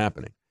that's not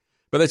happening.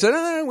 But they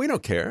said, we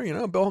don't care. You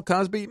know, Bill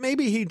Cosby,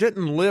 maybe he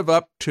didn't live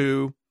up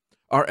to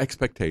our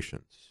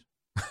expectations.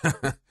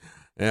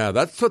 Yeah,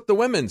 that's what the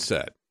women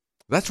said.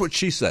 That's what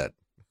she said.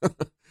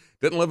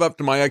 Didn't live up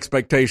to my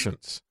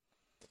expectations.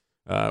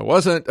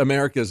 Wasn't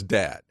America's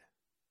dad.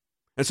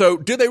 And so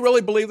do they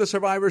really believe the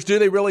survivors? Do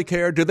they really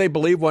care? Do they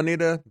believe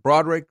Juanita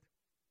Broderick,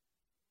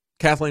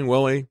 Kathleen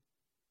Willey,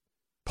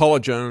 Paula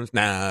Jones?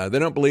 Nah, they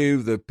don't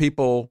believe the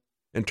people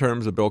in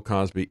terms of Bill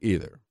Cosby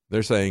either.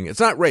 They're saying it's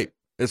not rape,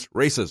 it's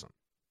racism.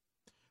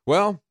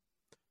 Well,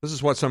 This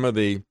is what some of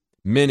the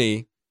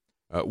many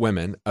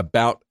women,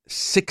 about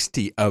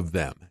 60 of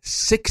them,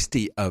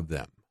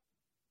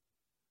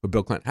 with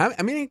Bill Clinton.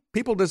 How many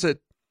people do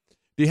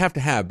you have to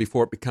have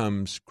before it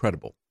becomes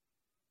credible?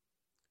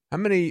 How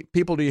many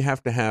people do you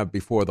have to have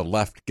before the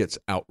left gets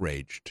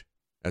outraged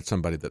at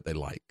somebody that they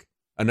like,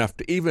 enough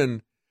to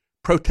even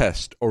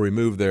protest or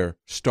remove their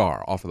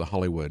star off of the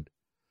Hollywood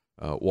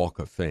Walk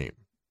of Fame?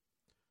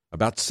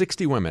 About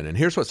 60 women, and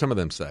here's what some of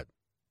them said.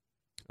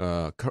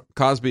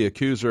 Cosby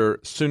accuser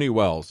Suni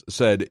Wells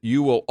said,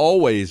 "You will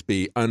always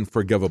be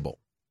unforgivable."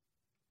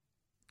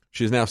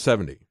 She's now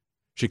 70.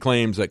 She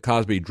claims that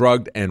Cosby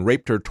drugged and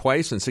raped her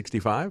twice in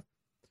 65.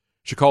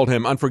 She called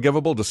him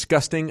unforgivable,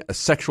 disgusting, a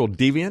sexual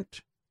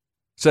deviant,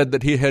 said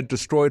that he had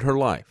destroyed her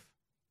life.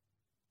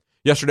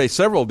 Yesterday,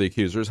 several of the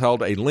accusers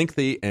held a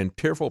lengthy and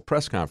tearful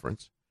press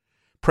conference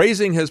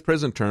praising his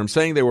prison term,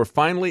 saying they were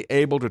finally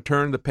able to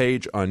turn the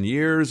page on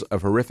years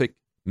of horrific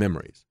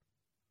memories.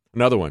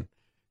 Another one,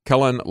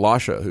 Kellen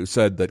Lasha, who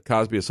said that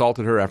Cosby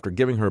assaulted her after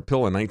giving her a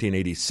pill in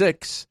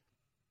 1986,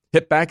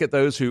 hit back at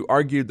those who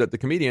argued that the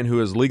comedian,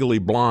 who is legally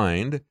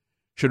blind,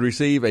 should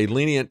receive a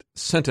lenient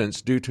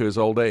sentence due to his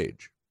old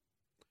age.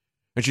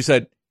 And she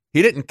said,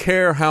 "He didn't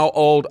care how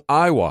old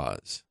I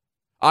was.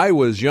 I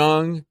was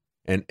young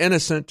and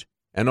innocent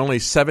and only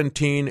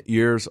 17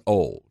 years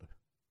old.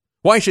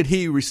 Why should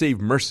he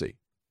receive mercy?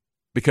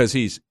 Because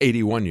he's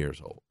 81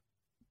 years old."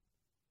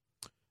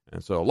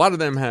 And so a lot of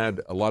them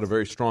had a lot of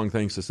very strong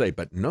things to say,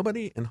 but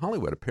nobody in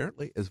Hollywood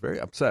apparently is very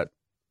upset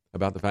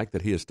about the fact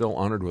that he is still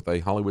honored with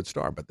a Hollywood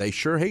star. But they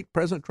sure hate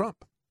President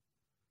Trump,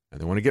 and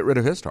they want to get rid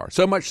of his star.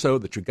 So much so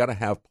that you've got to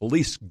have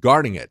police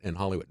guarding it in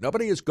Hollywood.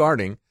 Nobody is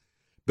guarding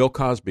Bill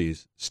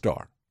Cosby's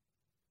star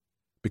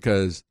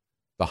because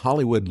the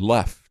Hollywood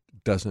left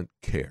doesn't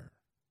care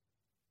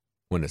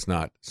when it's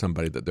not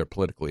somebody that they're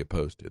politically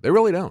opposed to. They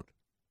really don't.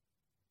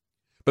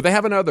 But they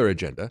have another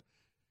agenda.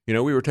 You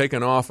know, we were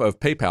taken off of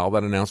PayPal.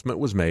 That announcement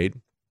was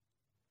made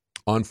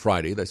on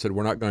Friday. They said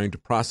we're not going to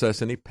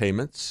process any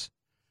payments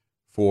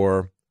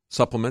for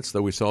supplements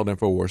that we sell at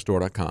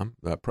InfoWarsStore.com.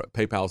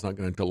 PayPal is not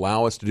going to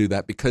allow us to do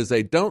that because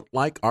they don't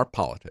like our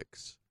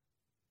politics.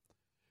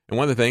 And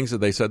one of the things that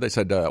they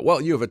said,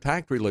 well, you have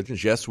attacked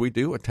religions. Yes, we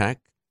do attack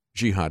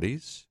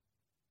jihadis.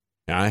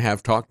 And I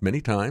have talked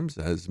many times,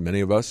 as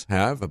many of us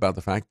have, about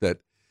the fact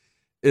that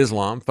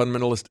Islam,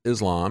 fundamentalist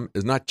Islam,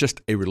 is not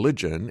just a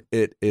religion.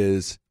 It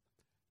is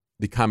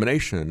the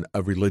combination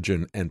of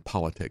religion and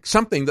politics,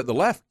 something that the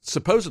left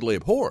supposedly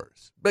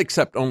abhors,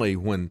 except only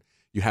when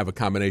you have a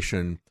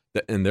combination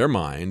that, in their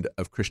mind,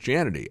 of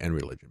Christianity and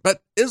religion.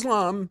 But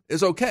Islam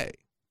is okay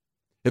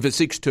if it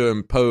seeks to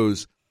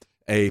impose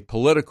a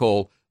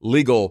political,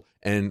 legal,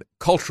 and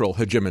cultural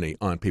hegemony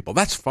on people.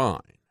 That's fine.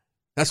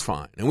 That's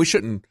fine. And we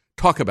shouldn't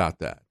talk about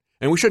that.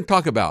 And we shouldn't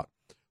talk about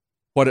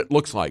what it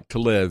looks like to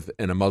live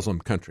in a Muslim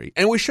country.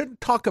 And we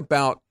shouldn't talk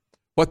about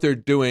what they're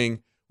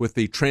doing with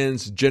the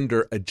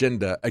transgender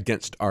agenda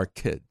against our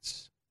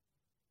kids.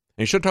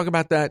 And you shouldn't talk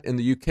about that in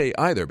the UK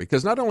either,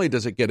 because not only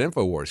does it get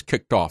InfoWars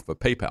kicked off of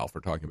PayPal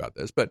for talking about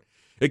this, but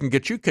it can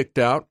get you kicked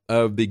out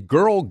of the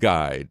Girl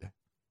Guide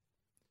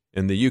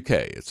in the UK.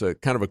 It's a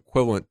kind of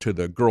equivalent to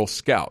the Girl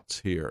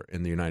Scouts here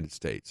in the United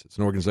States. It's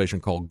an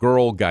organization called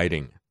Girl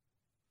Guiding.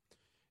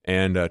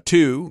 And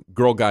 2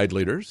 Girl Guide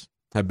leaders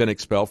have been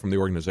expelled from the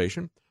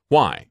organization.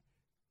 Why?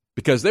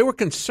 Because they were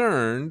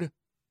concerned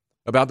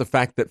about the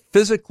fact that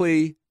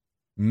physically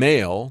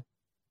male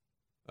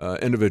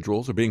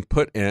individuals are being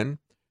put in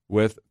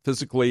with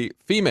physically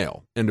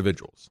female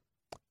individuals.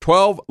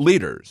 12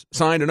 leaders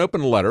signed an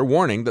open letter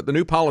warning that the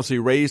new policy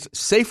raised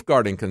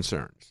safeguarding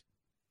concerns.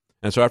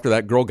 And so after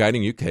that, Girl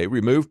Guiding UK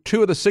removed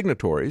 2 of the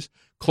signatories,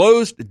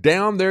 closed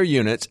down their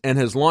units, and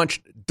has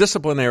launched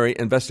disciplinary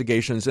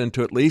investigations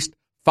into at least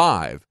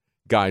 5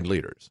 guide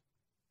leaders,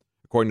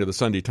 according to the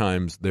Sunday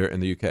Times there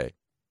in the UK.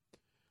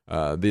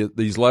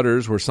 These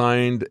letters were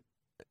signed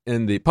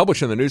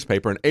published in the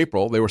newspaper in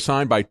April. They were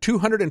signed by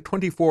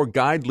 224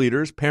 guide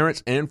leaders,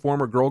 parents, and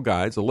former Girl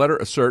Guides. The letter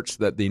asserts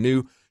that the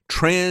new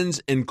trans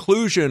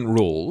inclusion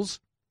rules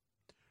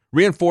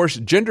reinforce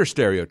gender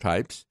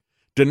stereotypes,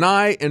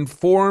 deny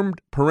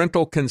informed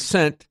parental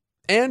consent,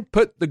 and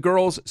put the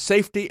girls'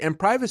 safety and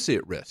privacy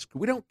at risk.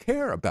 We don't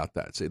care about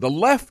that. See, the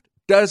left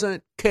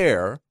doesn't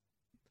care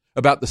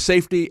about the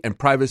safety and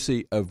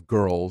privacy of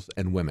girls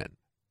and women.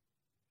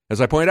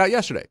 As I pointed out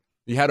yesterday,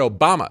 you had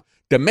Obama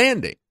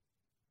demanding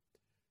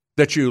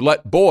that you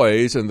let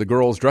boys in the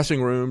girls'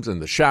 dressing rooms and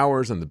the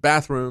showers and the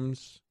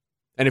bathrooms.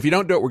 And if you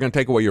don't do it, we're going to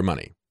take away your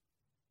money.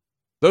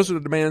 Those are the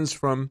demands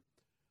from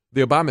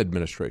the Obama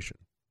administration.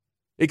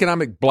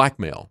 Economic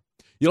blackmail.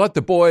 You let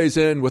the boys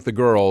in with the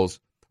girls,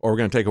 or we're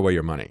going to take away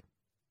your money.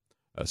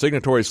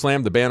 Signatories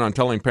slammed the ban on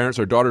telling parents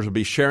their daughters will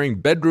be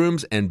sharing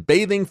bedrooms and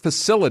bathing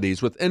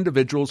facilities with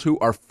individuals who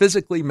are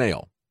physically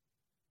male.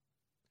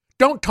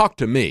 Don't talk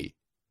to me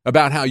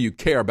about how you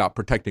care about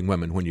protecting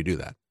women when you do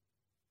that.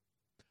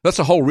 That's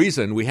the whole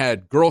reason we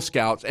had Girl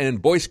Scouts and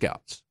Boy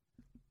Scouts.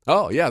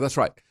 Oh, yeah, that's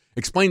right.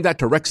 Explained that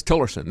to Rex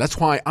Tillerson. That's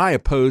why I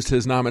opposed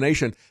his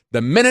nomination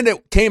the minute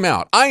it came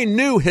out. I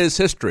knew his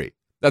history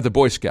at the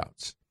Boy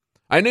Scouts.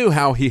 I knew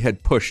how he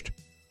had pushed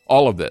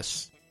all of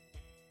this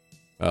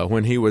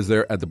when he was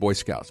there at the Boy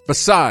Scouts.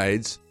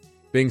 Besides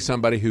being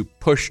somebody who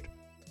pushed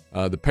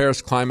the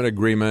Paris Climate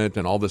Agreement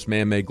and all this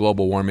man-made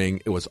global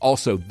warming, it was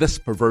also this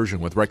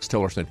perversion with Rex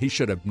Tillerson. He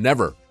should have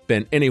never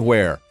been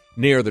anywhere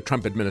near the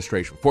Trump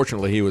administration.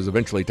 Fortunately, he was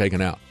eventually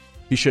taken out.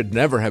 He should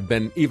never have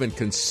been even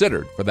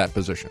considered for that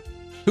position.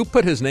 Who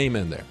put his name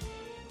in there?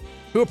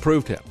 Who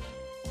approved him?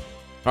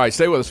 All right,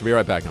 stay with us. We'll be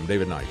right back. I'm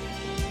David Knight.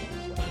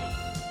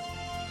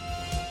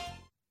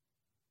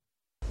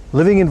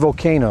 Living in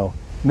Volcano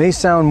may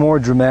sound more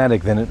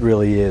dramatic than it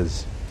really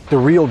is. The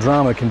real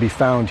drama can be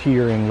found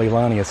here in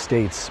Leilani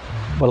Estates.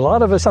 But a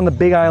lot of us on the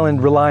Big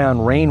Island rely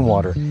on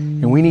rainwater,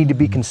 and we need to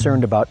be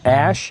concerned about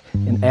ash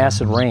and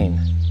acid rain.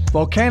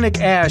 Volcanic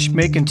ash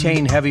may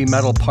contain heavy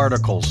metal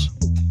particles,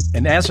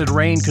 and acid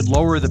rain could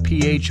lower the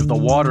pH of the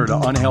water to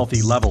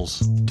unhealthy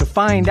levels. To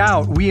find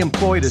out, we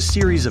employed a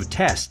series of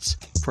tests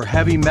for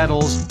heavy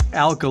metals,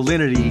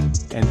 alkalinity,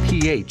 and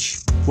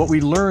pH. What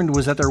we learned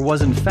was that there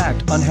was in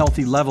fact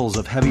unhealthy levels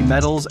of heavy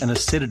metals and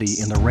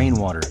acidity in the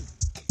rainwater.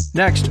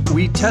 Next,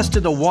 we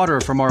tested the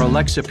water from our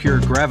Alexa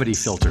Pure gravity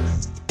filter.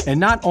 And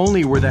not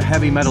only were the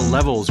heavy metal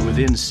levels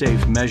within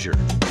safe measure,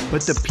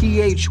 but the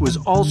pH was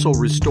also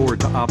restored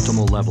to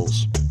optimal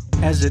levels.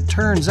 As it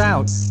turns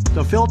out,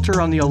 the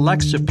filter on the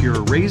Alexa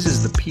Pure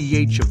raises the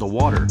pH of the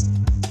water.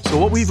 So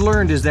what we've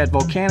learned is that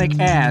volcanic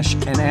ash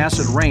and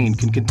acid rain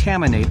can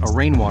contaminate a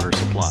rainwater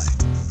supply.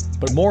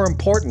 But more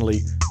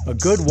importantly, a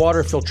good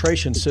water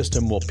filtration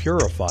system will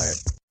purify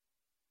it.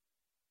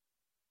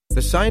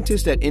 The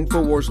scientists at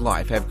InfoWars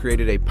Life have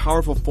created a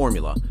powerful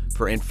formula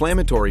for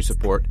inflammatory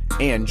support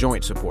and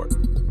joint support.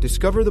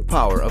 Discover the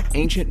power of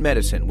ancient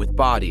medicine with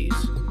Bodies.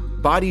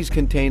 Bodies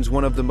contains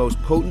one of the most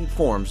potent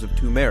forms of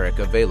turmeric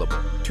available.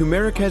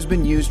 Turmeric has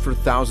been used for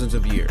thousands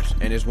of years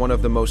and is one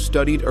of the most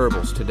studied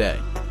herbals today.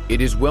 It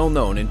is well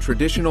known in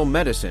traditional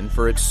medicine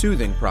for its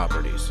soothing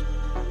properties.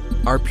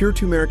 Our pure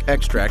turmeric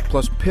extract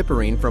plus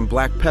piperine from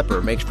black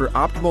pepper makes for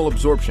optimal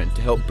absorption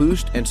to help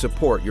boost and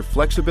support your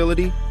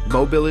flexibility,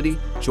 mobility,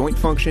 joint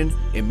function,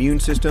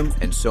 immune system,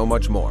 and so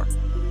much more.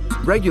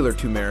 Regular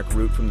turmeric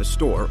root from the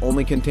store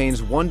only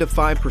contains 1 to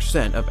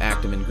 5% of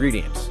active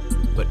ingredients,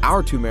 but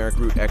our turmeric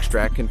root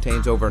extract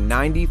contains over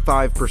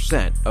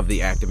 95% of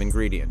the active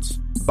ingredients.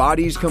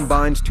 Bodies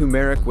combines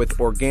turmeric with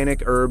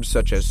organic herbs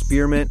such as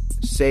spearmint,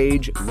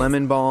 sage,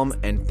 lemon balm,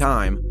 and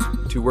thyme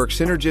to work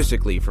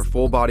synergistically for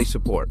full body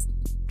support.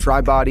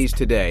 Try Bodies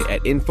today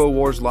at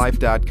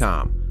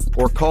InfoWarsLife.com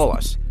or call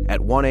us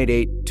at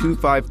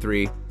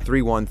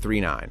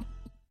 1-888-253-3139.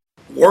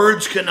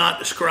 Words cannot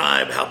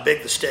describe how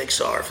big the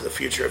stakes are for the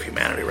future of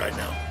humanity right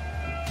now.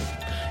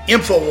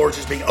 InfoWars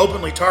is being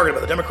openly targeted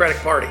by the Democratic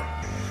Party,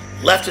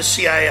 leftist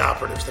CIA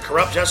operatives, the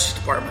corrupt Justice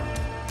Department,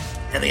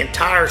 and the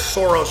entire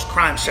Soros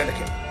crime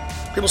syndicate.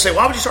 People say,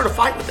 why would you start a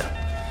fight with them?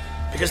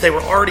 Because they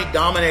were already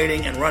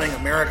dominating and running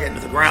America into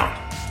the ground.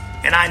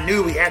 And I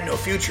knew we had no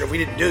future if we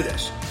didn't do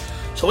this.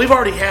 So we've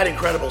already had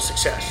incredible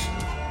success.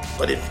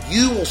 But if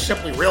you will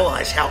simply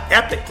realize how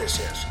epic this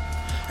is,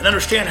 and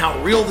understand how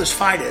real this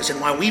fight is and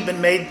why we've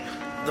been made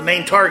the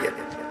main target,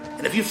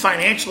 and if you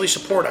financially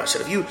support us,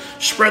 and if you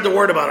spread the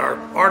word about our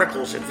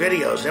articles and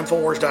videos at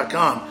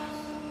Infowars.com,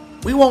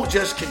 we won't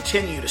just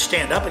continue to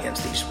stand up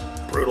against these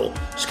brutal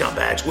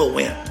scumbags, we'll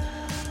win.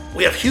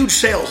 We have huge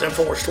sales at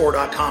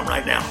InfoWarsStore.com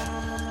right now,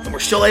 and we're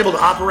still able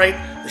to operate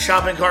the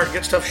shopping cart and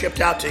get stuff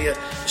shipped out to you,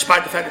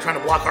 despite the fact they're trying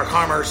to block our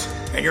commerce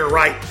and your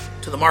right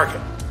to the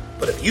market.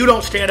 But if you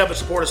don't stand up and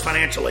support us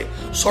financially,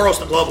 Soros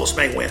and the globalists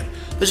may win.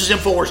 This is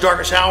InfoWars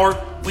Darkest Hour.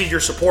 We need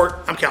your support.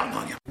 I'm counting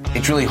on you.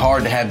 It's really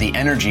hard to have the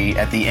energy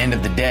at the end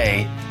of the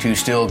day to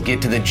still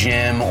get to the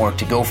gym or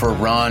to go for a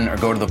run or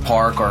go to the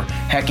park or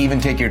heck,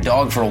 even take your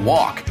dog for a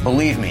walk.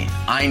 Believe me,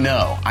 I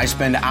know. I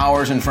spend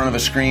hours in front of a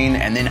screen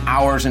and then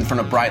hours in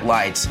front of bright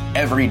lights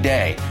every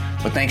day.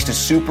 But thanks to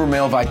Super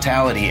Male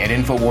Vitality at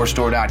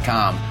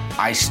InfoWarsStore.com,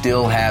 I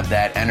still have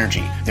that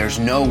energy. There's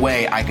no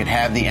way I could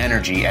have the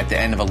energy at the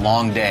end of a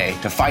long day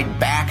to fight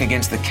back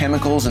against the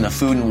chemicals in the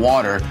food and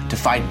water, to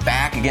fight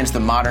back against the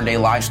modern day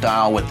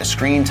lifestyle with the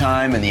screen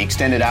time and the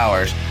extended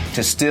hours,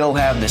 to still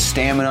have the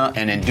stamina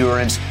and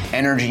endurance,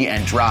 energy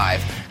and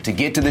drive to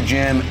get to the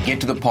gym,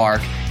 get to the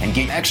park, and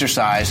get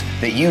exercise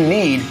that you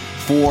need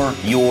for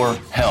your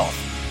health.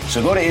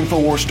 So go to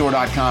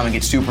InfoWarsStore.com and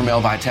get Super Male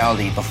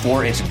Vitality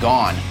before it's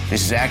gone.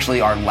 This is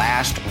actually our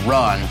last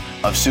run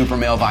of Super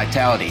Male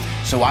Vitality.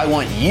 So I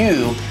want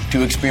you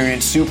to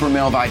experience Super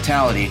Male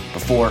Vitality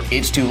before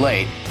it's too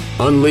late.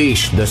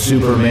 Unleash the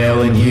super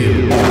male in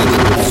you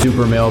with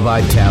Super Male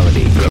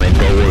Vitality from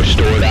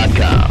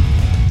InfoWarsStore.com.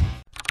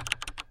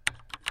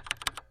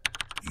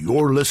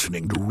 You're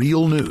listening to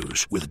Real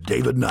News with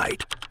David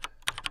Knight.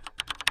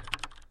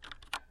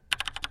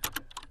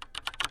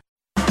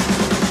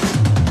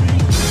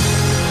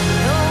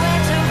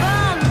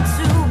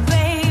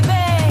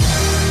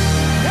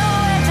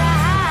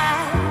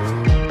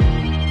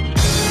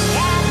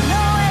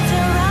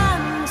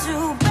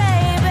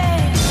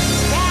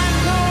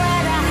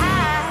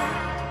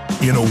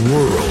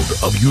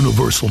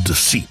 universal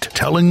deceit.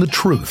 Telling the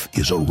truth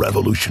is a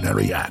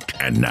revolutionary act.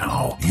 And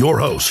now, your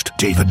host,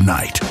 David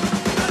Knight.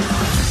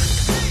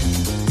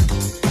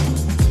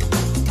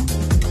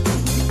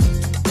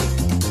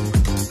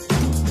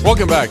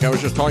 Welcome back. I was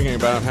just talking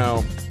about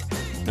how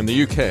in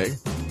the UK,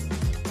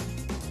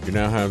 you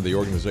now have the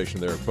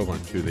organization there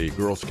equivalent to the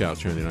Girl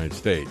Scouts here in the United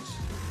States.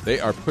 They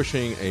are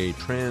pushing a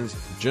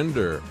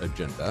transgender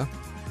agenda.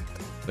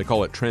 They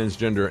call it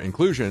transgender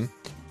inclusion.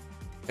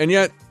 And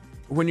yet,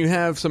 when you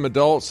have some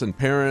adults and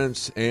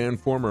parents and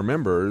former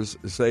members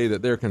say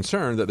that they're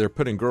concerned that they're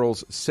putting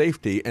girls'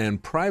 safety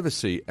and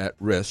privacy at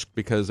risk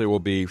because they will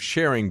be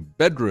sharing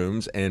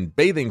bedrooms and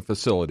bathing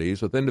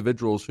facilities with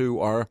individuals who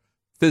are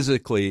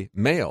physically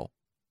male,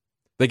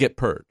 they get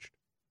purged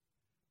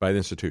by the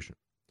institution.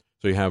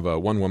 So you have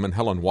one woman,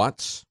 Helen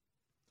Watts,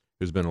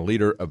 who's been a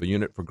leader of a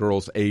unit for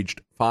girls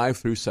aged 5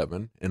 through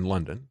 7 in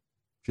London.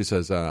 She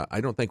says,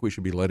 I don't think we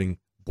should be letting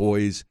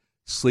boys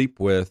sleep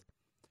with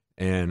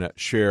and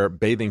share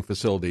bathing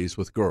facilities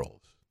with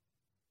girls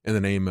in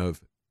the name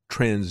of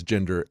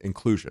transgender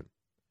inclusion.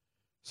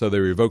 So they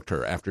revoked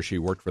her after she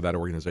worked for that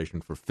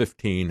organization for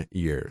 15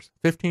 years.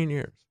 15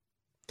 years.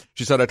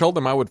 She said, I told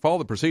them I would follow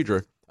the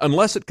procedure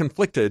unless it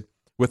conflicted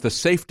with the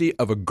safety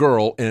of a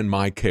girl in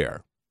my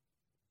care.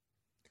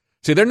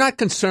 See, they're not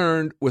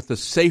concerned with the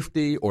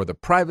safety or the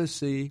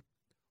privacy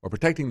or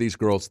protecting these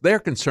girls. They're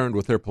concerned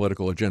with their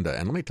political agenda.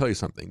 And let me tell you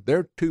something. There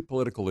are two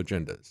political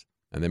agendas.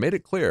 And they made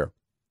it clear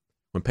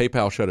when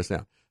PayPal shut us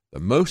down. The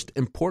most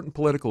important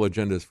political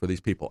agendas for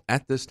these people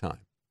at this time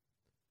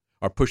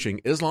are pushing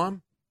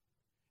Islam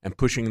and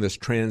pushing this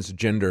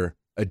transgender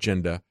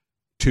agenda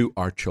to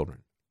our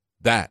children.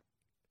 That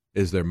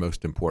is their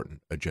most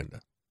important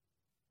agenda.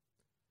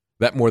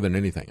 That more than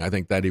anything. I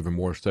think that even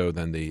more so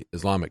than the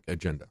Islamic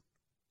agenda.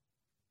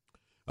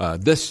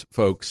 This,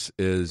 folks,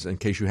 is, in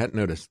case you hadn't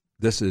noticed,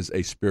 this is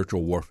a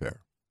spiritual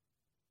warfare.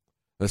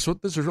 That's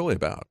what this is really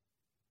about.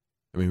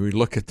 I mean, we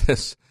look at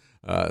this,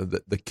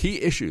 the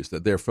key issues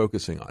that they're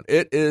focusing on.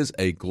 It is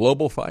a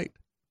global fight,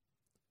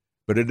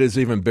 but it is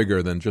even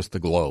bigger than just the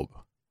globe.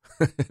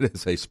 It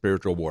is a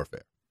spiritual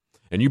warfare.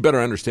 And you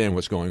better understand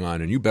what's going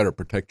on, and you better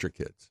protect your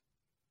kids.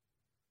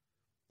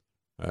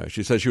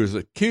 She said she was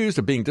accused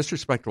of being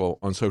disrespectful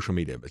on social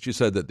media, but she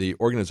said that the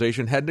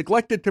organization had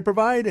neglected to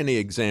provide any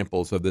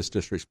examples of this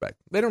disrespect.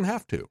 They don't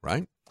have to,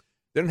 right?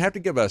 They don't have to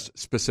give us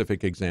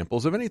specific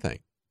examples of anything.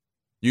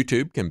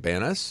 YouTube can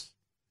ban us.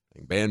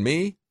 They can ban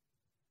me.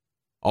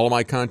 All of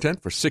my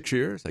content for 6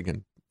 years. They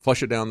can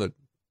flush it down the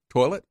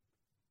toilet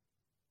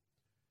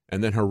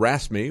and then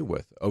harass me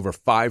with over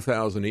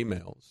 5,000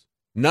 emails,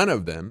 none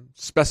of them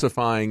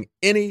specifying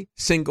any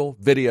single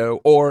video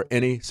or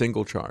any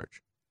single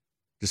charge.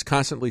 Just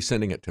constantly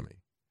sending it to me.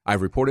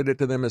 I've reported it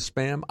to them as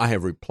spam. I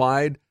have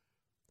replied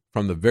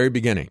from the very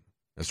beginning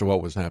as to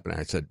what was happening.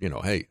 I said,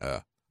 hey,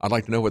 I'd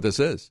like to know what this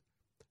is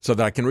so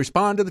that I can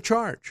respond to the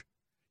charge.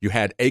 You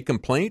had a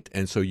complaint,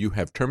 and so you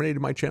have terminated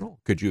my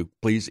channel. Could you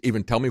please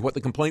even tell me what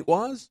the complaint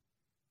was?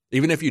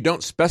 Even if you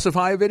don't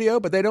specify a video,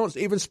 but they don't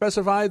even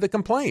specify the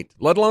complaint,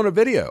 let alone a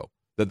video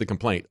that the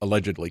complaint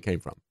allegedly came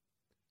from.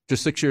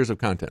 Just 6 years of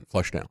content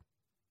flushed down.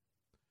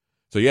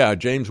 So yeah,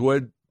 James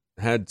Woods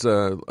had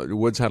a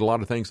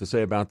lot of things to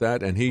say about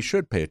that, and he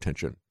should pay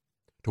attention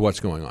to what's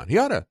going on. He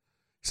said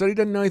he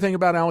didn't know anything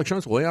about Alex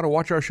Jones. Well, he ought to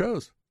watch our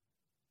shows.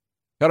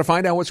 He ought to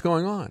find out what's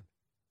going on.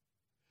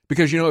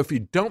 Because, if you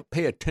don't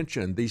pay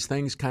attention, these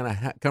things kind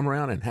of come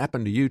around and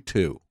happen to you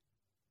too.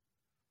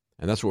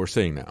 And that's what we're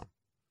seeing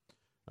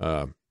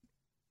now.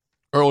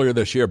 Earlier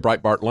this year,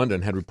 Breitbart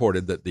London had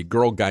reported that the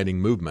girl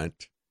guiding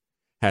movement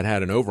had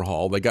an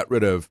overhaul. They got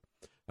rid of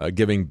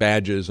giving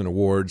badges and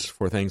awards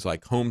for things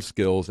like home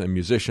skills and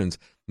musicians.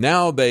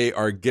 Now they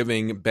are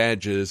giving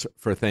badges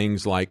for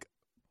things like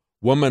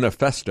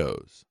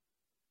womanifestos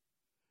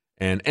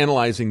and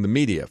analyzing the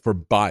media for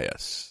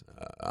bias.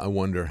 I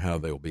wonder how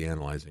they will be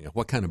analyzing it.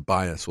 What kind of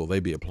bias will they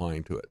be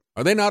applying to it?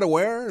 Are they not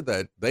aware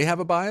that they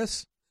have a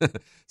bias? See,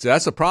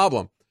 that's the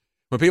problem.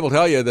 When people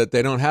tell you that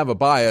they don't have a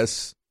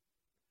bias,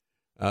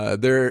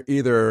 they're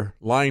either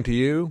lying to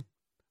you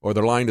or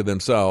they're lying to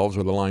themselves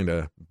or they're lying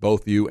to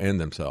both you and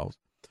themselves.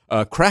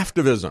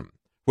 Craftivism,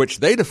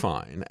 which they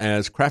define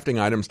as crafting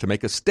items to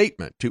make a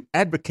statement, to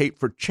advocate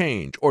for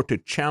change, or to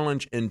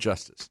challenge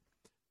injustice.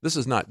 This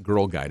is not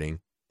girl guiding.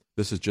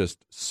 This is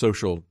just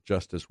social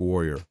justice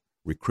warrior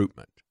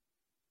recruitment.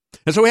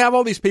 And so we have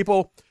all these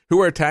people who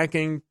are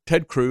attacking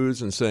Ted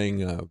Cruz and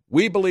saying,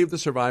 we believe the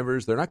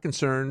survivors. They're not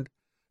concerned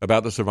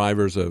about the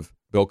survivors of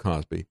Bill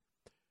Cosby.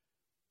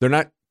 They're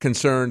not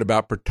concerned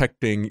about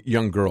protecting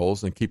young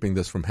girls and keeping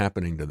this from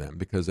happening to them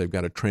because they've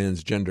got a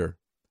transgender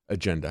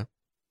agenda.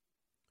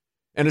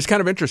 And it's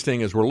kind of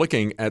interesting as we're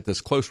looking at this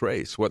close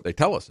race, what they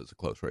tell us is a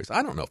close race.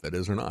 I don't know if it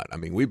is or not. I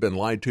mean, we've been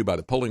lied to by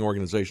the polling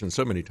organization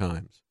so many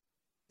times.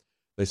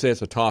 They say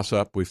it's a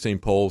toss-up. We've seen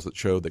polls that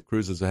show that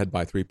Cruz is ahead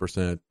by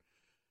 3%,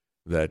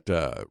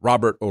 that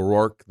Robert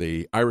O'Rourke,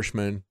 the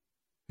Irishman,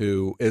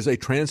 who is a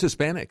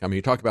trans-Hispanic. I mean,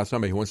 you talk about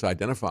somebody who wants to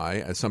identify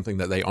as something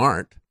that they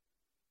aren't.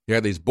 You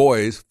have these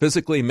boys,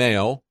 physically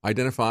male,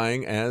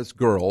 identifying as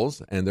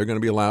girls, and they're going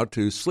to be allowed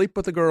to sleep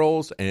with the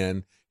girls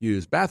and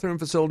use bathroom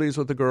facilities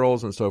with the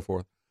girls and so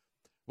forth.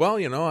 Well,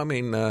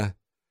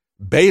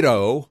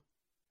 Beto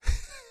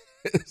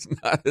is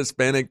not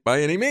Hispanic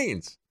by any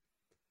means.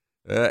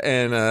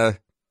 And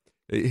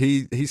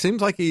he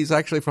seems like he's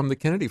actually from the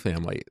Kennedy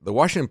family. The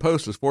Washington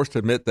Post was forced to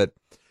admit that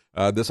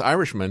this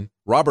Irishman,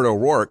 Robert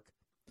O'Rourke,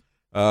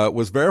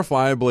 was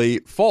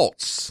verifiably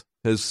false.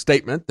 His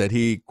statement that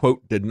he,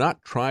 quote, did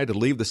not try to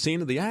leave the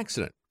scene of the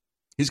accident.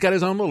 He's got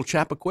his own little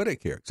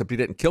Chappaquiddick here, except he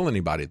didn't kill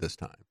anybody this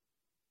time.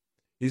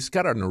 He's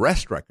got an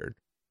arrest record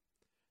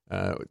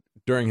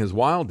during his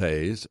wild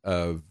days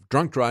of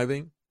drunk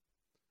driving,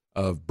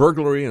 of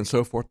burglary and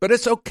so forth. But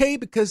it's okay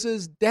because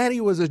his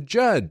daddy was a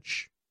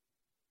judge.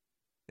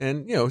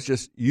 And, it's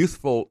just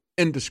youthful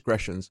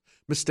indiscretions.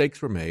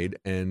 Mistakes were made,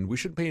 and we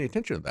shouldn't pay any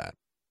attention to that.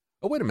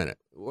 Oh, wait a minute.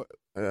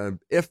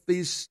 If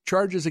these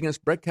charges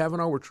against Brett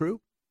Kavanaugh were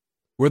true,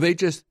 were they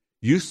just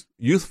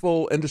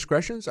youthful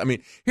indiscretions? I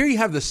mean, here you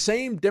have the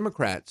same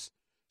Democrats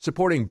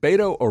supporting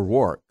Beto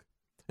O'Rourke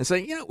and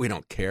saying, we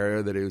don't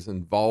care that he was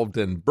involved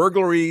in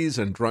burglaries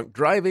and drunk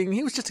driving.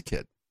 He was just a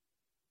kid.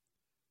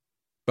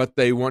 But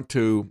they want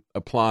to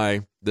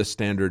apply this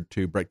standard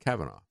to Brett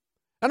Kavanaugh.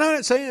 And I'm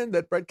not saying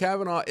that Brett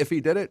Kavanaugh, if he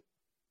did it,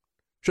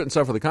 shouldn't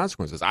suffer the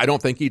consequences. I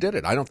don't think he did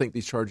it. I don't think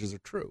these charges are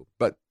true.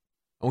 But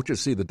I want you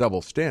to see the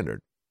double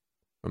standard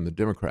from the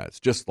Democrats,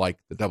 just like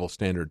the double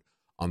standard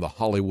on the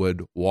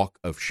Hollywood Walk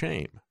of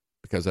Shame,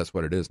 because that's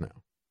what it is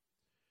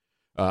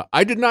now.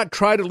 I did not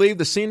try to leave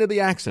the scene of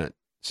the accident,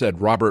 said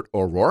Robert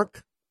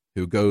O'Rourke,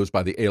 who goes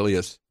by the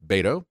alias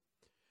Beto,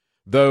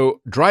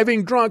 though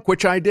driving drunk,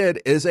 which I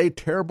did, is a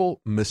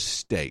terrible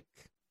mistake,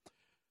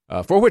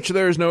 for which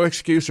there is no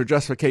excuse or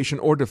justification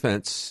or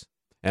defense,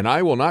 and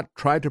I will not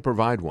try to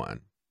provide one.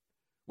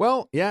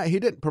 Well, yeah, he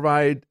didn't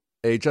provide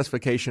a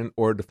justification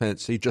or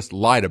defense. He just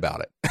lied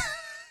about it.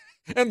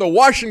 And the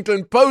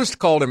Washington Post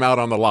called him out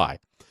on the lie.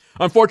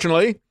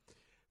 Unfortunately,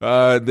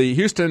 the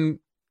Houston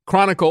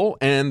Chronicle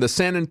and the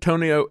San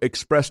Antonio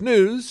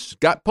Express-News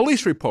got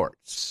police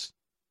reports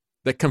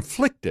that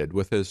conflicted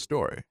with his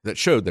story, that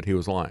showed that he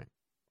was lying.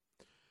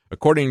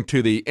 According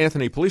to the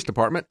Anthony Police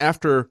Department,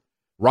 after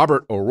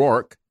Robert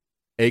O'Rourke,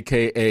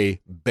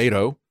 a.k.a.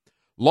 Beto,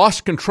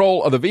 lost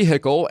control of the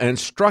vehicle and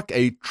struck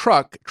a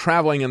truck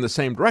traveling in the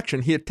same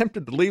direction, he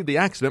attempted to leave the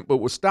accident but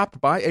was stopped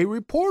by a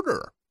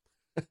reporter.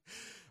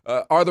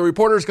 Are the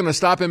reporters going to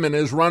stop him in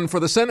his run for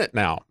the Senate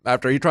now,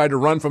 after he tried to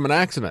run from an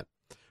accident?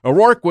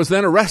 O'Rourke was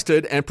then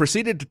arrested and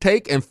proceeded to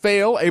take and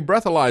fail a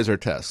breathalyzer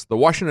test. The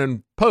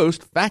Washington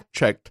Post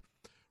fact-checked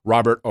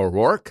Robert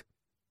O'Rourke,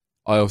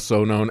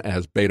 also known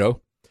as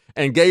Beto,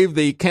 and gave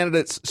the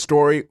candidate's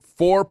story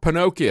 4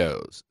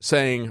 Pinocchios,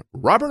 saying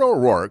Robert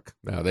O'Rourke,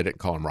 no, they didn't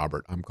call him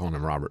Robert, I'm calling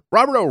him Robert.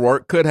 Robert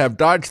O'Rourke could have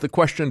dodged the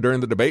question during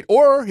the debate,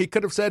 or he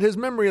could have said his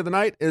memory of the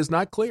night is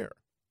not clear.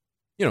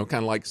 Kind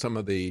of like some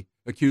of the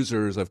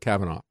accusers of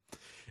Kavanaugh.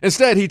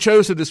 Instead, he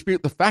chose to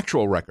dispute the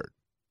factual record.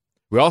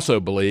 We also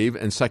believe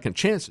in second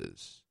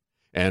chances,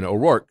 and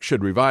O'Rourke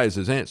should revise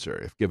his answer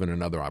if given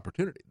another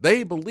opportunity.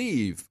 They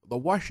believe, the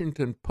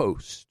Washington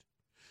Post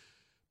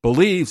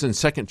believes in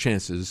second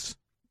chances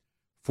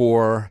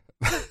for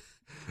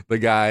the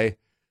guy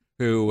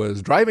who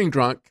was driving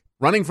drunk,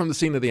 running from the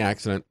scene of the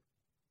accident,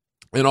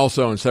 and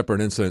also in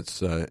separate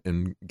incidents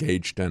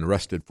engaged and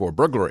arrested for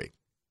burglary.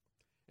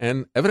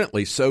 And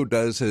evidently so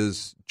does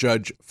his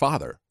judge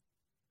father,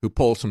 who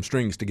pulls some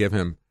strings to give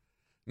him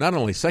not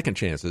only second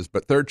chances,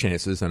 but third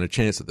chances and a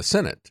chance at the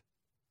Senate.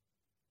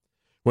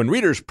 When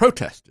readers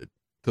protested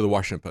to the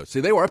Washington Post, see,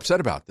 they were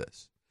upset about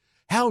this.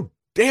 How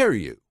dare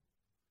you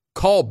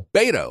call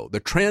Beto,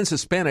 the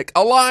trans-Hispanic,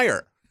 a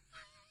liar?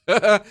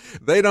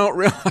 They don't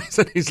realize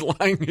that he's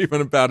lying even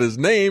about his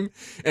name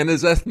and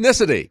his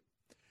ethnicity.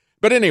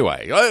 But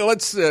anyway,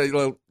 let's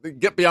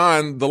get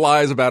beyond the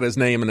lies about his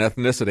name and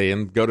ethnicity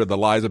and go to the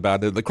lies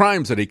about the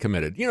crimes that he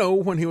committed.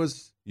 When he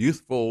was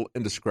youthful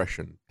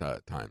indiscretion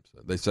times.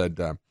 They said,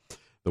 the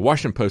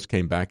Washington Post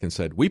came back and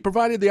said, we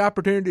provided the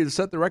opportunity to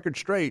set the record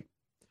straight,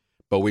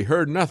 but we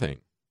heard nothing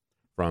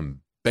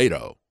from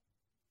Beto,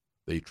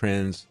 the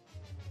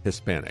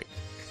trans-Hispanic.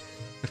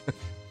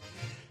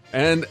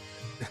 And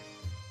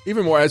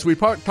even more, as we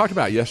talked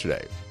about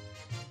yesterday,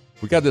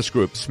 we got this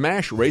group,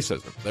 Smash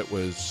Racism, that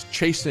was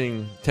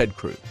chasing Ted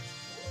Cruz.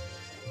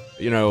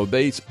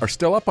 They are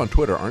still up on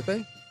Twitter, aren't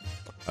they?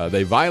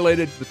 They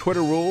violated the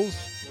Twitter rules.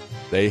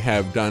 They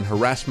have done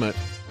harassment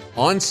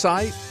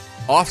on-site,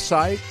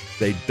 off-site.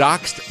 They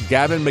doxed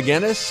Gavin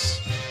McInnes.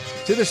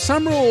 See, there's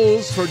some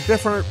rules for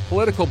different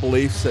political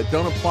beliefs that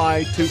don't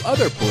apply to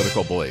other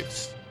political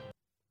beliefs.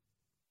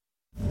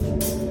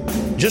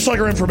 Just like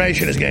our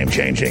information is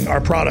game-changing, our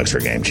products are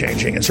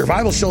game-changing. And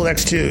Survival Shield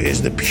X2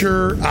 is the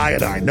pure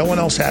iodine. No one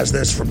else has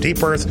this from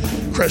deep earth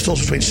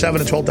crystals between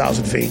 7,000 and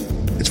 12,000 feet.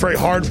 It's very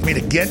hard for me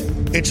to get.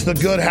 It's the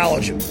good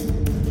halogen.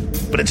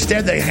 But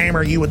instead, they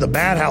hammer you with the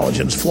bad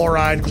halogens,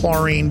 fluoride,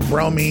 chlorine,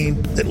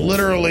 bromine, that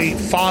literally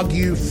fog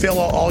you, fill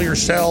all your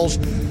cells,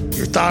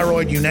 your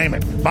thyroid, you name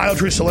it.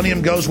 BioTrue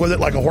Selenium goes with it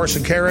like a horse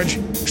and carriage.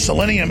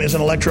 Selenium is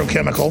an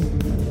electrochemical.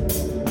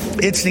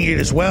 It's needed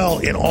as well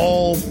in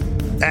all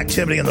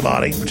activity in the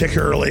body,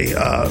 particularly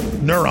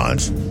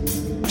neurons.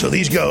 So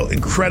these go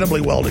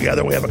incredibly well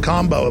together. We have a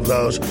combo of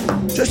those.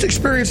 Just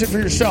experience it for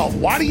yourself.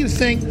 Why do you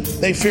think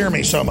they fear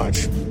me so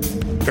much?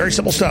 Very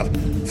simple stuff.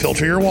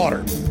 Filter your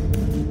water.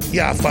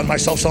 Yeah, I find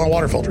myself selling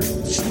water filters.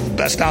 It's the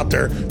best out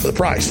there for the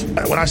price.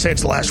 When I say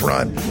it's the last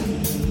run,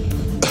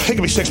 it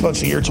could be 6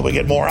 months a year until we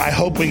get more. I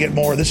hope we get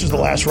more. This is the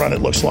last run,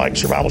 it looks like.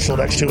 Survival Shield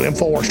X2 at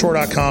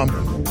InfoWarsStore.com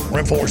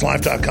or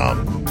InfoWarsLife.com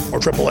or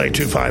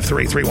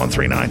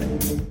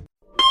 888-253-3139.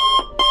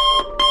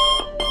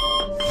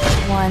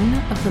 One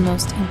of the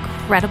most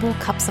incredible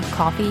cups of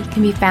coffee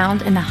can be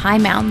found in the high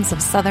mountains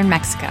of southern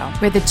Mexico,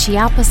 where the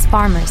Chiapas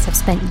farmers have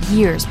spent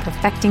years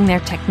perfecting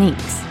their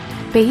techniques.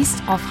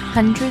 Based off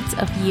hundreds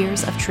of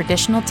years of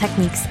traditional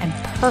techniques and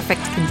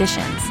perfect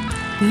conditions,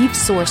 we've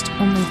sourced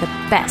only the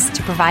best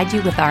to provide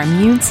you with our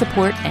immune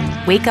support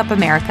and Wake Up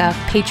America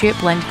Patriot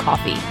Blend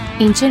coffee.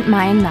 Ancient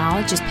Mayan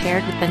knowledge is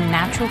paired with the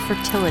natural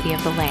fertility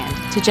of the land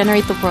to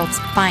generate the world's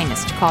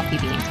finest coffee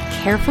bean,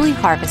 carefully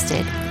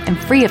harvested and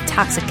free of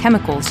toxic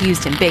chemicals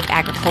used in big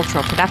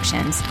agricultural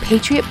productions.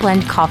 Patriot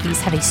Blend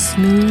coffees have a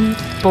smooth,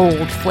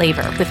 bold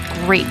flavor with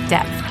great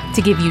depth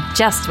to give you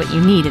just what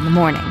you need in the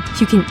morning.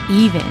 You can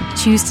even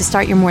choose to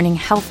start your morning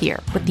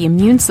healthier with the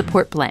Immune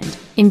Support Blend,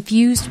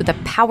 infused with a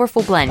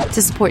powerful blend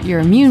to support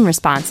your immune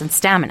response and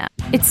stamina.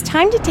 It's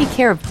time to take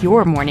care of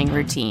your morning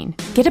routine.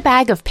 Get a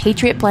bag of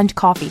Patriot Blend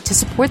coffee to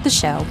support the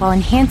show while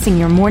enhancing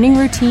your morning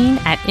routine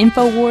at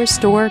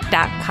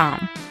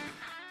InfoWarsStore.com.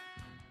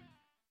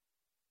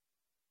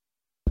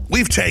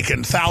 We've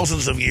taken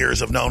thousands of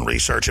years of known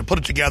research and put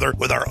it together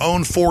with our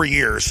own 4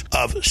 years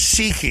of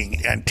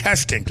seeking and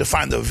testing to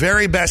find the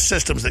very best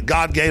systems that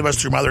God gave us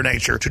through Mother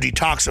Nature to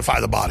detoxify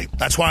the body.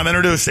 That's why I'm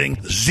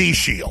introducing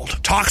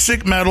Z-Shield,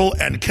 Toxic Metal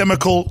and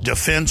Chemical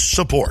Defense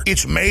Support.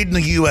 It's made in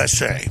the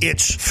USA.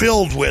 It's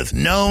filled with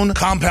known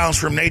compounds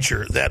from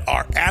nature that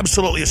are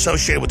absolutely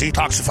associated with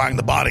detoxifying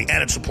the body,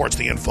 and it supports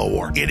the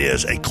InfoWar. It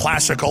is a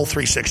classical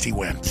 360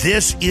 win.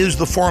 This is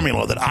the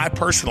formula that I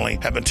personally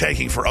have been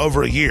taking for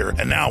over a year,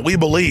 and now we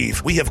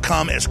believe we have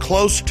come as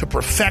close to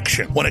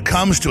perfection when it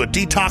comes to a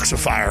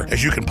detoxifier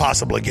as you can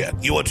possibly get.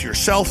 You owe it to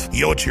yourself,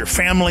 you owe it to your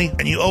family,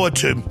 and you owe it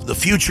to the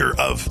future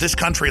of this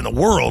country and the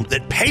world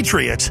that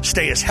patriots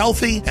stay as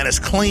healthy and as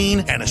clean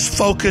and as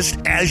focused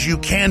as you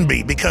can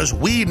be, because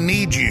we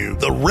need you,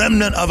 the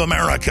remnant of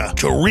America,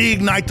 to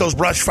reignite those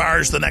brush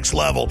fires to the next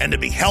level and to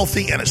be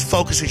healthy and as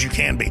focused as you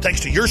can be.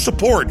 Thanks to your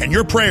support and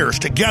your prayers,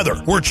 together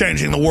we're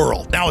changing the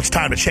world. Now it's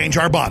time to change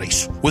our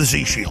bodies with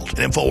Z-Shield at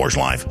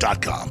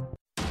InfoWarsLife.com.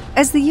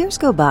 As the years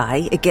go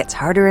by, it gets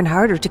harder and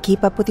harder to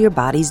keep up with your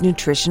body's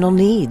nutritional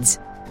needs.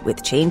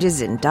 With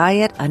changes in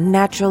diet,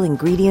 unnatural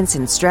ingredients,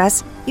 and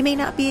stress, you may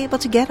not be able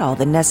to get all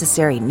the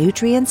necessary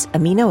nutrients,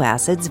 amino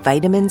acids,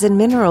 vitamins, and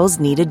minerals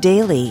needed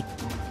daily.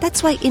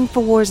 That's why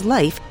InfoWars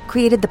Life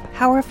created the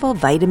powerful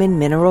Vitamin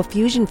Mineral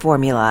Fusion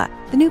formula.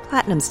 The new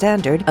platinum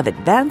standard of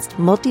advanced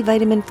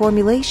multivitamin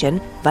formulation,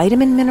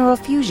 Vitamin Mineral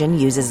Fusion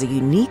uses a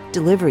unique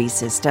delivery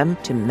system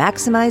to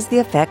maximize the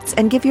effects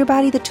and give your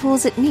body the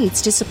tools it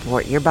needs to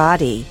support your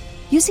body.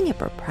 Using a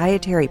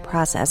proprietary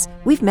process,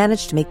 we've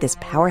managed to make this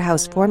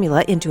powerhouse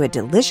formula into a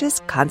delicious,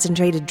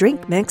 concentrated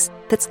drink mix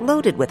that's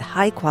loaded with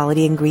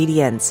high-quality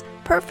ingredients.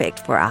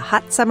 Perfect for a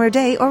hot summer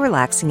day or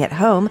relaxing at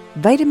home,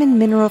 Vitamin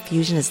Mineral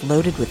Fusion is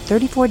loaded with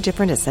 34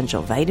 different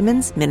essential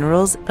vitamins,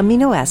 minerals,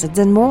 amino acids,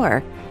 and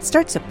more.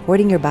 Start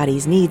supporting your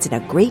body's needs in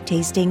a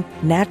great-tasting,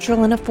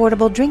 natural, and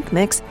affordable drink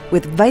mix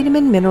with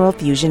Vitamin Mineral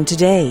Fusion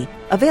today.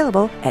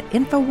 Available at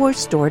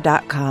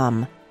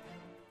InfoWarsStore.com.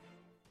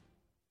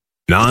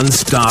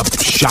 Non-stop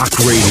shock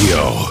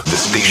radio. The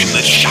station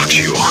that shocks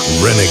you.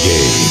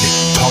 Renegade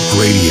Talk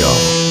Radio.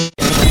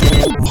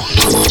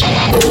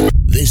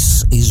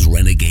 This is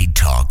Renegade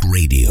Talk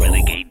Radio.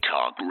 Renegade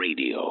Talk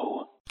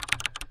Radio.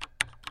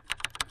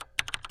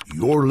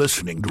 You're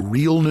listening to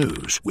Real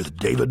News with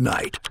David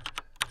Knight.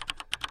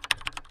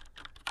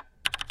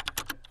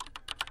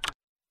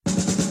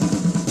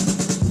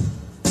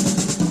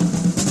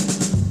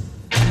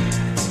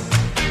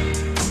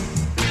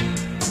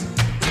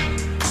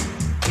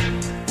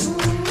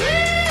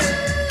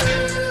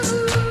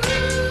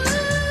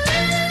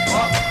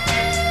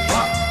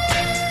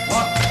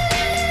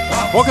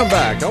 Welcome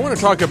back. I want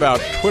to talk about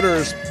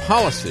Twitter's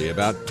policy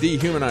about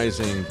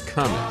dehumanizing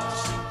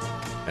comments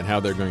and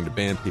how they're going to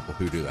ban people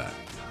who do that.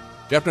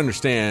 You have to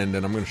understand,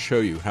 and I'm going to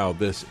show you how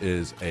this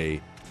is a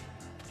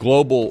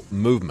global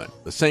movement.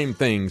 The same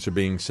things are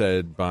being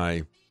said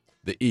by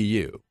the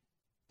EU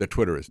that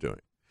Twitter is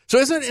doing. So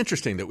isn't it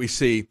interesting that we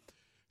see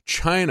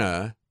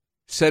China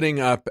setting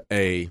up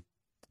a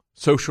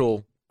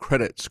social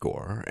credit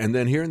score, and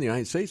then here in the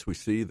United States we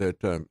see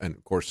that, and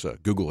of course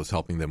Google is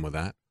helping them with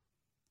that.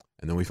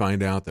 And then we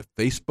find out that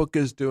Facebook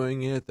is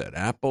doing it, that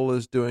Apple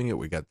is doing it.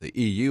 We got the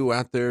EU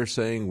out there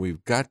saying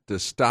we've got to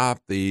stop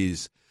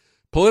these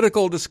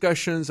political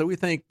discussions that we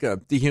think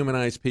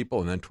dehumanize people,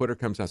 and then Twitter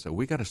comes out and says,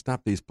 we got to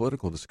stop these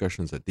political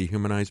discussions that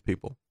dehumanize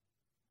people.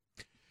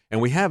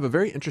 And we have a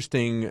very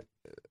interesting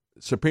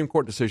Supreme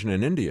Court decision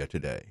in India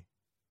today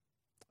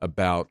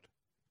about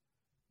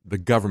the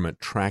government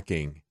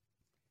tracking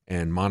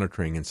and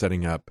monitoring and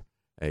setting up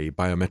a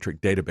biometric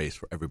database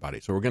for everybody.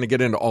 So we're going to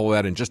get into all of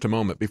that in just a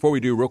moment. Before we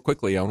do, real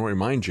quickly, I want to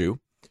remind you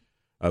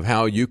of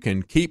how you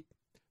can keep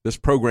this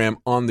program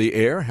on the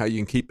air, how you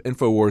can keep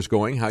InfoWars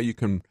going, how you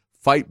can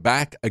fight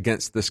back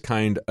against this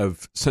kind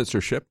of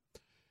censorship.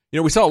 You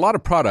know, we sell a lot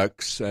of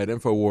products at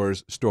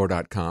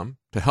InfoWarsStore.com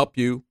to help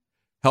you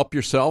help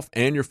yourself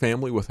and your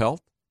family with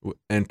health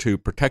and to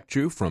protect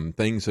you from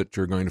things that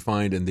you're going to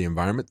find in the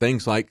environment,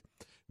 things like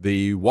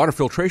the water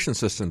filtration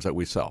systems that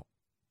we sell.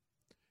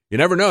 You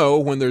never know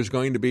when there's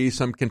going to be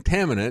some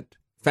contaminant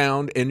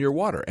found in your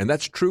water. And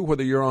that's true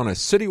whether you're on a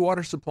city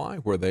water supply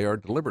where they are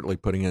deliberately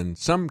putting in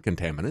some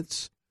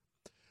contaminants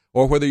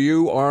or whether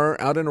you are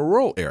out in a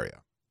rural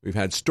area. We've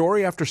had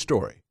story after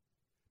story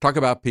talk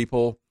about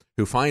people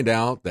who find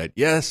out that,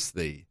 yes,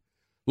 the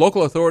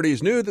local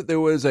authorities knew that there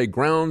was a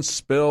ground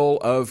spill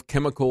of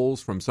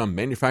chemicals from some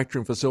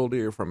manufacturing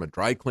facility or from a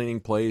dry cleaning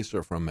place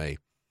or from a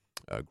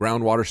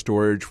groundwater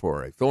storage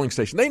for a filling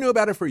station. They knew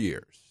about it for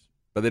years,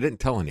 but they didn't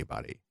tell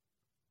anybody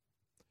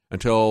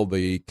until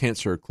the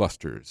cancer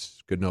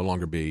clusters could no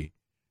longer be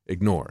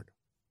ignored.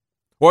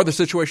 Or the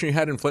situation you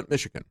had in Flint,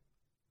 Michigan,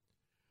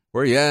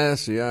 where,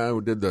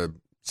 did the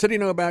city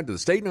know about it? Did the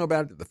state know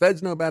about it? Did the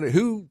feds know about it?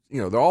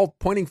 They're all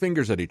pointing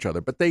fingers at each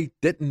other, but they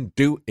didn't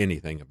do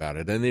anything about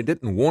it, and they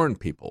didn't warn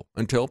people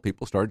until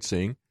people started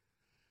seeing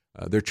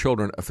their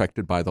children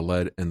affected by the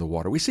lead in the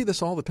water. We see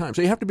this all the time.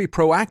 So you have to be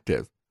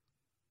proactive.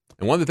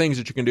 And one of the things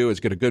that you can do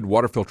is get a good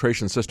water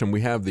filtration system.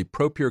 We have the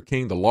ProPure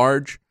King, the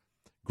large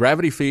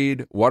gravity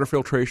feed water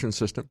filtration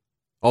system.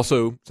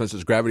 Also, since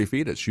it's gravity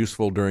feed, it's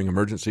useful during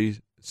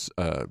emergencies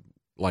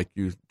like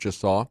you just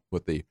saw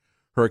with the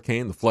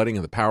hurricane, the flooding,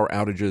 and the power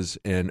outages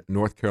in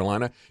North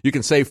Carolina. You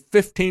can save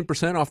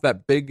 15% off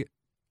that big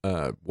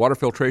water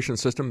filtration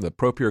system, the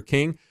ProPure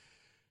King.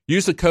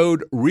 Use the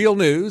code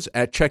REALNEWS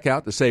at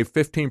checkout to save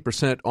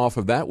 15% off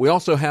of that. We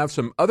also have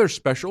some other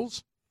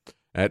specials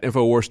at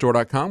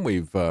InfoWarsStore.com.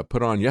 We've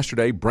put on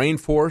yesterday Brain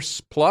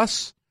Force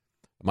Plus,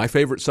 my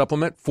favorite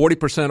supplement,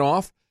 40%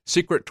 off.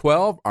 Secret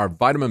 12, our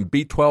vitamin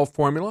B12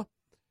 formula.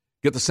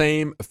 Get the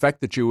same effect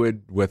that you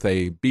would with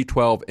a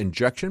B12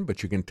 injection,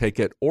 but you can take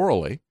it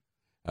orally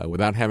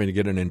without having to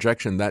get an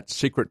injection. That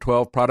Secret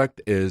 12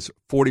 product is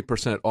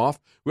 40% off.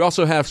 We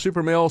also have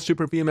Super Male,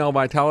 Super Female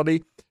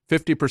Vitality,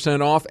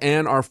 50% off,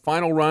 and our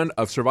final run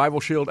of Survival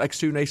Shield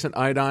X2 Nascent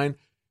Iodine,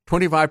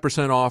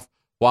 25% off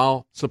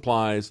while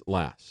supplies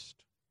last.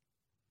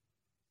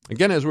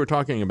 Again, as we're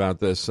talking about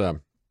this,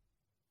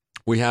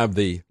 we have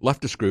the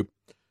leftist group,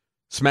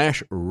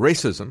 Smash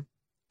Racism,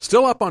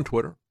 still up on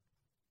Twitter.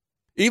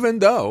 Even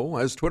though,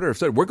 as Twitter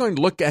said, we're going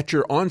to look at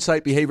your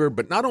on-site behavior,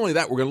 but not only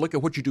that, we're going to look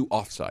at what you do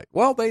off-site.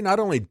 Well, they not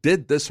only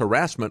did this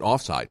harassment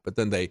off-site, but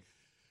then they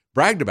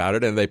bragged about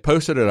it and they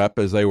posted it up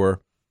as they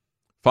were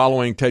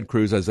following Ted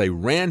Cruz as they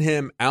ran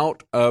him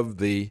out of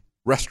the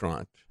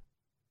restaurant,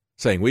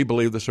 saying, we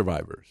believe the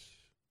survivors.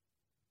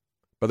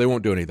 But they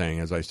won't do anything,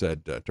 as I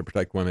said, to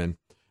protect women.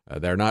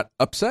 They're not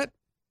upset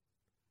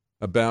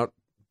about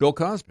Bill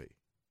Cosby.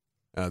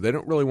 They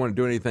don't really want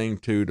to do anything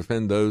to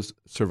defend those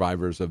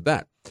survivors of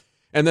that.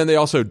 And then they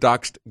also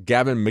doxed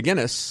Gavin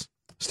McInnes.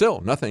 Still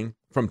nothing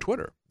from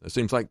Twitter. It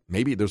seems like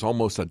maybe there's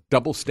almost a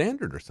double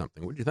standard or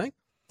something. What do you think?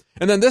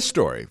 And then this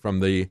story from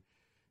the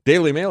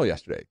Daily Mail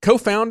yesterday.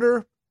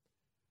 Co-founder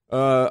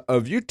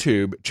of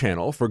YouTube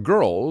channel for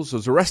girls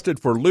was arrested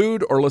for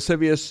lewd or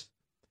lascivious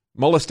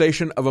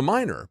molestation of a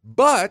minor.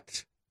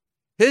 But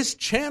his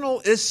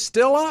channel is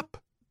still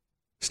up.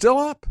 Still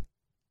up.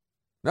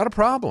 Not a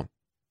problem.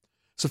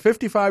 It's a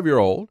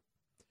 55-year-old.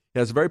 He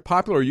has a very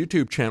popular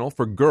YouTube channel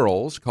for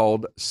girls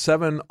called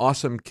 7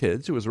 Awesome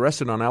Kids, who was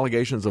arrested on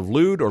allegations of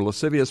lewd or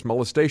lascivious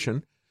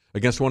molestation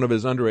against one of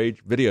his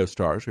underage video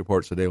stars,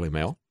 reports the Daily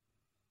Mail.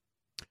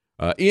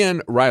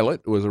 Ian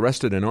Rylett was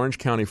arrested in Orange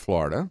County,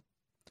 Florida,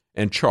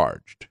 and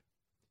charged.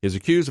 He is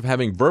accused of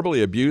having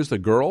verbally abused a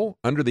girl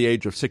under the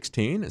age of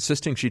 16,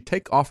 insisting she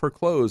take off her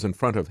clothes in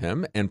front of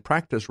him and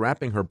practice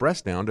wrapping her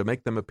breasts down to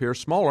make them appear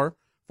smaller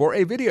for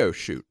a video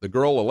shoot. The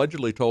girl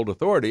allegedly told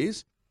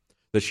authorities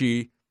that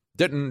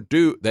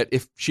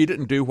if she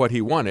didn't do what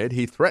he wanted,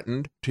 he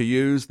threatened to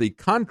use the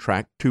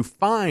contract to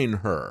fine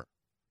her.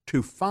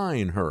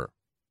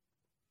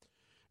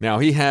 Now,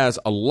 he has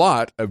a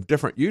lot of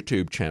different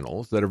YouTube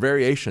channels that are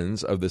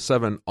variations of the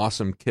 7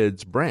 Awesome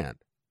Kids brand.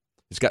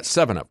 He's got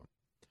 7 of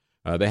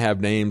them. They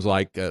have names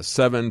like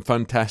 7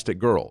 Fantastic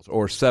Girls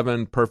or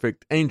 7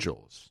 Perfect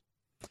Angels.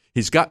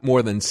 He's got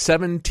more than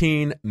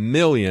 17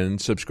 million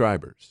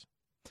subscribers,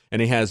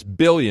 and he has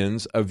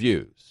billions of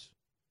views.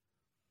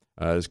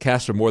 His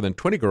cast of more than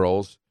 20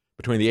 girls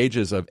between the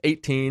ages of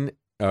 8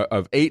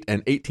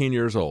 and 18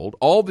 years old.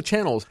 All the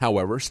channels,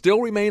 however,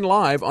 still remain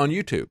live on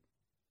YouTube.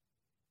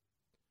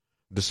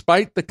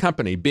 Despite the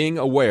company being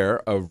aware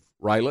of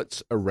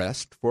Rylett's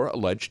arrest for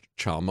alleged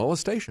child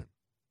molestation.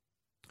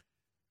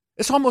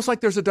 It's almost like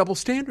there's a double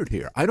standard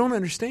here. I don't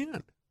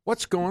understand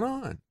what's going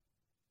on.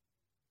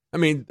 I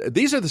mean,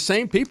 these are the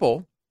same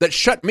people that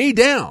shut me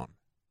down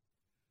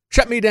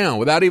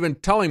without even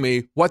telling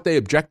me what they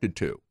objected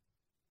to.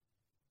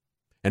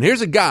 And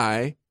here's a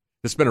guy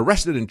that's been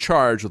arrested and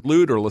charged with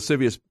lewd or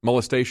lascivious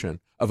molestation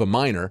of a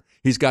minor.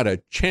 He's got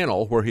a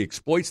channel where he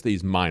exploits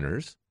these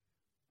minors,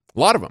 a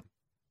lot of them,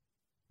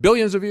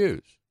 billions of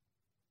views.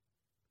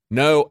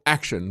 No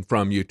action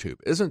from YouTube.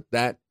 Isn't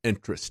that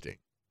interesting?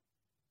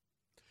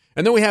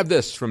 And then we have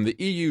this from the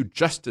EU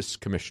Justice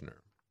Commissioner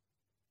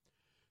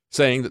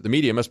saying that the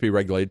media must be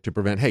regulated to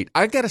prevent hate.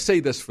 I got to say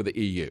this for the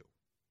EU.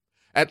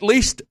 At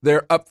least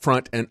they're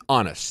upfront and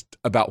honest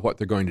about what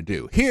they're going to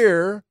do.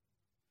 Here,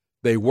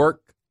 they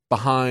work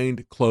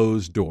behind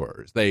closed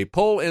doors. They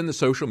pull in the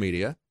social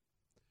media.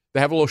 They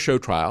have a little show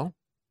trial.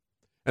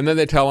 And then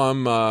they tell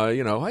them,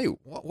 hey,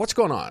 what's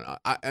going on?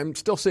 I'm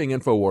still seeing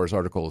InfoWars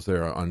articles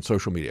there on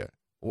social media.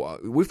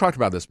 We've talked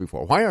about this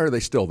before. Why are they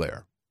still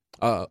there?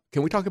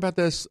 Can we talk about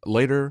this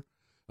later,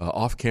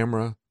 off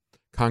camera,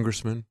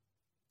 Congressman?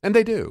 And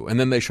they do. And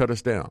then they shut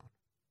us down.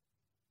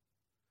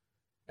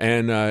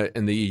 And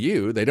in the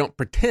EU, they don't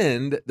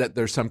pretend that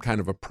there's some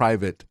kind of a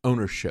private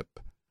ownership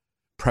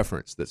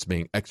preference that's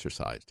being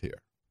exercised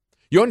here.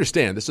 You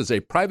understand, this is a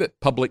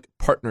private-public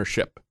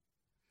partnership.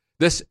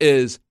 This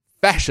is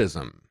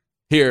fascism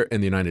here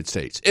in the United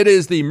States. It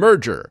is the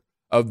merger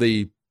of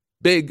the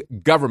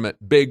big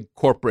government, big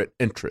corporate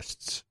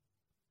interests.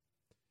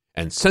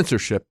 And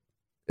censorship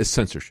is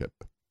censorship.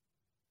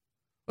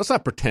 Let's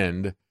not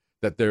pretend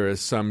that there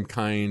is some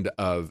kind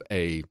of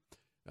a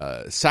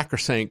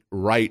sacrosanct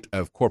right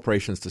of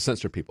corporations to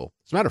censor people.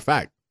 As a matter of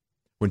fact,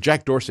 when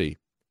Jack Dorsey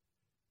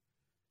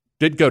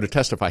did go to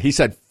testify, he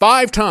said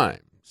 5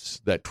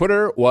 times that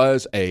Twitter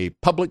was a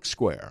public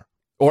square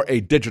or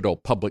a digital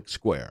public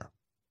square.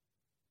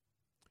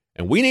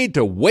 And we need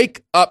to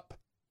wake up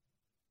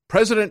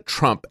President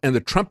Trump and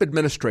the Trump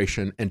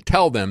administration and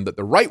tell them that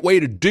the right way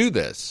to do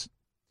this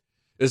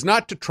is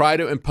not to try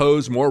to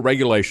impose more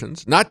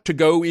regulations, not to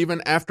go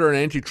even after an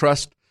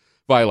antitrust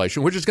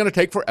violation, which is going to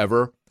take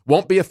forever,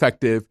 won't be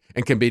effective,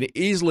 and can be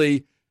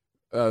easily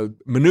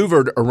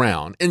maneuvered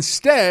around.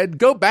 Instead,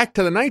 go back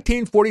to the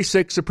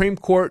 1946 Supreme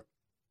Court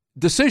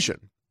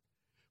decision,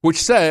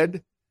 which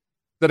said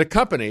that a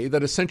company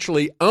that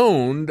essentially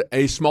owned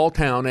a small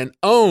town and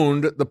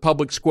owned the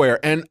public square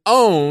and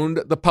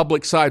owned the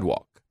public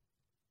sidewalk.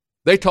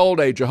 They told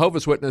a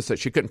Jehovah's Witness that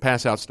she couldn't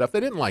pass out stuff. They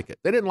didn't like it.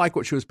 They didn't like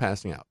what she was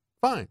passing out.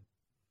 Fine.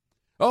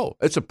 Oh,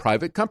 it's a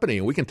private company,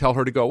 and we can tell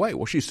her to go away.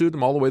 Well, she sued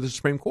them all the way to the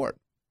Supreme Court.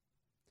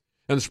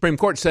 And the Supreme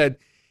Court said,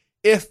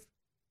 if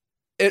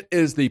it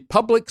is the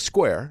public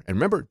square, and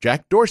remember,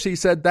 Jack Dorsey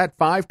said that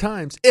 5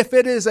 times, if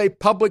it is a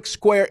public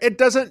square, it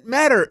doesn't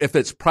matter if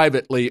it's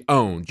privately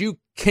owned. You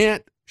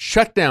can't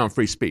shut down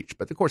free speech.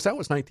 But, of course, that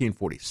was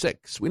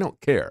 1946. We don't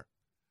care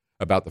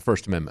about the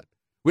First Amendment.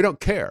 We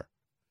don't care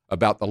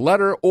about the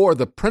letter or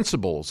the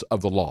principles of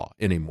the law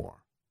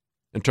anymore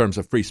in terms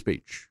of free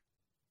speech,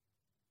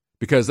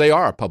 because they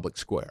are a public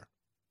square.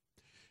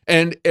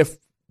 And if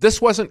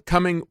this wasn't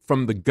coming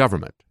from the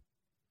government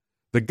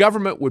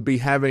would be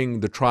having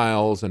the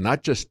trials and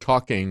not just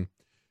talking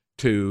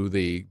to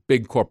the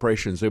big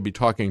corporations. They would be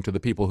talking to the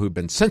people who've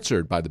been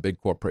censored by the big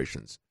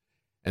corporations.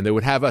 And they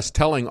would have us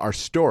telling our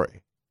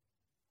story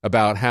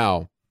about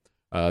how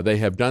they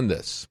have done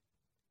this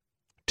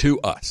to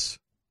us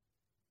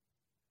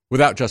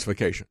without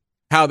justification,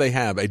 how they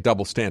have a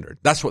double standard.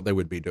 That's what they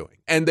would be doing.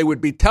 And they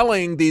would be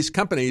telling these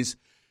companies,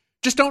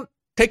 just don't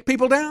take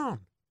people down.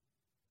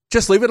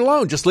 Just leave it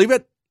alone. Just leave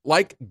it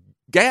like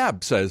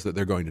Gab says that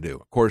they're going to do.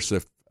 Of course,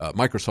 if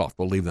Microsoft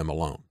will leave them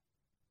alone.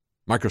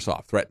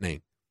 Microsoft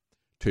threatening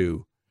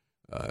to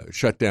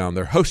shut down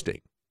their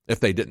hosting if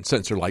they didn't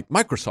censor like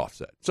Microsoft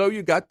said. So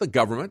you got the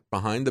government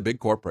behind the big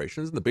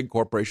corporations, and the big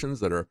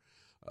corporations that are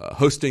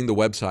hosting the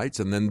websites,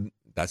 and then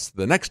that's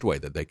the next way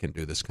that they can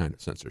do this kind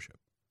of censorship.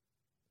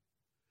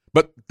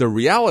 But the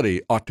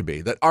reality ought to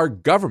be that our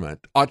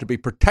government ought to be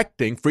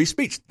protecting free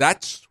speech.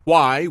 That's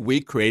why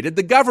we created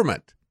the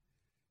government.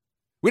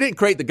 We didn't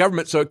create the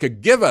government so it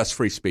could give us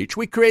free speech.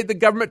 We created the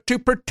government to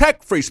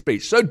protect free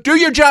speech. So do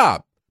your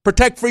job.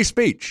 Protect free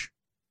speech.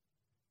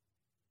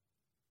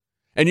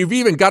 And you've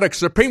even got a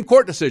Supreme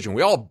Court decision.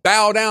 We all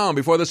bow down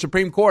before the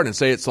Supreme Court and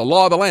say it's the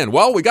law of the land.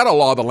 Well, we got a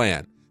law of the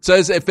land. It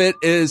says if it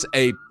is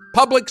a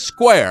public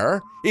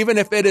square, even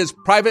if it is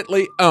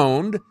privately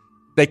owned,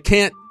 they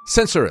can't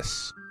censor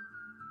us.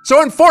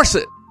 So enforce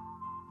it.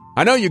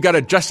 I know you've got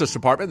a Justice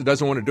Department that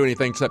doesn't want to do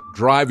anything except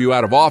drive you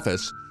out of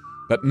office,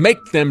 but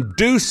make them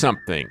do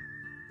something.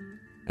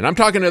 And I'm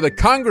talking to the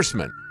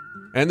congressmen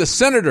and the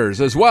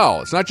senators as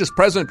well. It's not just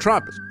President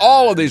Trump. It's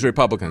all of these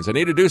Republicans. They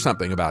need to do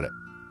something about it.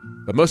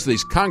 But most of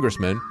these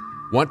congressmen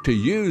want to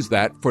use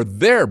that for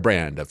their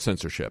brand of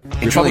censorship.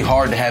 It's really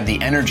hard to have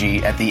the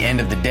energy at the end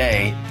of the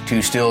day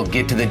to still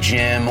get to the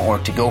gym or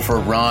to go for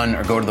a run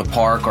or go to the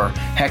park or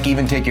heck,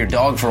 even take your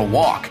dog for a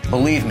walk.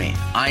 Believe me,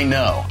 I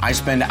know. I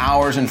spend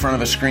hours in front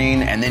of a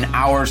screen and then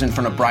hours in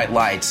front of bright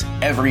lights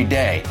every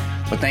day.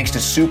 But thanks to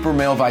Super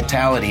Male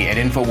Vitality at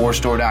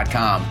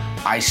InfoWarsStore.com,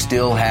 I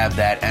still have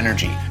that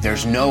energy.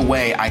 There's no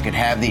way I could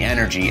have the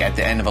energy at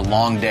the end of a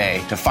long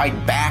day to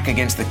fight back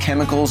against the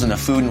chemicals in the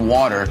food and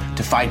water,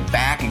 to fight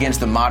back against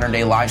the modern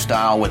day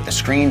lifestyle with the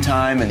screen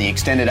time and the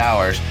extended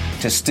hours,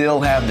 to still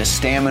have the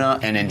stamina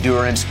and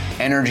endurance,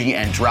 energy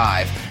and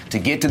drive to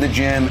get to the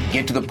gym,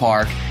 get to the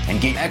park, and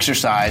get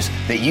exercise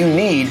that you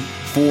need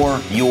for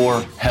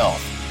your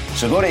health.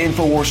 So go to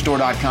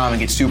InfoWarsStore.com and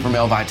get Super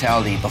Male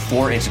Vitality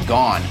before it's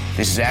gone.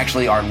 This is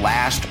actually our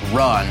last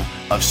run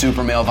of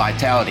Super Male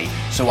Vitality.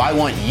 So I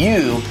want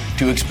you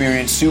to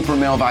experience Super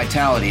Male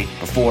Vitality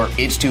before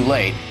it's too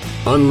late.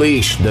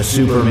 Unleash the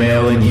super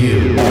male in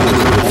you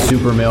with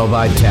Super Male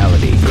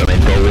Vitality from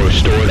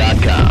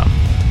InfoWarsStore.com.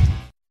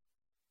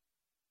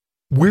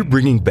 We're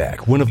bringing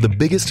back one of the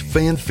biggest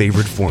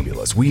fan-favorite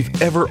formulas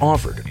we've ever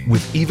offered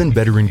with even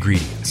better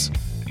ingredients.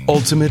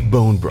 Ultimate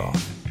Bone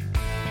Broth.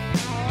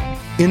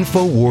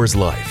 InfoWars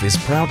Life is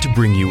proud to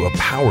bring you a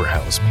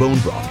powerhouse bone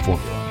broth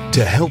formula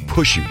to help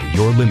push you to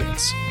your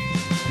limits.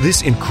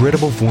 This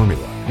incredible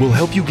formula will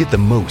help you get the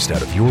most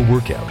out of your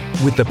workout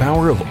with the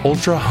power of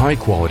ultra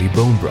high-quality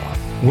bone broth,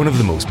 one of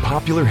the most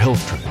popular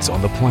health trends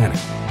on the planet.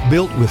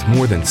 Built with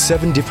more than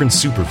 7 different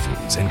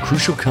superfoods and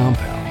crucial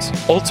compounds,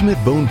 Ultimate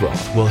Bone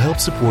Broth will help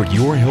support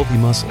your healthy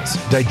muscles,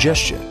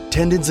 digestion,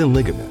 tendons, and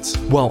ligaments,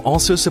 while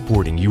also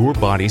supporting your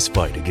body's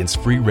fight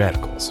against free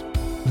radicals.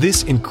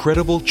 This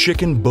incredible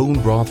chicken bone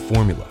broth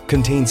formula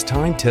contains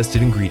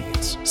time-tested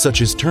ingredients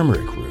such as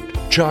turmeric root,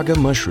 chaga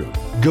mushroom,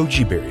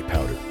 goji berry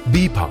powder,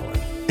 bee pollen,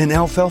 and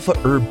alfalfa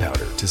herb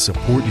powder to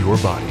support your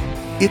body.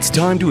 It's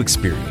time to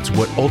experience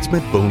what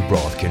Ultimate Bone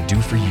Broth can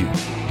do for you.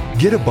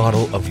 Get a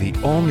bottle of the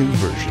all-new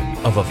version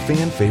of a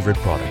fan-favorite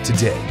product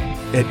today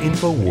at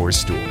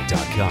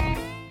InfoWarsStore.com.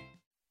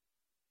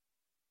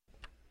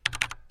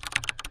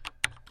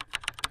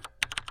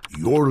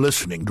 You're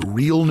listening to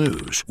Real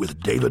News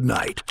with David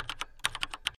Knight.